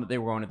couldn't have known that they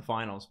were going to the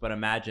finals, but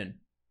imagine,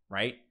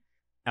 right?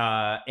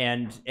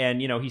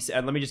 And you know, he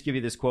said, let me just give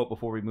you this quote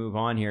before we move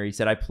on here. He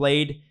said, I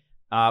played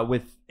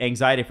with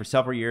anxiety for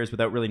several years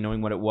without really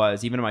knowing what it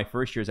was. Even in my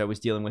first years, I was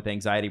dealing with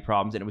anxiety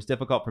problems, and it was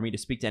difficult for me to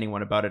speak to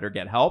anyone about it or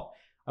get help.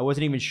 I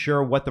wasn't even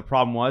sure what the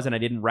problem was, and I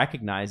didn't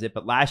recognize it.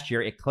 But last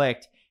year, it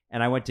clicked,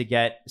 and I went to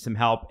get some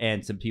help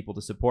and some people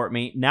to support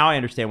me. Now I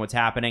understand what's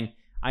happening.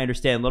 I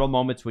understand little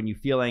moments when you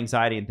feel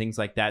anxiety and things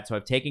like that. So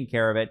I've taken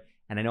care of it,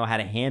 and I know how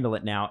to handle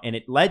it now. And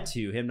it led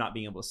to him not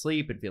being able to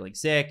sleep and feeling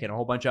sick and a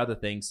whole bunch of other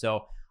things.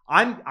 So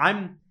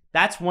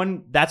that's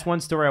one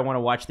story I want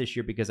to watch this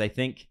year, because I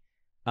think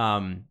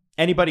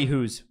anybody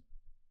who's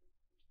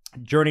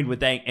journeyed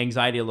with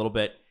anxiety a little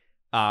bit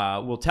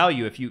will tell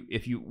you, if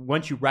you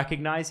once you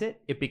recognize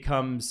it, it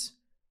becomes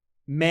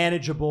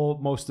manageable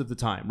most of the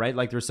time, right?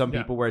 Like there's some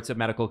people where it's a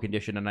medical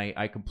condition, and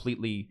I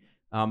completely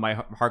my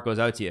heart goes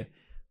out to you.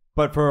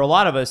 But for a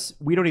lot of us,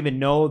 we don't even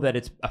know that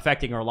it's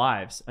affecting our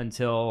lives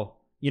until,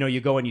 you know, you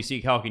go and you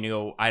seek help and you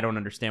go, I don't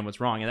understand what's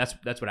wrong. And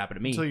that's what happened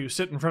to me. Until you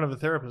sit in front of a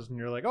therapist and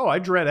you're like, oh, I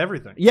dread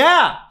everything.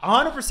 Yeah,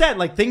 100%.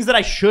 Like things that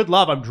I should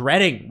love, I'm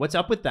dreading. What's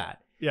up with that?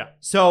 Yeah.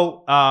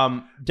 So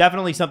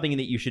definitely something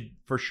that you should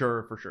for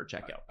sure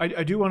check out.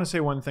 I do want to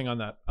say one thing on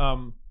that.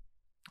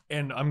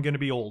 And I'm going to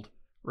be old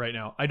right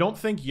now. I don't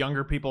think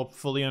younger people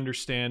fully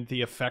understand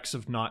the effects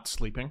of not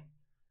sleeping.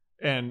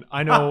 And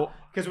I know...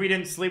 Because we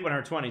didn't sleep in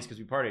our 20s because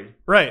we partied.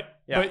 Right.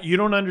 Yeah. But you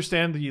don't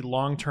understand the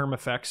long-term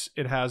effects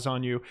it has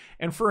on you.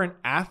 And for an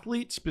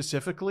athlete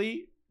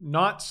specifically,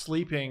 not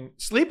sleeping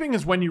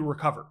is when you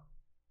recover.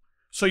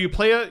 So you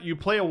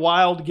play a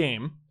wild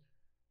game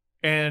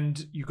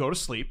and you go to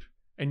sleep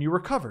and you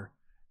recover.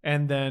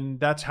 And then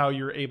that's how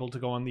you're able to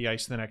go on the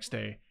ice the next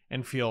day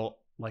and feel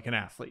like an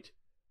athlete.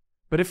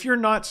 But if you're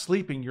not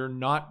sleeping, you're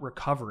not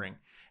recovering.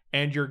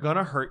 And you're going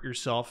to hurt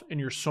yourself, and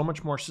you're so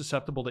much more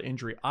susceptible to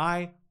injury.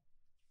 I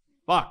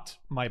fucked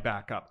my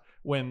back up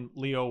when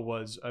Leo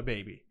was a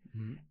baby.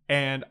 Mm-hmm.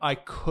 And I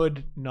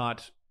could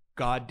not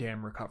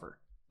goddamn recover.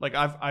 Like,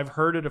 I've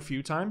heard it a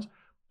few times.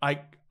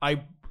 I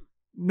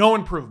no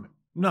improvement.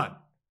 None.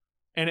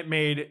 And it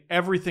made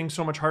everything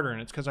so much harder,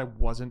 and it's because I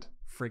wasn't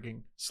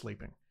frigging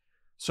sleeping.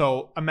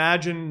 So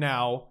imagine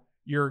now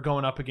you're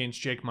going up against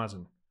Jake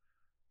Muzzin.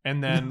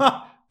 And then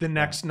the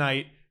next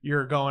night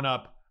you're going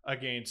up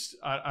against,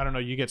 I don't know,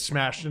 you get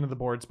smashed into the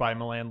boards by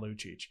Milan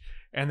Lucic.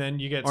 And then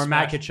you get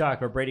Matt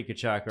Tkachuk or Brady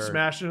Tkachuk. Or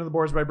smashed into the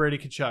boards by Brady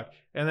Tkachuk.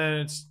 And then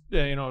it's,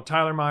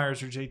 Tyler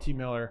Myers or JT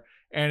Miller.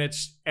 And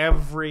it's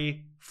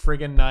every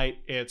friggin' night.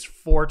 It's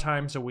 4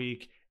 times a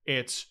week.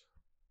 It's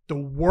the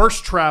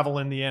worst travel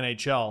in the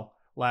NHL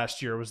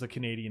last year was the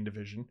Canadian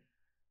division.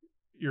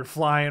 You're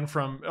flying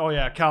from,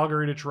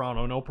 Calgary to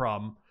Toronto, no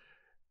problem.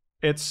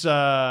 It's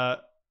tough.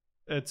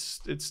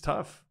 It's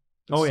tough.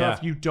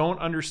 You don't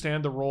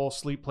understand the role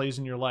sleep plays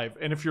in your life.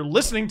 And if you're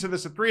listening to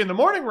this at 3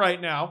 a.m. right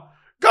now,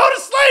 go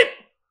to sleep!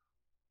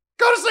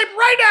 Go to sleep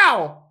right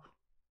now!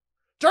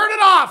 Turn it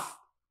off!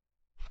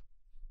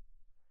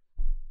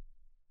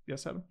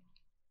 Yes, Evan?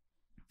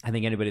 I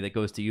think anybody that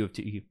goes to U of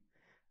T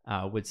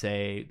would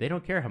say they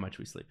don't care how much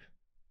we sleep.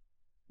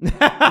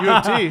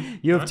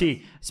 U of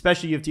T,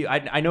 especially U of T.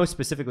 I know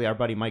specifically our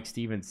buddy Mike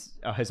Stevens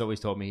has always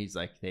told me, he's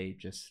like, they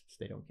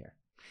don't care.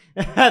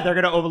 They're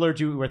going to overload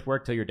you with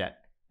work till you're dead.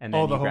 And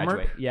then the he graduated.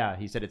 homework? Yeah,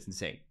 he said it's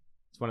insane.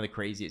 It's one of the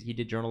craziest. He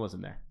did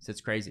journalism there. He said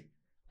it's crazy.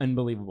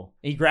 Unbelievable.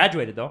 He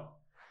graduated, though.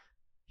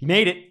 He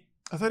made it.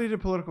 I thought he did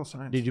political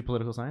science. Did you do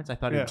political science? I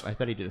thought Yeah.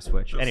 he did a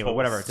switch. That's Anyway, the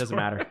whatever. It doesn't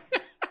story. matter.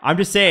 I'm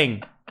just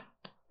saying,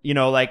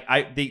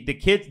 like the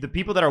kids, the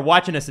people that are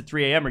watching us at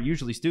 3 a.m. are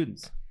usually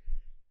students.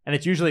 And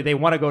it's usually they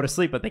want to go to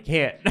sleep, but they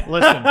can't.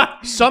 Listen,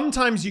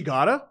 sometimes you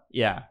gotta.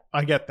 Yeah.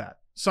 I get that.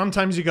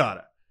 Sometimes you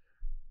gotta.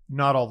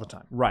 Not all the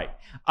time. Right.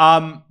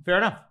 Fair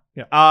enough.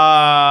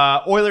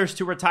 Yeah. Oilers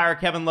to retire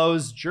Kevin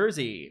Lowe's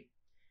jersey.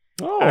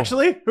 Oh.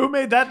 Actually, who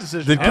made that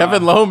decision? Did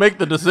Kevin Lowe make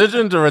the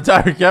decision to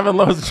retire Kevin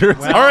Lowe's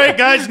jersey? All right,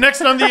 guys.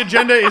 Next on the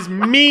agenda is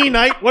me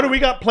night. What do we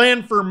got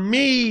planned for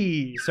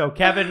me? So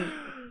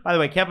by the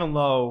way, Kevin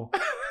Lowe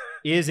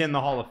is in the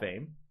Hall of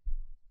Fame.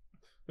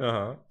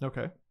 Uh-huh.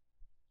 Okay.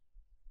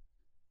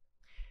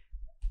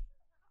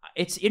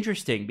 It's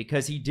interesting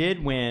because he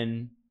did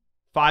win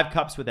 5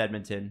 cups with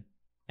Edmonton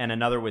and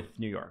another with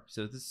New York.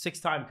 So the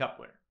 6-time cup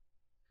winner.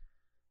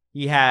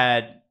 He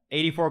had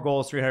 84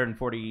 goals,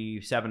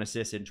 347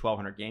 assists in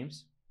 1,200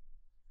 games.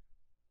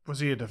 Was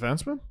he a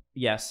defenseman?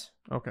 Yes.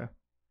 Okay.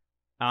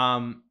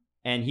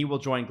 And he will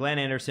join Glenn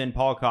Anderson,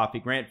 Paul Coffey,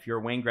 Grant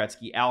Fuhr, Wayne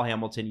Gretzky, Al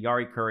Hamilton,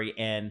 Yari Curry,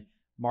 and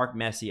Mark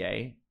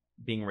Messier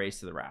being raised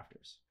to the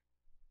rafters.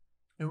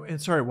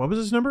 And sorry, what was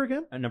his number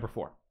again? Number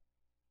 4.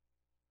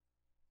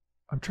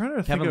 I'm trying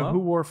to Kevin think of Lowe? who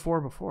wore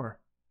 4 before.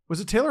 Was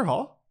it Taylor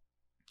Hall?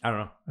 I don't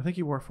know. I think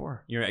he wore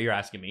 4. You're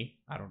asking me?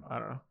 I don't know. I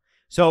don't know.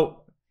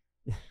 So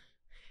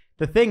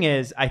the thing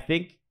is, I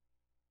think,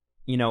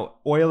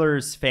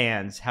 Oilers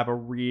fans have a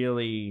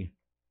really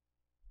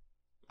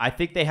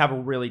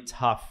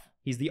tough,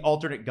 he's the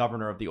alternate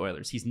governor of the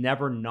Oilers. He's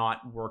never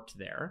not worked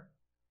there,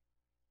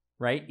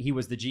 right? He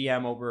was the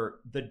GM over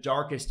the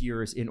darkest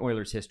years in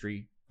Oilers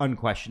history,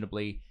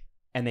 unquestionably,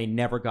 and they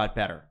never got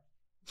better.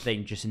 They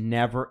just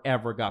never,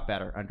 ever got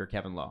better under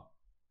Kevin Lowe.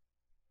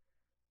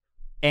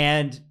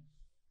 And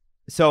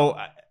so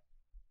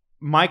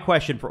my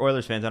question for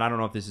Oilers fans, and I don't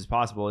know if this is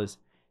possible, is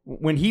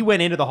when he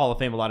went into the Hall of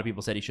Fame, a lot of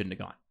people said he shouldn't have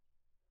gone.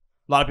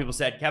 A lot of people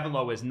said Kevin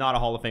Lowe is not a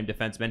Hall of Fame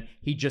defenseman.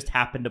 He just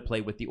happened to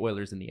play with the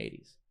Oilers in the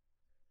 80s.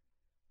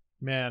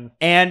 Man.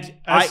 And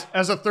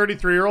as a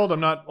 33-year-old, I'm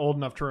not old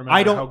enough to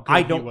remember how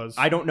good he was.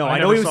 I don't know. I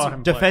know he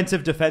was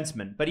defensive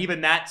defenseman, but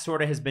even that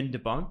sort of has been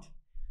debunked.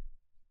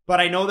 But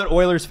I know that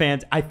Oilers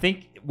fans, I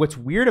think what's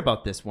weird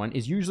about this one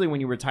is usually when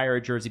you retire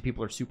a jersey,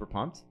 people are super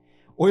pumped.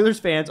 Oilers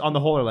fans on the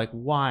whole are like,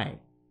 why?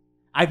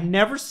 I've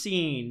never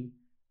seen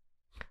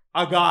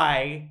a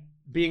guy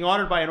being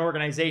honored by an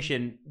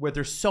organization where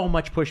there's so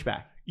much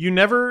pushback. You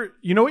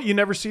know what you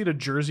never see at a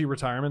jersey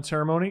retirement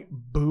ceremony?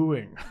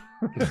 Booing.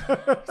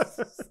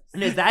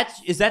 And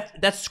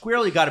that's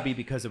squarely got to be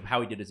because of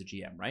how he did as a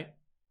GM, right?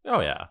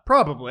 Oh, yeah.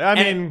 Probably. I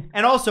mean,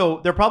 and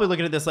also they're probably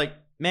looking at this like,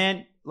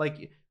 man,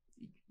 like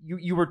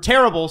you were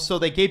terrible, so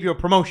they gave you a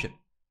promotion.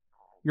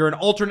 You're an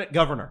alternate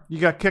governor. you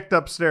got kicked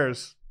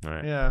upstairs. All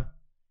right. Yeah.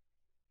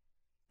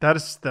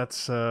 That's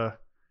It's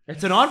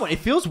an odd one. It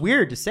feels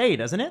weird to say,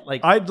 doesn't it?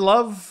 Like I'd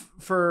love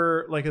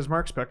for, like, has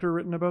Mark Spector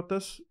written about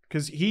this?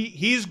 Because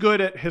he's good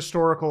at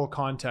historical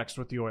context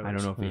with the Oilers. I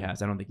don't know if he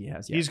has. I don't think he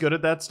has yet. He's good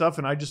at that stuff,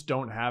 and I just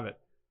don't have it.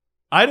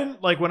 I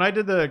didn't, like, when I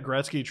did the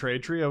Gretzky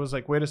trade tree, I was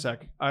like, wait a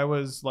sec. I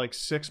was like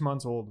 6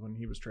 months old when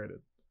he was traded.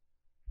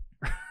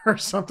 Or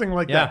something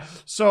like that.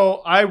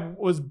 So I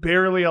was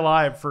barely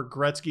alive for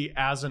Gretzky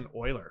as an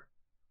Oiler.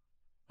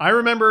 I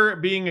remember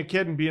being a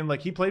kid and being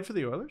like, he played for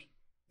the Oilers?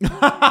 He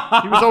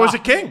was always a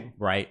king.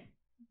 Right.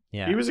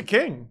 Yeah. He was a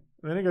king.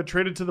 And then he got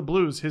traded to the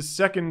Blues, his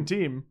second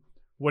team.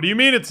 What do you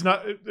mean it's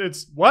not?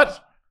 It's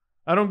what?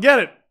 I don't get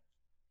it.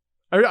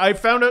 I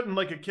found out in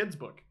like a kid's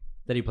book.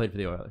 That he played for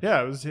the Oilers.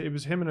 Yeah, it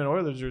was him in an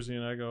Oilers jersey,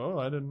 and I go, oh,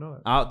 I didn't know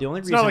that. The only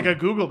It's reason, not like I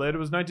Googled it. It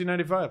was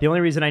 1995. the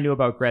only reason I knew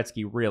about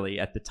Gretzky really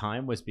at the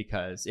time was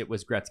because it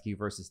was Gretzky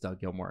versus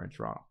Doug Gilmour in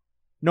Toronto.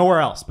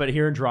 Nowhere else, but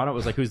here in Toronto, it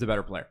was like, who's the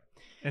better player?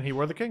 And he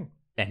wore the king.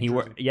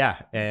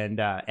 And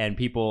and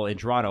people in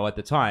Toronto at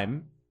the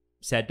time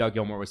said Doug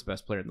Gilmour was the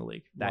best player in the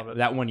league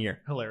that 1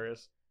 year.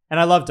 Hilarious. And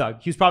I love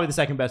Doug. He was probably the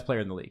second best player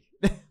in the league.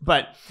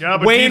 but Yeah,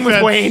 but Wayne was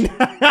defense- Wayne.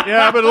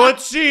 Yeah, but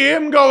let's see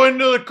him go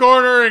into the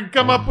corner and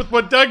come up with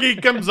what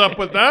Dougie comes up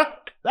with, huh?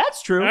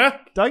 That's true. Huh?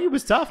 Dougie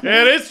was tough.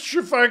 Yeah, it is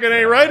true. Fucking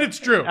ain't right. It's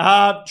true.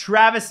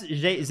 Travis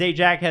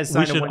Zajac has We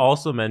signed should a one.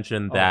 also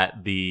mention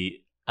that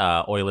the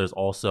Oilers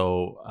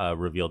also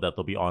revealed that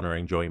they'll be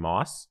honoring Joey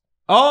Moss.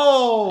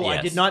 Oh, I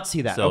Yes. did not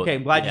see that. So, okay,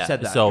 I'm glad you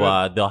said that. So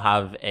Good. they'll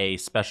have a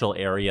special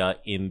area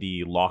in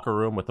the locker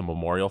room with a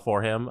memorial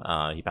for him.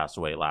 He passed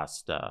away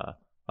last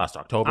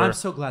October. I'm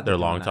so glad Their they're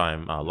doing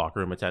longtime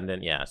locker room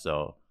attendant. Yeah,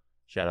 so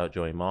shout out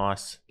Joey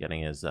Moss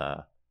getting his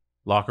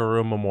locker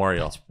room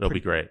memorial. It'll be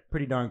great.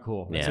 Pretty darn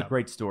cool. It's a Yeah.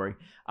 great story.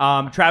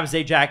 Travis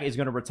Zajac is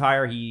going to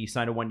retire. He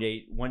signed a one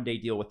day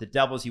deal with the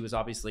Devils. He was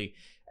obviously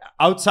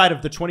outside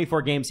of the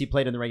 24 games he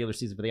played in the regular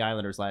season for the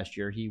Islanders last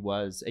year. He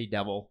was a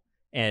Devil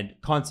and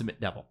consummate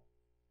Devil.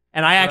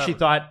 And I actually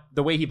thought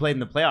the way he played in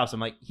the playoffs,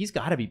 I'm like, he's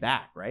got to be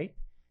back, right?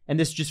 And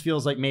this just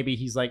feels like maybe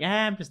he's like,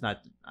 I'm just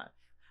not.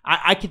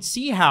 I could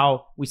see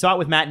how we saw it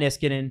with Matt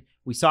Niskanen.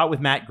 We saw it with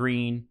Mike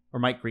Green,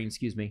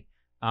 excuse me.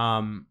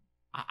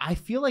 I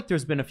feel like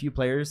there's been a few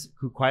players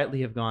who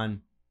quietly have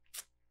gone,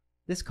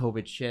 this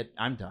COVID shit,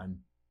 I'm done.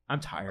 I'm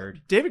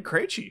tired. David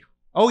Krejci.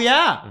 Oh,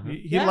 yeah. Mm-hmm.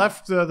 He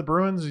left the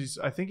Bruins.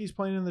 I think he's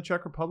playing in the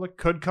Czech Republic.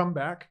 Could come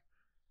back.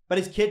 But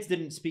his kids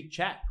didn't speak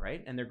Czech,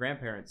 right? And their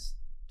grandparents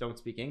don't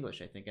speak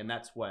English, I think. And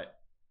that's what...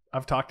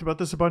 I've talked about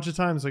this a bunch of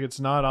times. Like, it's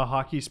not a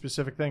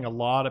hockey-specific thing. A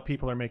lot of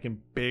people are making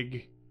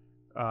big,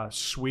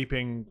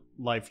 sweeping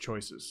life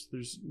choices.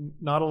 There's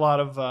not a lot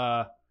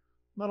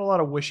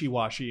of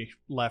wishy-washy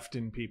left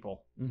in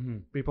people. Mm-hmm.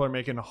 People are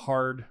making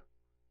hard,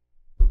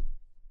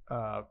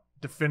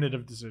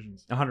 definitive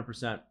decisions.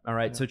 100%. All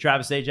right. Yeah. So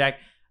Travis Zajac,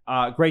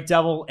 great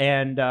Devil,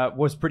 and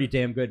was pretty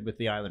damn good with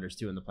the Islanders,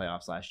 too, in the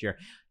playoffs last year.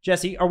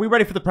 Jesse, are we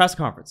ready for the press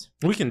conference?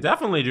 We can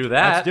definitely do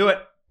that. Let's do it.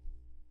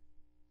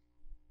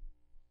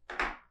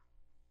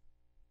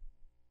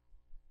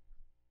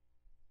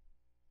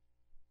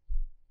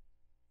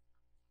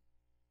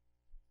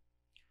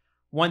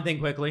 One thing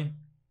quickly.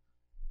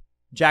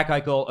 Jack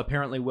Eichel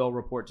apparently will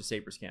report to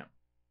Sabres camp.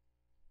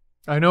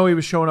 I know he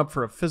was showing up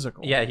for a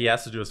physical. Yeah, he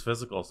has to do his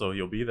physical, so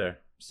he'll be there.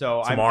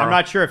 So I'm Tomorrow.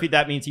 not sure if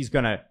that means he's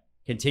going to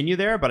continue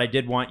there, but I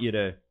did want you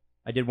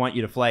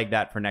to flag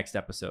that for next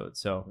episode.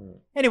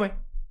 So anyway.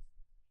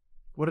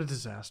 What a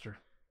disaster.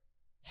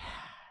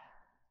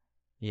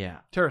 Yeah.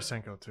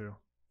 Tarasenko, too.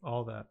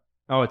 All that.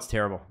 Oh, it's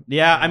terrible.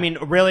 Yeah, I mean,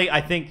 really, I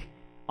think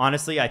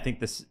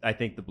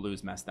the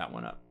Blues messed that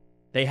one up.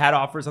 They had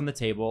offers on the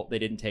table. They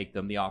didn't take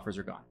them. The offers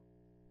are gone.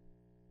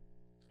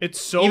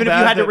 It's so Even bad if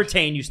you had to that-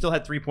 retain, you still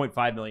had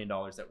 $3.5 million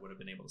that would have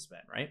been able to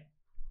spend, right?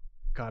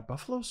 God,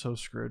 Buffalo's so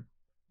screwed.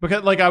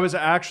 Because, like, I was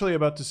actually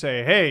about to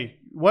say, hey,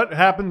 what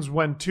happens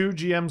when two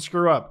GMs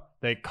screw up?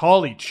 They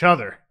call each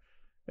other.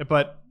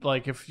 But,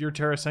 like, if you're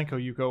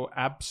Tarasenko, you go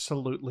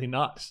absolutely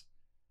nuts.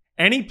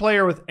 Any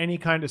player with any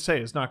kind of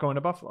say is not going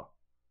to Buffalo.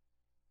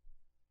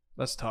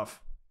 That's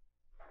tough.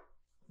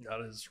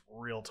 That is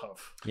real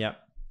tough. Yeah.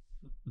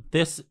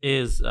 This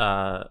is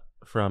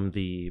from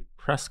the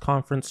press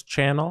conference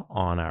channel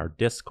on our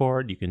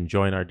Discord. You can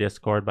join our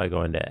Discord by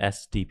going to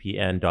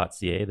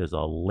sdpn.ca. There's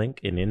a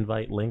link, an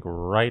invite link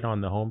right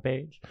on the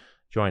homepage.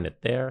 Join it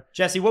there.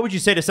 Jesse, what would you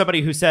say to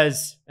somebody who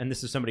says, and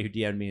this is somebody who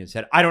DM'd me and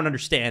said, I don't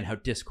understand how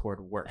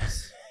Discord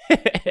works.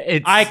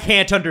 I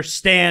can't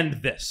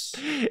understand this.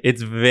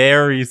 It's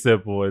very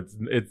simple.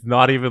 It's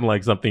not even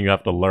like something you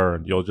have to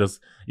learn.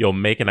 You'll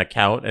make an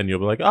account and you'll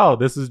be like, oh,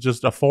 this is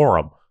just a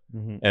forum.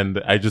 Mm-hmm. And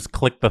I just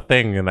click the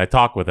thing and I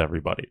talk with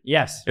everybody.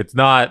 Yes. It's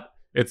not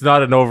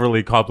an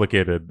overly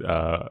complicated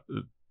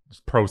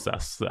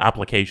process,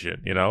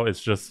 application,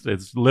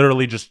 it's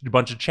literally just a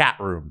bunch of chat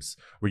rooms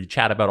where you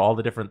chat about all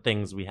the different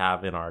things we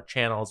have in our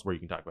channels, where you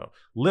can talk about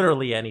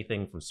literally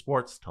anything from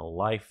sports to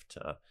life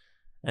to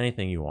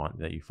anything you want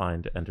that you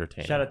find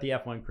entertaining. Shout out the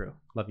F1 crew.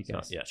 Love you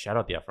guys. So, yeah, shout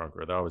out the F1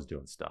 crew. They're always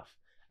doing stuff.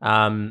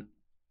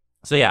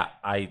 So yeah,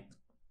 I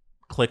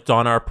clicked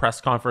on our press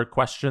conference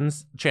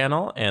questions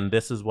channel, and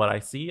this is what I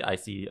see. I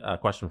see a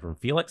question from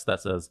Felix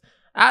that says,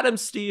 Adam,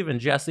 Steve, and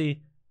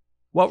Jesse,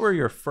 what were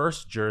your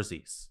first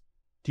jerseys?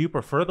 Do you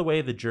prefer the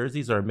way the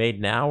jerseys are made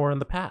now or in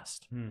the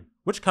past?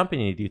 Which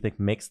company do you think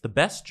makes the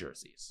best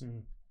jerseys?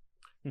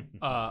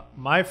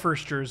 My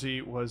first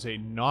jersey was a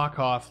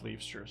knockoff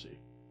Leafs jersey.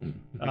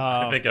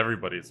 I think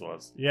everybody's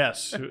was.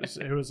 Yes,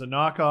 it was a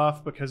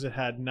knockoff because it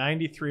had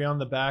 93 on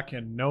the back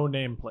and no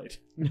nameplate.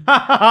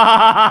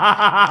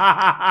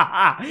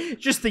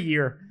 Just a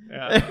year.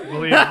 Yeah,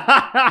 believe it.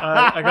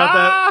 I got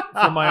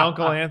that from my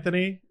uncle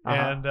Anthony,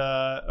 and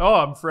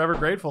I'm forever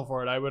grateful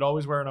for it. I would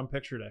always wear it on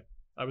picture day.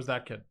 I was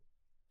that kid.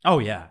 Oh,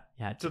 yeah.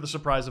 Yeah. To the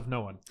surprise of no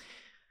one.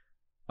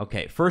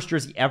 Okay. First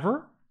jersey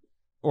ever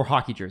or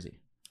hockey jersey?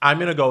 I'm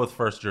going to go with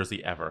first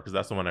jersey ever because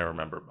that's the one I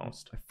remember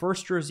most. My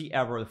first jersey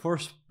ever. The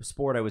first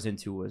sport I was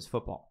into was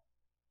football.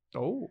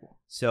 Oh.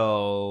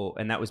 So,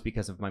 and that was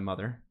because of my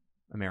mother,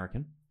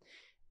 American.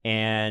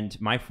 And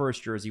my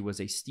first jersey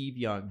was a Steve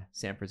Young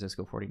San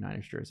Francisco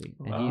 49ers jersey.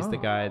 And he's the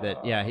guy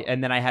that,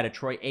 and then I had a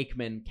Troy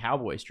Aikman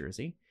Cowboys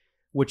jersey,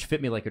 which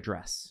fit me like a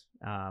dress.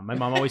 My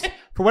mom always,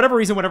 for whatever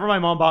reason, whenever my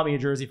mom bought me a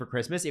jersey for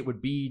Christmas, it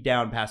would be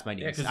down past my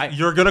knees.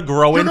 You're gonna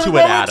grow into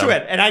it, Adam.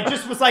 And I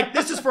just was like,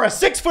 "This is for a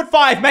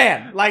 6'5"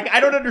 man." Like,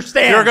 I don't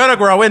understand. You're gonna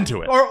grow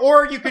into it.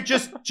 Or you could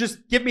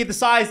just give me the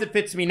size that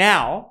fits me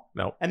now.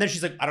 No. And then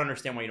she's like, "I don't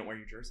understand why you don't wear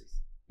your jerseys."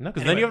 No,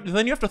 because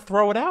then you have to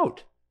throw it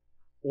out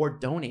or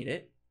donate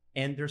it.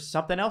 And there's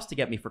something else to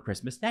get me for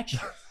Christmas next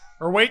year.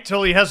 Or wait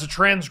till he has a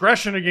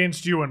transgression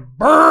against you and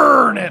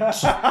burn it.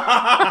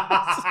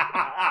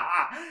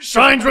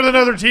 Signs with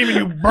another team and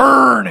you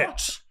burn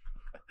it.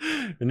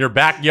 In your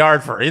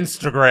backyard for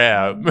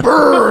Instagram.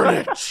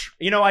 Burn it.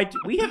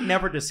 We have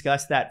never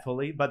discussed that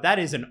fully, but that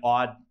is an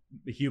odd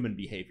human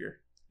behavior.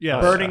 Yeah.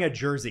 Burning a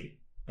jersey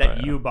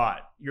that you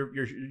bought.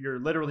 You're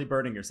literally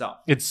burning yourself.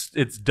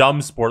 It's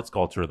dumb sports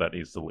culture that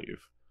needs to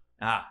leave.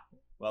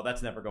 Well,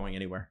 that's never going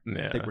anywhere.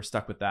 Yeah. I think we're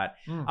stuck with that.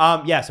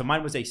 So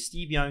mine was a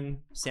Steve Young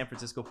San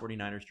Francisco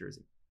 49ers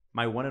jersey.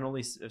 My one and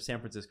only San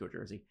Francisco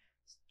jersey.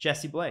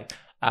 Jesse Blake.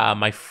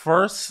 My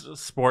first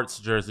sports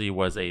jersey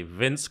was a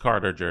Vince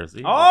Carter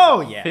jersey.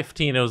 Oh yeah,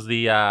 15. It was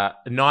the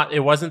it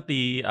wasn't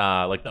the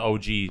like the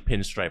OG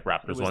pinstripe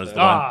Raptors one. It was the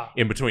one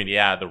in between.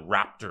 Yeah, the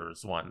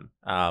Raptors one.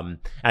 And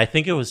I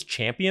think it was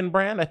Champion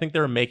brand. I think they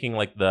were making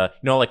like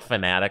like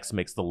Fanatics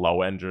makes the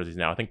low end jerseys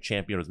now. I think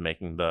Champion was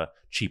making the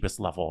cheapest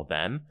level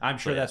then. I'm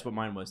sure that's what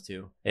mine was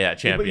too. Yeah,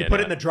 Champion. You put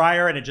it in the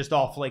dryer and it just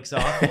all flakes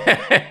off.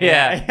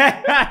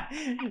 Yeah.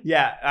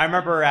 Yeah, I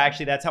remember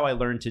actually that's how I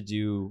learned to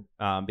do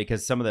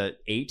because some of the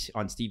 8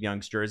 on Steve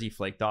Young's jersey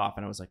flaked off,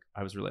 and I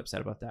was really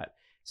upset about that.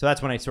 So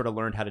that's when I sort of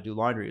learned how to do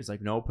laundry. It was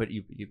like, no,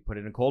 you put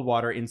it in cold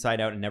water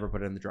inside out and never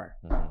put it in the dryer.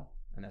 Mm-hmm.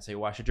 And that's how you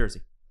wash a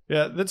jersey.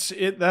 Yeah, that's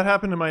it. That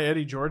happened to my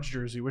Eddie George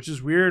jersey, which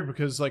is weird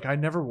because like I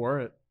never wore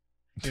it.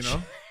 You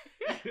know?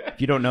 If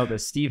you don't know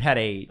this, Steve had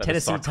a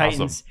Tennessee sarcasm.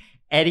 Titans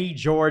Eddie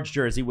George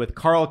jersey with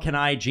Carl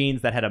Kanai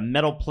jeans that had a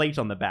metal plate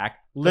on the back,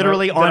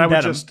 literally on I would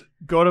denim. just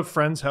go to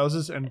friends'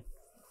 houses and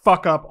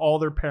fuck up all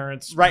their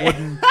parents' Right.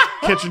 wooden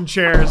kitchen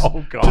chairs.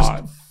 Oh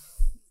God. Just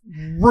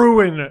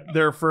ruin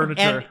their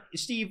furniture. And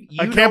Steve,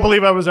 I can't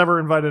believe I was ever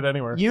invited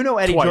anywhere. you know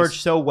Eddie Twice.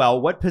 George so well.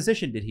 What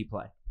position did he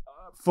play?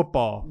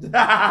 Football.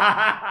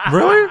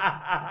 Really?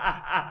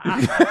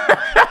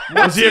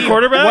 Was he a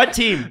quarterback? What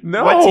team?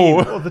 No. What team?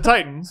 Well, the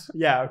Titans.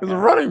 Yeah, It was a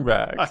running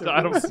back.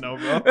 I don't know,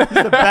 bro.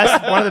 He's the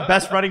best, one of the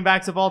best running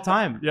backs of all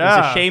time. Yeah.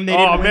 It's a shame they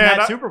didn't win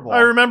that Super Bowl. I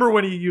remember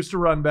when he used to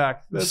run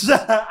back.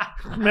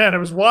 Man, it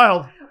was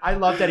wild. I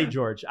loved Eddie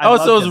George. So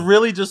it was him.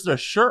 really just a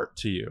shirt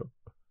to you.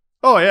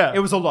 Oh, yeah. It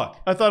was a look.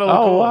 I thought it looked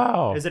Oh cool.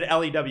 wow. Is it an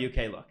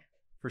LEWK look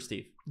for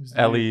Steve?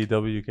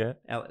 LEWK.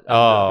 L-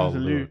 Oh, It was a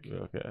Luke.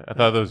 okay. I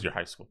thought that was your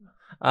high school.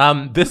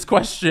 This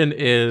question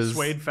is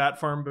Suede Fat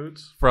Farm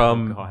boots.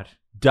 from God.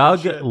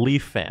 Doug Shit.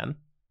 Leaf fan.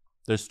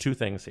 There's 2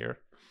 things here.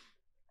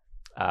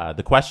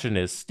 The question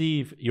is,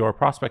 Steve, your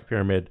prospect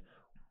pyramid,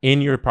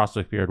 in your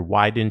prospect pyramid,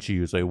 why didn't you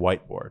use a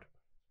whiteboard?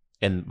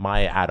 And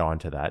my add-on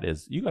to that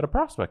is you got a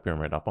prospect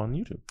pyramid up on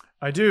YouTube.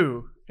 I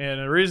do. And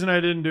the reason I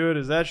didn't do it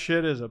is that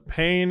shit is a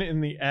pain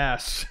in the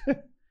ass.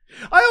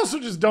 I also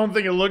just don't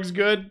think it looks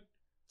good.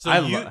 So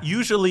I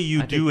usually you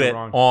think do you're it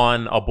wrong.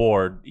 on a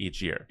board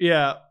each year,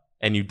 Yeah,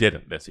 and you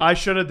didn't this year. I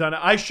should have done it.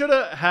 I should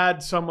have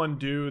had someone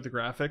do the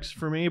graphics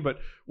for me, but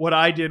what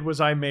I did was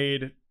I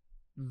made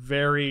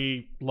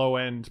very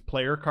low-end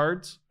player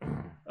cards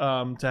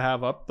to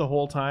have up the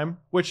whole time,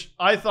 which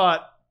I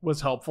thought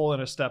was helpful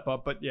and a step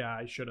up. But yeah,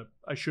 I should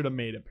have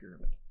made a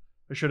pyramid.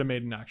 I should have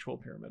made an actual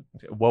pyramid.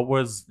 Okay, what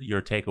was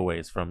your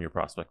takeaways from your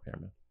prospect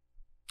pyramid?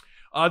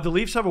 The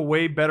Leafs have a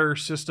way better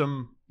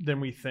system than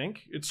we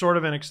think. It's sort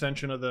of an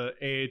extension of the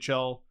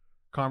AHL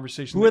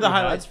conversation. Who are that the we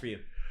had. highlights for you?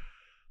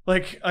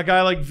 Like a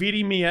guy like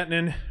Vidi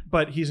Miettinen,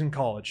 but he's in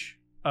college.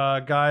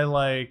 A guy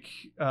like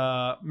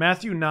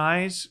Matthew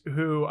Nyes,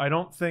 who I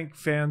don't think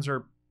fans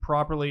are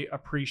properly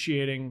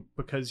appreciating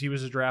because he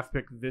was a draft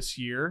pick this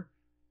year.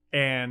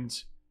 And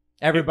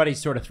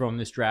Everybody's sort of throwing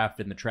this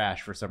draft in the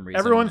trash for some reason.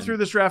 everyone and threw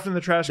this draft in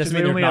the trash because doesn't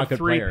they mean only they're had not good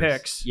 3 players.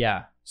 picks.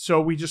 Yeah.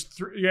 So we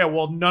just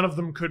well, none of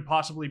them could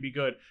possibly be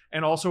good.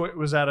 And also it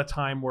was at a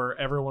time where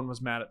everyone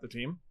was mad at the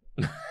team.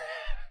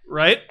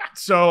 Right?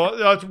 So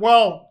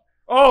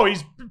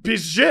he's a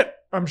piece of shit,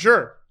 I'm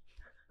sure.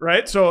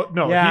 Right? So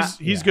no, Yeah.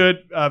 he's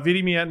good.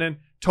 Vidi Miettinen.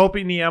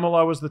 Topi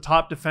Niemela was the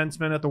top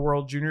defenseman at the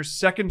World Juniors.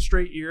 2nd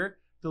straight year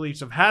the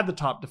Leafs have had the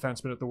top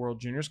defenseman at the World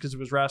Juniors because it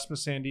was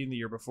Rasmus Sandin the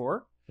year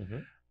before. Mm-hmm.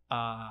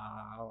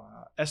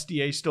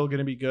 SDA still going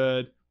to be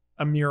good.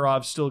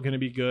 Amirov still going to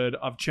be good.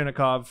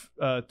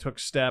 Ovchinnikov took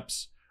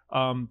steps.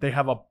 They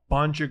have a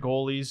bunch of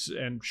goalies,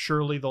 and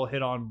surely they'll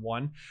hit on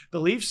one. The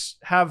Leafs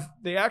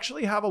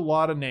actually have a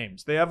lot of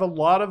names. They have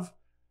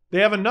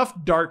enough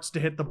darts to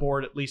hit the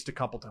board at least a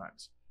couple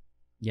times.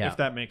 Yeah. If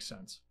that makes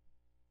sense.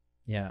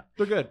 Yeah.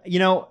 They're good. You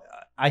know,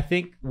 I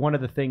think one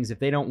of the things, if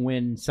they don't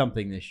win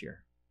something this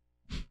year,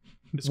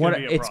 It's going to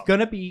be a problem. going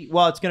to be,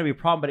 well, it's going to be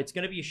a problem, but it's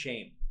going to be a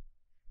shame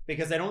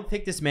because I don't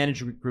think this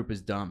management group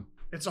is dumb.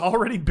 It's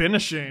already been a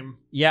shame.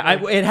 Yeah,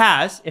 it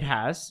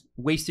has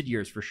wasted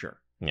years for sure.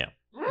 Yeah.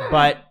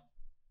 But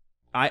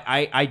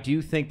I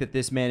do think that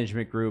this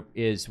management group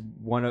is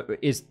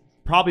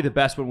probably the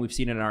best one we've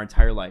seen in our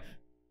entire life.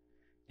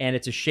 And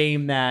it's a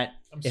shame that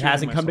it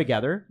hasn't come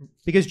together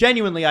because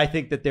genuinely I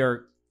think that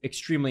they're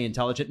extremely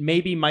intelligent.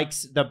 Maybe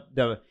Mike's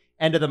the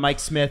end of the Mike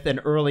Smith and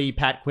early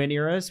Pat Quinn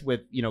eras with,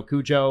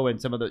 Cujo and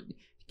some of the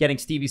getting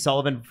Stevie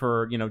Sullivan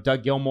for,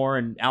 Doug Gilmour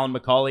and Alan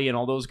McCauley and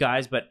all those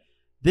guys. But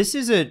this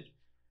is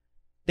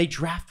they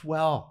draft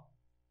well.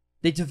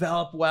 They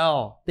develop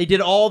well. They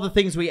did all the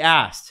things we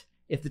asked.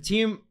 If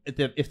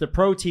the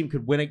pro team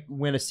could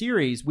win a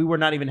series, we were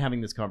not even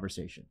having this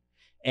conversation.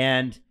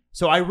 And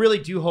so I really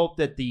do hope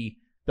that the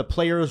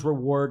players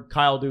reward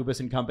Kyle Dubas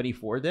and company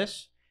for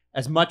this.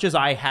 As much as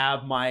I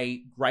have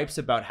my gripes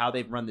about how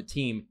they've run the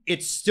team,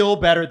 it's still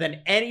better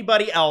than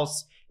anybody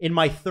else in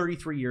my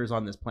 33 years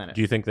on this planet.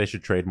 Do you think they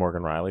should trade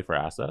Morgan Riley for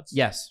assets?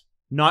 Yes.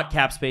 Not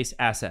cap space,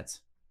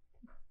 assets.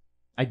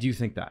 I do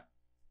think that.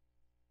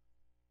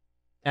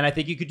 And I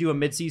think you could do a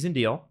midseason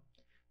deal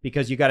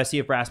because you got to see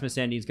if Rasmus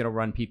Sandin's going to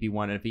run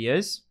PP1. And if he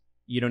is,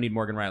 you don't need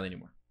Morgan Riley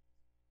anymore.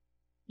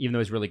 Even though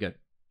he's really good.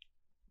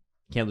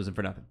 Can't lose him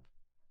for nothing.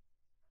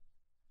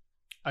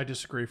 I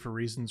disagree for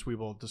reasons we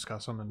will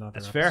discuss on another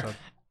That's episode.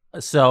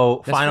 fair.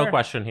 So, That's final fair.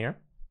 question here.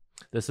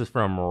 This is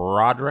from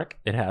Roderick.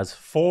 It has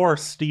 4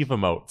 Steve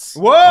emotes.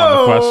 Whoa! On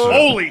the question.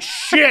 Holy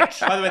shit!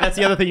 By the way, that's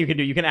the other thing you can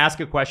do. You can ask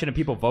a question and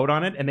people vote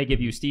on it, and they give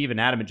you Steve and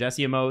Adam and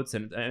Jesse emotes,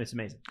 and it's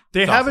amazing.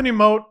 They It's have awesome. an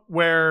emote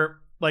where,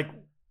 like,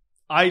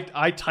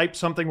 I type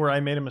something where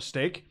I made a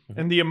mistake,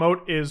 and the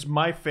emote is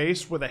my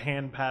face with a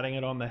hand patting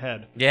it on the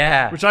head,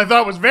 Yeah. which I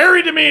thought was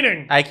very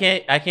demeaning. I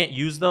can't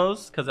use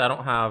those because I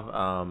don't have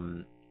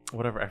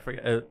whatever I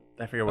forget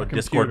what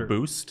Discord computer.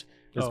 Boost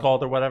is Oh.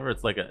 called or whatever.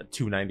 It's like a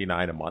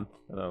 $2.99 a month.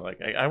 And I'm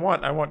like, I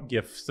want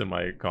gifts in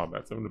my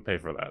comments. I'm gonna pay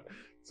for that.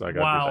 So I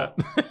gotta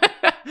do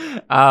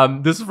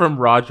that. This is from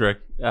Roderick.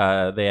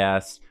 They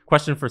asked,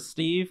 question for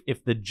Steve: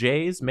 if the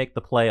Jays make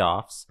the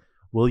playoffs,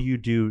 will you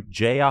do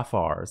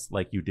JFRs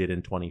like you did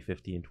in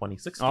 2015,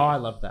 2016? Oh, I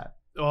love that.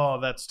 Oh,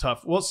 that's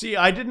tough. Well, see,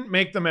 I didn't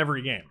make them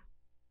every game.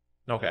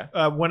 Okay.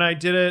 When I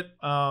did it,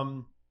 I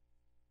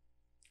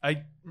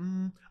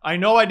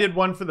know I did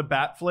one for the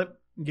bat flip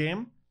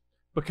game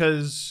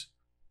because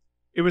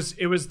it was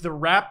the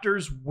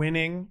Raptors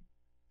winning,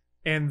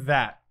 and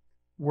that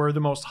were the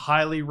most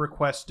highly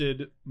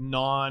requested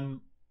non-hockey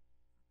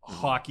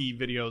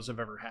videos I've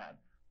ever had,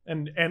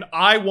 and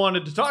I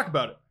wanted to talk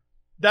about it.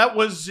 That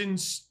was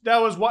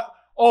what.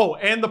 Oh,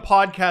 and the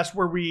podcast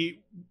where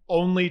we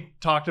only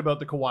talked about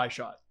the Kawhi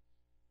shot.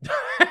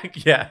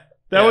 Yeah.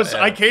 That was.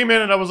 Yeah. I came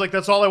in and I was like,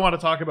 "That's all I want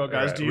to talk about,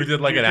 guys." Right. Do you, we did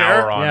like do you an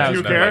care? hour on Yeah, it do you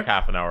and then care? like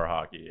half an hour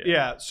hockey.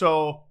 Yeah.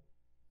 So,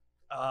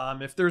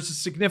 if there's a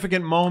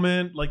significant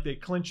moment, like they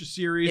clinch a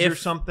series or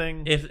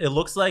something, If it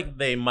looks like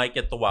they might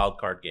get the wild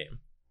card game.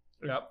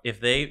 yep. If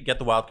they get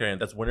the wild card game,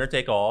 that's winner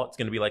take all. It's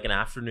going to be like an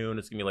afternoon.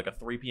 It's going to be like a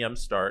 3 p.m.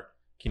 start.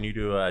 Can you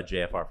do a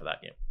JFR for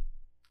that game?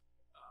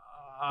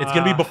 It's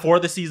going to be before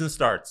the season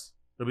starts.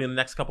 It'll be in the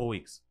next couple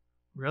weeks.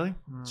 Really?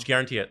 Just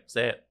guarantee it.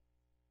 Say it.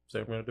 Say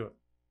we're going to do it.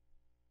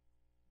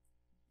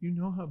 You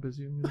know how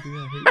busy I'm going to be.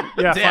 I hate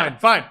you. Yeah, Damn.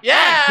 fine.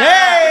 Yeah!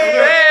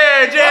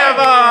 Hey!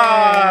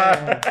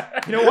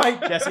 JFR! You know why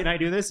Jesse and I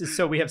do this is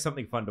so we have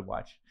something fun to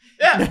watch.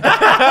 Yeah.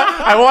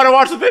 I want to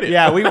watch the video.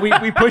 Yeah,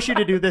 we push you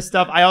to do this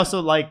stuff. I also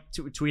like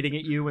tweeting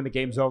at you when the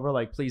game's over,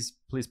 like, please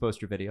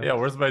post your video. Yeah,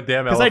 where's my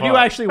damn Because I do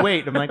elephant? actually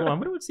wait. I'm like, well, I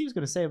wonder what Steve's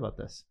going to say about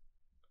this.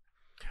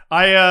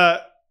 I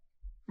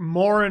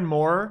more and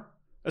more,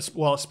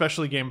 well,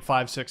 especially game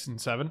 5, 6, and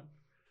 7.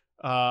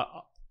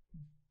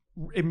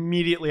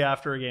 Immediately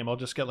after a game, I'll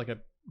just get like a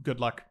good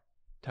luck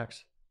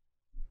text.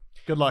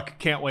 Good luck.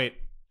 Can't wait.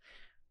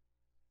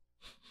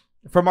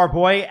 From our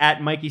boy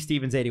at Mikey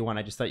Stevens 81,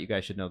 I just thought you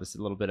guys should know this,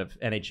 a little bit of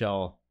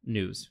NHL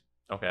news.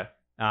 Okay.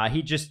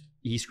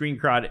 He screen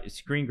grabbed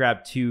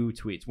 2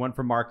 tweets, one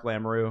from Mac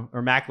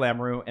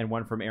Lamoureux and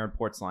one from Aaron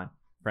Portzline,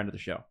 friend of the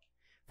show.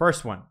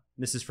 First one,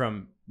 this is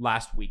from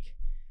last week.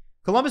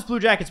 Columbus Blue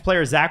Jackets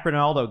player Zach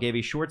Rinaldo gave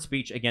a short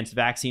speech against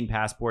vaccine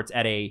passports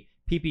at a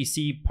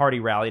PPC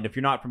party rally. And if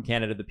you're not from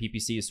Canada, the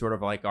PPC is sort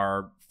of like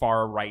our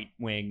far right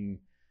wing,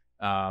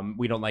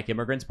 we don't like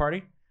immigrants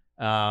party.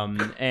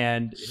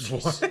 And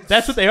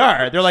that's what they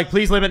are. They're like,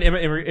 please limit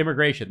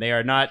immigration.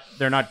 They're not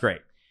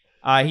great.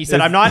 He said,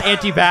 I'm not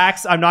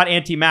anti-vax. I'm not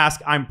anti-mask.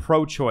 I'm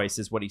pro-choice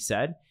is what he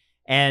said.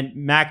 And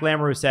Mac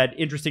Lamoureux said,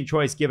 interesting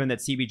choice given that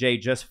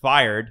CBJ just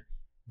fired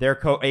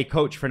a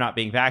coach for not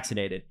being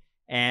vaccinated.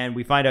 And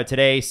we find out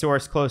today,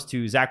 source close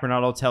to Zach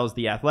Rinaldo tells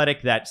The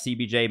Athletic that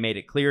CBJ made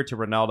it clear to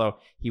Rinaldo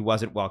he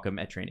wasn't welcome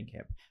at training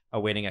camp.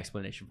 Awaiting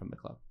explanation from the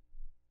club.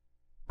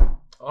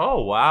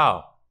 Oh,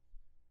 wow.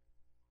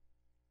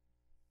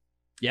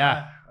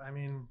 Yeah. I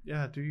mean,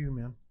 yeah, do you,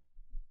 man?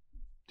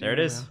 There it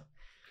is.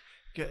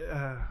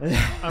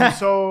 I'm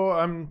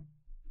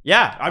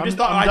Yeah, I'm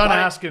done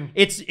asking.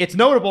 It's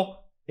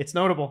notable. It's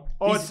notable.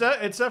 Oh, it's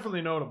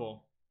definitely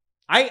notable.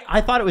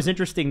 I thought it was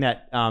interesting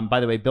that, by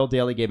the way, Bill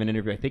Daly gave an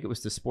interview. I think it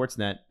was to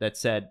Sportsnet that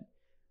said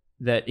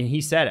that, and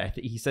he said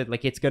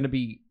like it's going to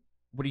be,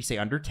 what do you say,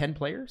 under 10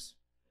 players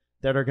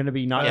that are going to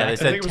be not. Yeah, they I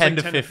said think it was 10 like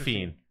to 10 to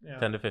 15. 15. Yeah.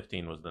 10 to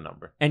 15 was the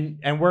number. And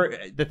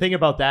the thing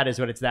about that is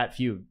when it's that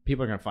few,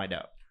 people are going to find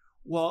out.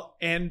 Well,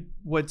 and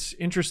what's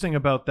interesting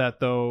about that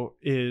though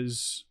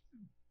is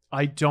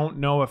I don't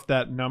know if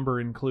that number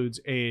includes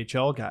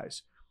AHL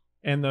guys,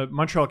 and the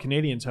Montreal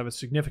Canadiens have a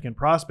significant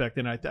prospect,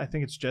 and I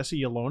think it's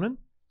Jesse Ylonen,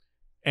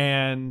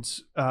 and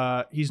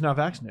he's not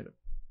vaccinated.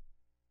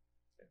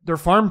 Their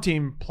farm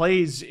team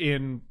plays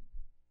in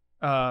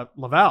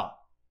Laval.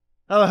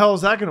 How the hell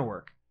is that going to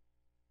work?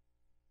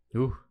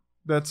 Ooh.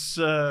 That's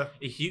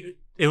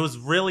It was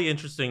really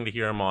interesting to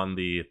hear him on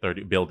the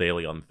Bill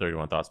Daly on the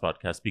 31 Thoughts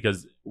podcast,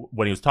 because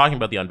when he was talking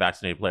about the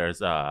unvaccinated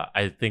players,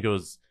 I think it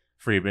was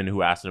Friedman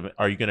who asked him,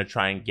 are you going to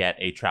try and get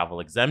a travel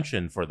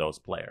exemption for those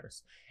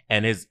players?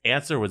 And his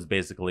answer was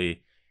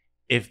basically,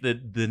 if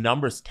the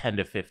number's 10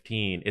 to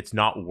 15, it's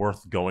not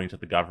worth going to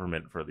the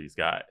government for these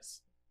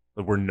guys.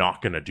 We're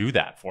not going to do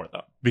that for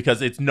them,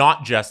 because it's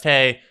not just,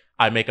 hey,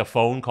 I make a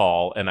phone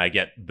call and I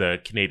get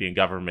the Canadian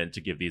government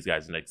to give these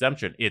guys an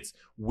exemption. It's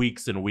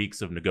weeks and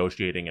weeks of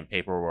negotiating and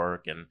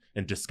paperwork and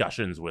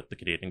discussions with the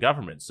Canadian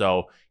government.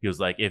 So he was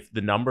like, if the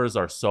numbers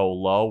are so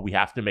low, we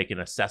have to make an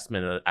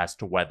assessment as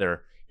to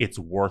whether it's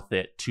worth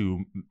it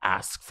to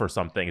ask for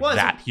something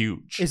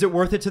huge. Is it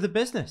worth it to the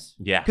business?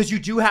 Yeah. Because you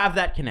do have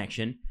that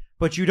connection,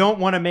 but you don't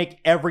want to make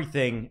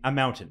everything a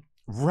mountain.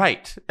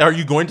 Right. Are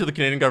you going to the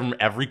Canadian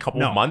government every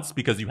couple of months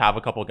because you have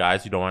a couple of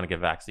guys who don't want to get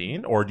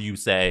vaccine? Or do you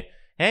say,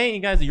 hey, you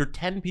guys, you're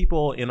 10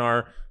 people in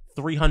our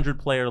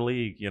 300-player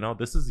league. You know,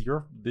 this is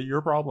your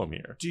problem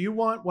here. Do you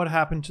want what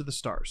happened to the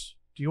Stars?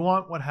 Do you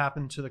want what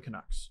happened to the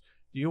Canucks?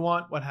 Do you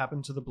want what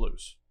happened to the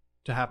Blues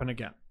to happen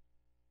again?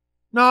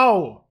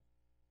 No.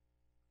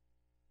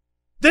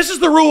 This is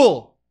the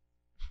rule.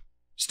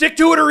 Stick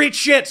to it or eat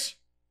shit.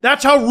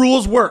 That's how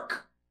rules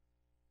work.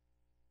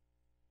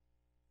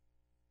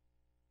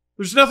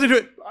 There's nothing to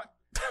it.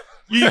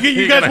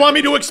 You guys want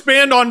me to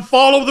expand on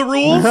follow the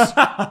rules?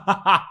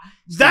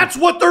 That's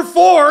what they're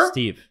for.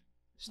 Steve,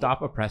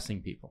 stop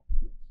oppressing people.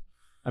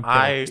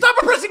 Stop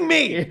oppressing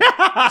me.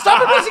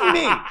 Stop oppressing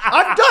me.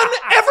 I've done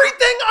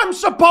everything I'm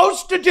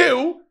supposed to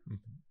do.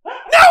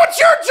 Now it's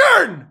your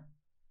turn.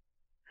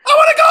 I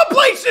want to go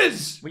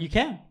places. Well, you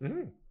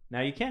can.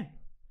 Now you can.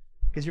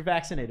 Because you're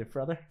vaccinated,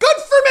 brother. Good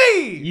for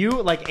me.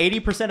 You, like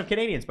 80% of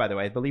Canadians, by the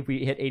way. I believe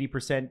we hit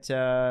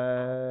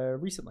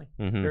 80% recently.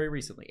 Very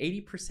recently.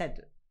 80%.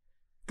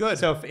 Good.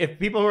 So if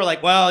people who are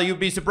like, well, you'd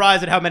be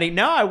surprised at how many.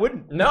 No, I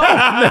wouldn't. No.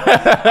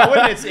 I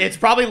wouldn't. It's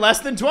probably less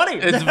than 20.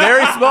 It's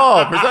very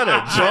small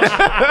percentage.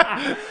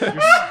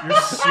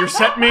 You're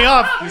setting me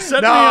off. You're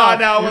setting me off.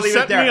 No, we'll You're leave it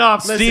setting there. me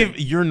off. Steve,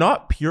 you're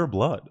not pure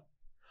blood.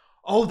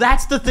 Oh,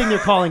 that's the thing they're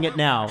calling it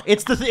now.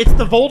 It's the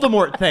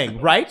Voldemort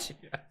thing, right?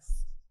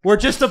 Yes. We're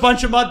just a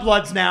bunch of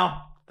mudbloods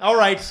now. All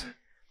right.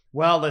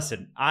 Well,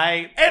 listen,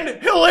 And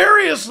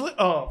hilariously...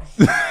 Oh.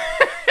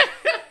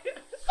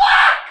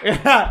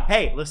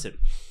 Hey, listen.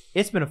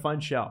 It's been a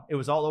fun show. It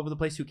was all over the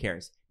place. Who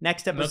cares?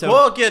 Next episode.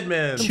 Nicole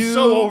Kidman. I'm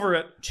so over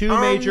it. Two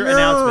major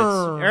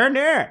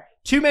announcements.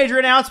 Two major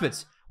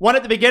announcements. One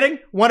at the beginning,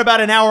 one about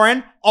an hour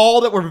in.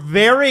 All that we're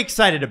very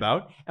excited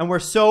about. And we're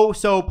so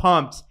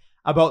pumped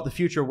about the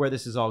future, where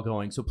this is all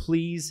going. So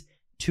please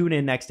tune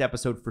in next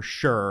episode for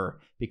sure,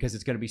 because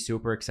it's going to be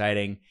super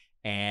exciting.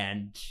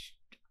 And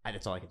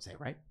that's all I can say,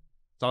 right?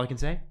 That's all I can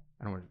say?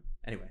 I don't want to...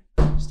 Anyway,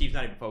 Steve's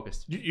not even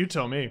focused. You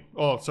tell me.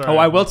 Oh, sorry. Oh,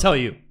 I will tell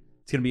you.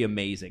 It's going to be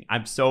amazing.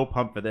 I'm so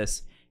pumped for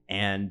this.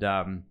 And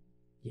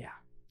yeah.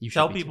 You should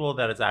Tell be people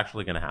that it's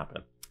actually going to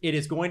happen. It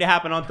is going to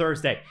happen on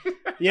Thursday.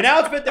 The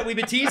announcement that we've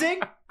been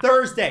teasing,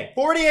 Thursday.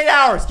 48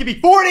 hours. Give me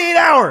 48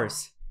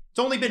 hours. It's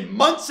only been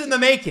months in the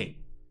making.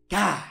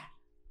 God.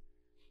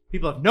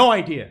 People have no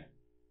idea.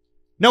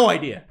 No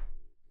idea.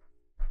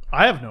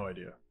 I have no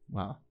idea.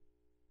 Wow.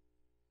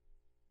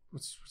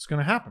 What's going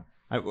to happen?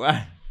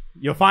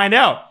 You'll find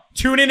out.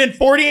 Tune in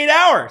 48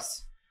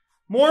 hours.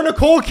 More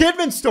Nicole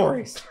Kidman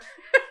stories.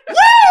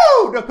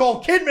 Woo!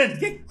 Nicole Kidman's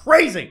getting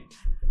crazy.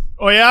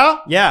 Oh, yeah?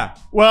 Yeah.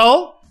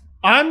 Well,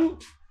 I'm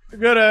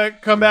going to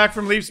come back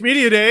from Leafs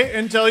Media Day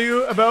and tell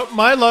you about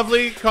my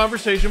lovely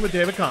conversation with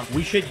David Conklin.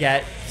 We should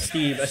get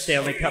Steve a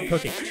Stanley Cup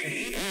cookie.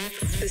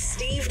 The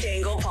Steve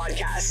Dangle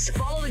Podcast.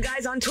 Follow the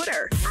guys on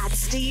Twitter at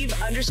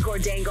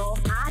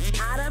Steve_Dangle, at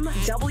Adam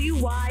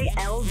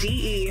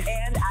WYLDE,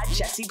 and at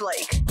Jesse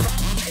Blake.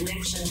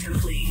 Connection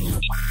complete.